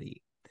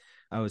immortality.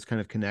 I was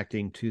kind of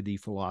connecting to the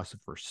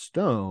philosopher's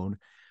stone,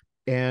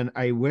 and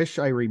I wish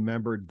I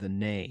remembered the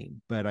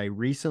name, but I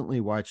recently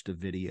watched a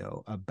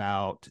video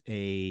about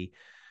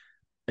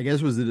I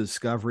guess it was the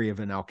discovery of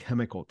an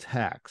alchemical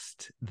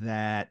text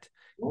that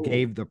Ooh.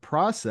 gave the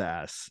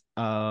process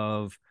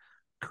of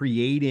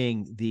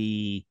creating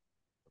the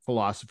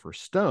philosopher's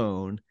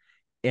stone,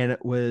 and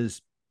it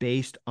was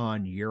based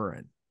on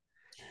urine.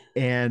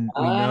 And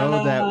we know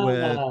that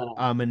with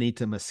Ah,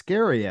 Amanita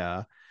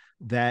muscaria,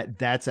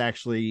 that's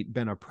actually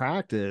been a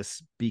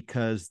practice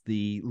because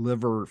the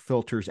liver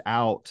filters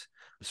out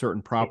certain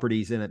it,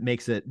 properties and it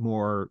makes it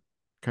more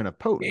kind of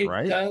potent, it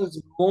right?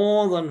 does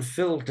more than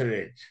filter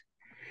it.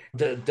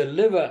 The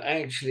liver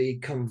actually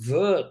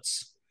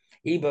converts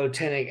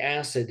ebotenic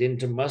acid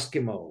into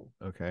muscimol.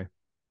 Okay.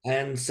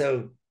 And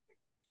so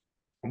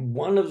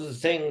one of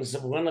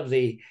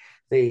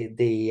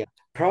the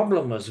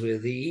problems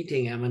with the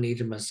eating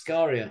Amanita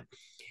muscaria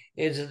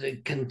is that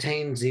it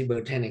contains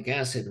ebotenic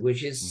acid,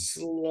 which Mm, is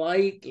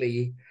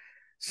slightly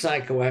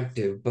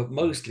psychoactive, but mm,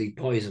 mostly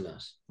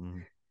poisonous.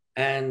 mm,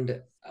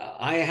 And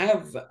I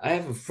have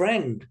a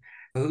friend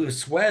who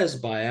swears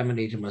by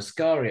Amanita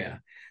muscaria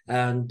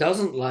and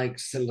doesn't like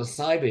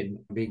psilocybin mm.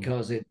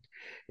 because it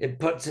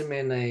puts him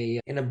in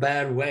a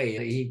bad way.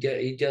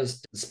 He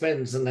just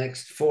spends the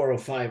next 4 or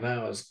 5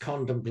 hours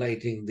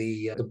contemplating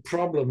the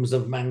problems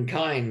of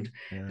mankind,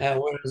 Yeah.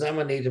 whereas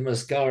Amanita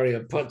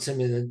muscaria puts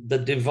him in the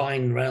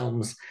divine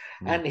realms.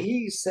 Mm, And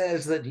he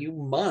says that you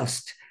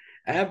must,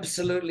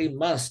 absolutely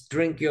must,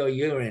 drink your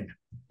urine.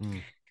 mm.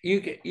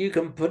 You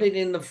can put it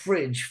in the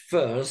fridge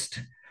first,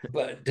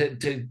 but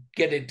to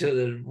get it to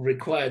the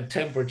required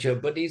temperature.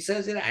 But he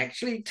says it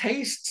actually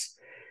tastes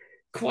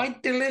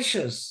quite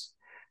delicious,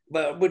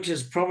 but which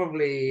is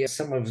probably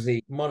some of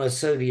the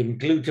monosodium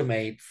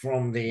glutamate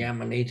from the Mm,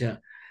 amanita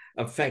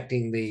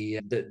affecting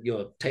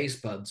your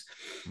taste buds.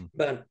 mm.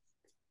 But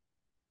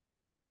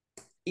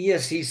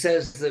yes, he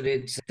says that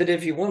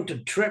if you want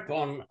to trip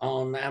on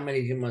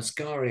Amanita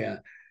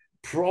muscaria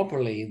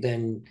properly,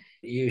 then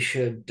you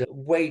should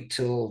wait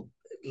till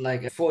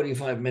like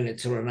 45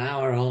 minutes or an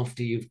hour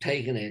after you've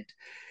taken it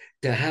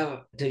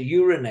to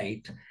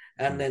urinate,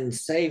 and Mm, then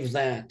save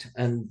that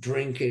and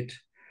drink it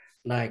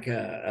like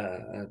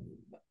a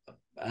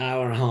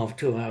hour and a half,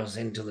 2 hours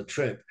into the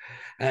trip,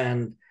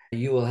 and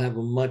you will have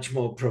a much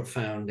more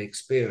profound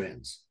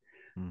experience.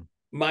 mm.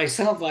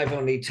 Myself, I've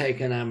only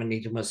taken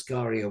Amanita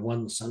muscaria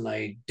once, and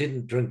I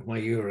didn't drink my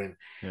urine,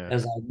 Yeah.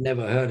 as I'd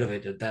never heard of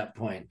it at that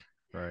point.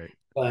 Right.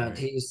 But Right.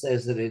 he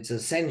says that it's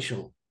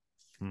essential.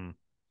 Mm.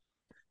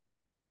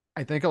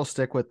 I think I'll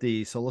stick with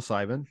the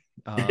psilocybin.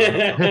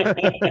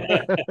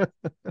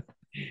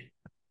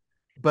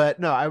 But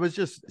no, I was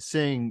just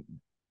saying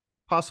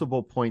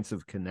possible points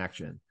of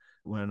connection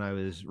when I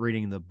was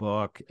reading the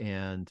book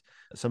and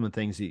some of the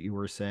things that you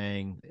were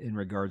saying in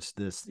regards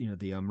to this,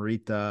 the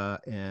Amrita,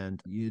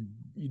 and you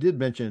did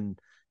mention,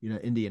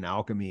 Indian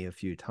alchemy a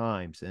few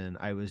times, and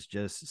I was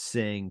just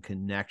saying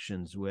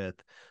connections with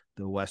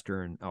the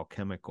Western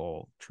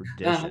alchemical Uh,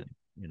 tradition.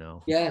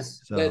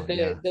 yes, So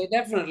yeah, they're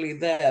definitely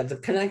there. The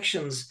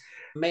connections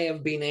may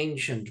have been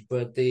ancient,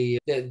 but they've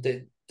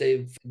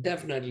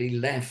definitely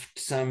left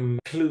some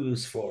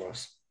clues for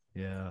us.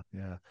 yeah,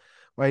 yeah.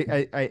 Well,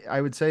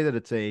 I would say that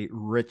it's a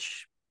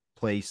rich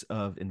place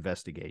of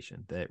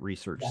investigation that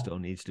research Yeah. still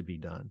needs to be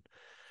done.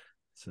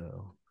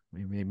 So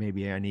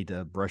maybe I need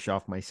to brush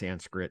off my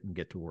Sanskrit and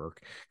get to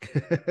work.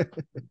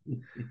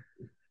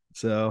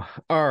 So,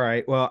 all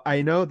right. Well,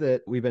 I know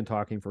that we've been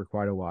talking for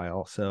quite a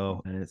while,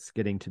 and it's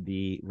getting to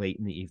be late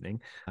in the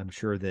evening. I'm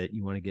sure that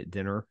you want to get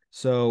dinner.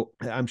 So,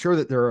 I'm sure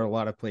that there are a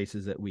lot of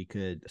places that we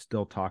could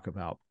still talk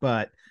about,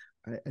 but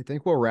I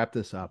think we'll wrap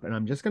this up. And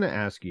I'm just going to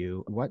ask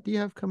you, what do you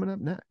have coming up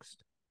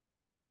next?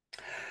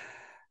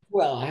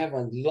 Well, I have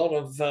a lot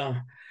of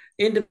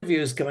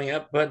interviews coming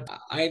up, but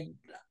I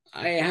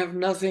have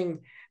nothing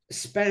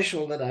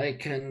special that I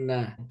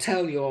can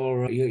tell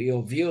your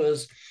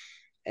viewers,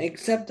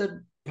 except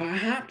that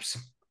perhaps,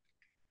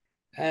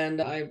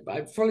 and I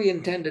fully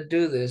intend to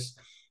do this,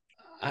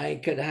 I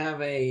could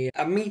have a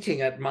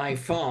meeting at my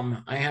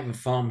farm. I have a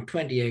farm,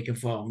 20-acre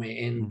farm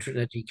in Mm.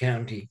 Trinity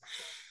County.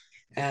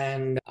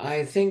 And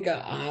I think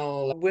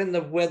when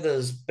the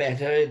weather's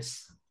better,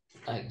 it's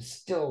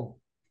still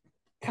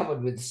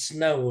covered with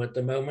snow at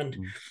the moment.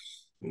 Mm.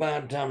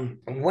 But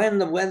when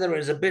the weather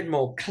is a bit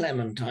more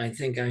clement, I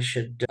think I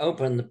should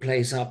open the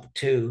place up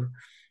to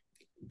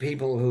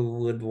people who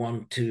would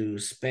want to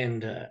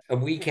spend a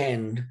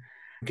weekend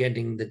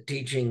getting the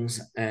teachings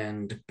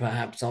and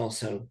perhaps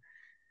also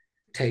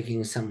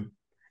taking some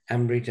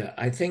Amrita.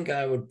 I think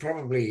I would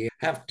probably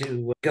have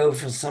to go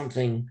for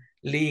something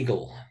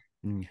legal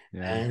Mm.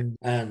 Yeah.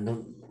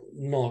 and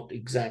not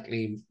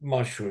exactly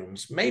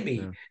mushrooms. Yeah.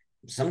 Maybe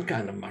some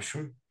kind of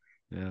mushroom,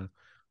 Yeah.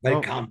 but it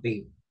Well, can't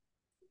be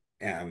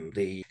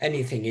the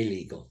anything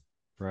illegal.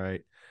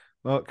 right.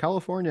 Well,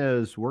 California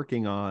is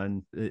working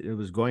on it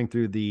was going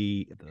through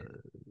the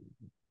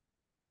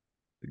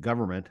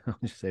government, I'll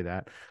just say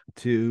that,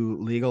 to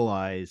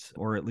legalize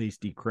or at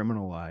least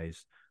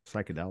decriminalize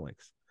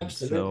psychedelics. So,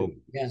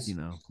 Absolutely, yes. you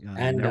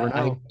And never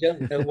I know.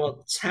 don't know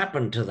what's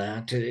happened to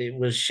that. It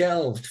was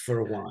shelved for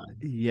a while.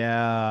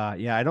 Yeah,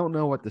 yeah. I don't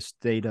know what the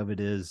state of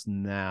it is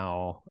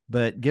now,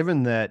 but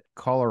given that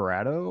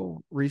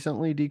Colorado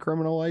recently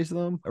decriminalized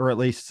them, or at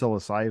least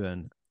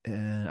psilocybin,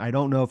 and I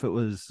don't know if it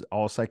was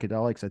all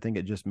psychedelics. I think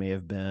it just may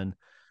have been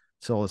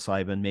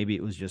psilocybin. Maybe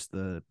it was just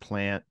the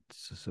plant,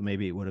 so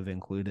maybe it would have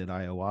included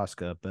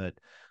ayahuasca. But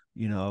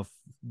if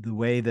the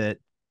way that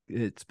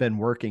it's been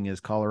working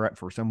is Colorado,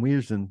 for some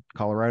reason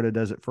Colorado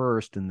does it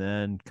first, and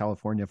then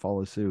California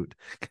follows suit.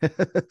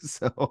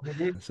 so,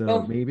 Mhm. so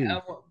Well, maybe.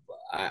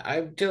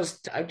 I've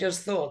just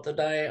thought that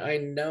I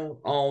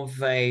know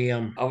of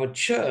a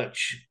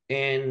church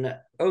in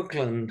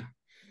Oakland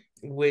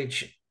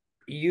which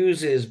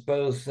uses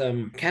both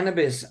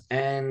cannabis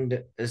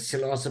and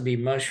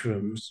psilocybe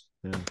mushrooms,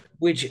 Yeah.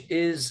 which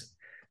is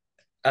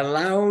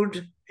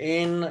allowed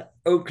in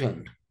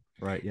Oakland.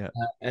 Right. Yeah.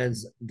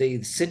 As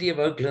the city of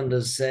Oakland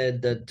has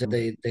said that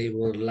Mm. they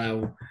will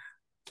allow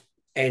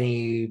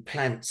any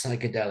plant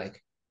psychedelic.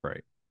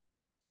 Right.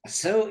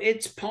 So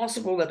it's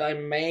possible that I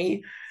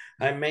may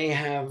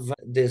have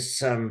this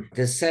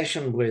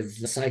session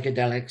with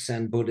psychedelics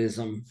and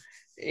Buddhism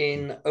Mm.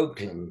 in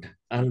Oakland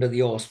under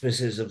the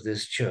auspices of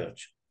this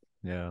church.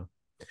 Yeah.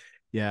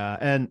 Yeah.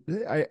 And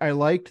I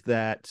liked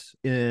that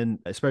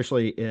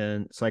especially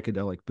in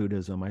psychedelic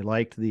Buddhism, I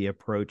liked the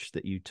approach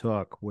that you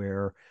took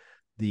where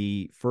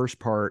the first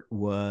part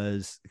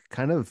was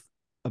kind of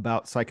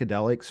about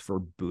psychedelics for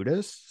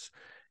Buddhists.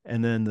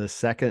 And then the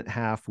second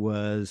half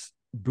was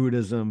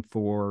Buddhism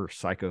for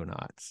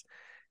psychonauts.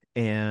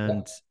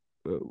 And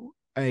uh,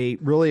 I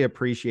really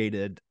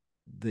appreciated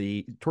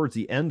towards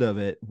the end of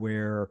it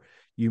where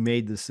you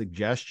made the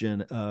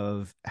suggestion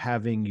of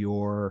having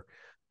your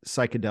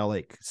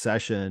psychedelic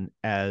session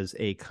as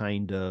a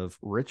kind of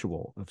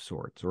ritual of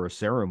sorts or a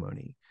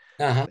ceremony.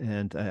 Uh-huh.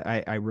 And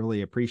I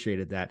really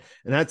appreciated that.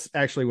 And that's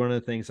actually one of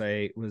the things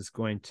I was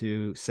going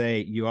to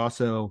say. You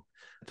also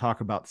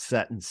talk about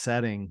set and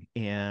setting.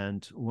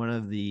 And one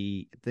of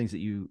the things that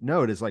you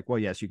note is like, well,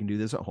 yes, you can do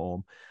this at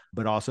home,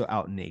 but also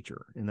out in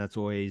nature. And that's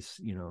always,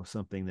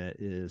 something that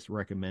is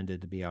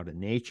recommended to be out in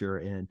nature.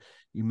 And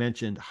you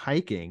mentioned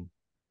hiking.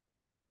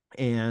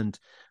 And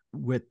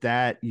with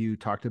that, you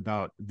talked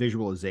about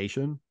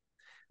visualization,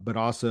 but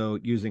also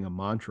using a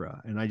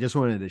mantra. And I just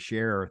wanted to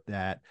share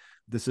that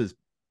this is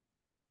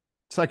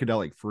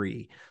psychedelic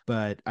free,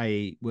 but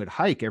I would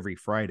hike every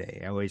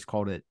Friday. I always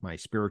called it my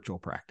spiritual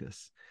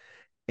practice.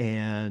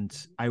 And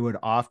I would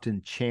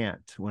often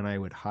chant when I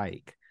would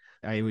hike.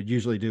 I would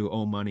usually do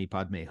Om Mani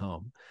Padme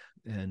Hum.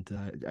 And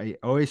I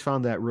always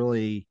found that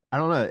really, I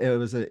don't know, it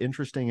was an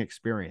interesting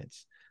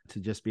experience to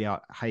just be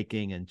out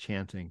hiking and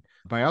chanting.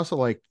 But I also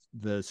liked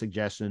the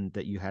suggestion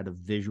that you had a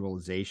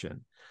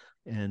visualization.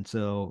 And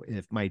so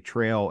if my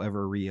trail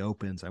ever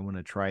reopens, I want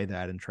to try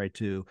that and try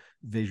to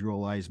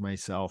visualize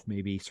myself,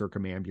 maybe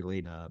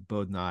circumambulate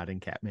Bodhnath in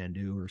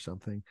Kathmandu or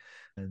something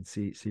and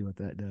see what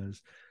that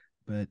does.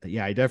 But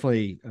yeah, I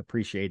definitely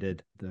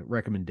appreciated the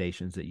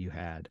recommendations that you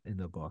had in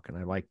the book. And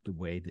I liked the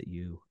way that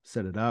you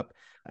set it up.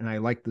 And I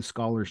liked the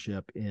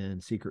scholarship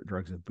in Secret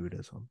Drugs of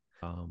Buddhism.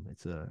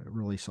 It's a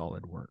really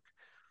solid work.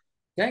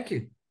 Thank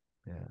you.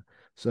 Yeah.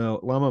 So,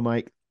 Lama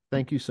Mike,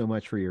 thank you so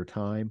much for your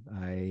time.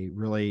 I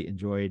really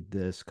enjoyed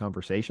this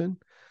conversation.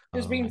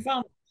 It's been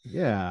fun.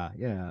 Yeah.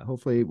 Yeah.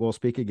 Hopefully, we'll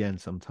speak again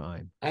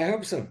sometime. I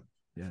hope so.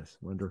 Yes.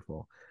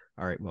 Wonderful.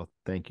 All right. Well,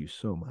 thank you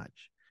so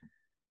much.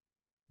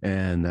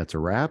 And that's a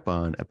wrap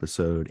on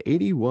episode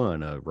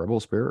 81 of Rebel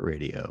Spirit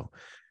Radio.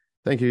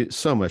 Thank you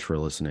so much for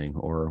listening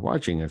or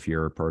watching if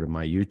you're part of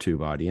my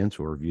YouTube audience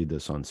or viewed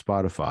this on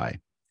Spotify.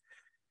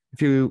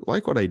 If you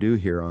like what I do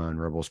here on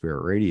Rebel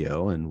Spirit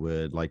Radio and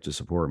would like to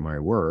support my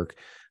work,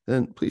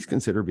 then please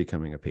consider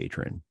becoming a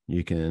patron.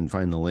 You can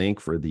find the link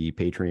for the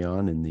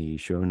Patreon in the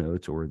show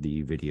notes or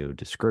the video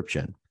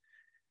description.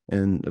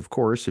 And of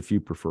course, if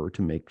you prefer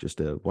to make just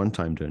a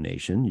one-time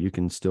donation, you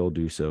can still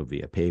do so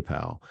via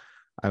PayPal.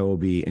 I will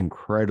be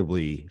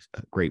incredibly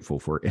grateful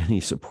for any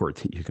support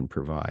that you can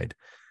provide.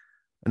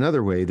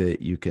 Another way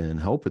that you can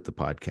help with the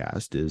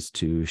podcast is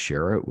to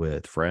share it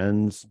with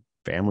friends,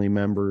 family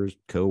members,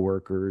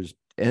 coworkers,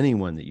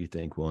 anyone that you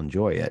think will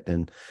enjoy it.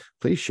 And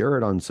please share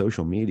it on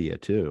social media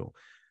too.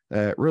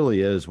 It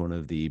really is one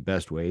of the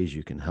best ways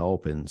you can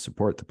help and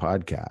support the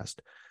podcast.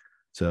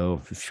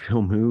 So if you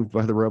feel moved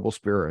by the rebel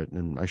spirit,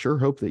 and I sure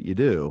hope that you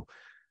do,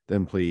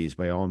 then please,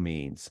 by all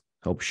means,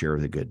 help share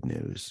the good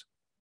news.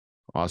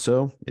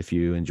 Also, if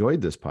you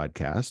enjoyed this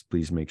podcast,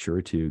 please make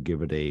sure to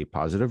give it a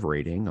positive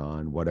rating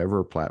on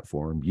whatever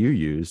platform you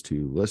use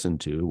to listen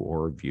to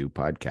or view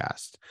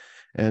podcasts.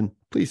 And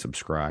please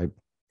subscribe.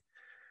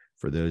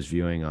 For those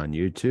viewing on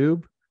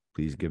YouTube,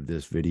 please give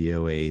this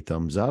video a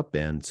thumbs up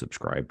and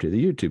subscribe to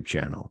the YouTube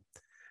channel.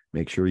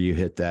 Make sure you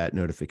hit that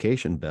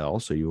notification bell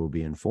so you will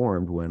be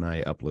informed when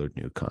I upload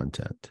new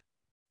content.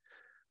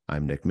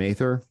 I'm Nick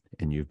Mather,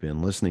 and you've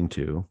been listening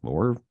to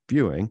or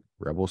viewing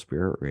Rebel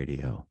Spirit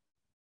Radio.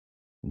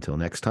 Until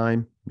next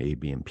time, may you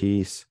be in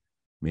peace,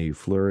 may you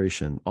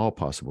flourish in all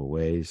possible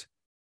ways,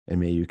 and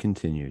may you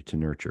continue to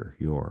nurture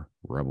your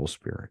rebel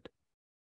spirit.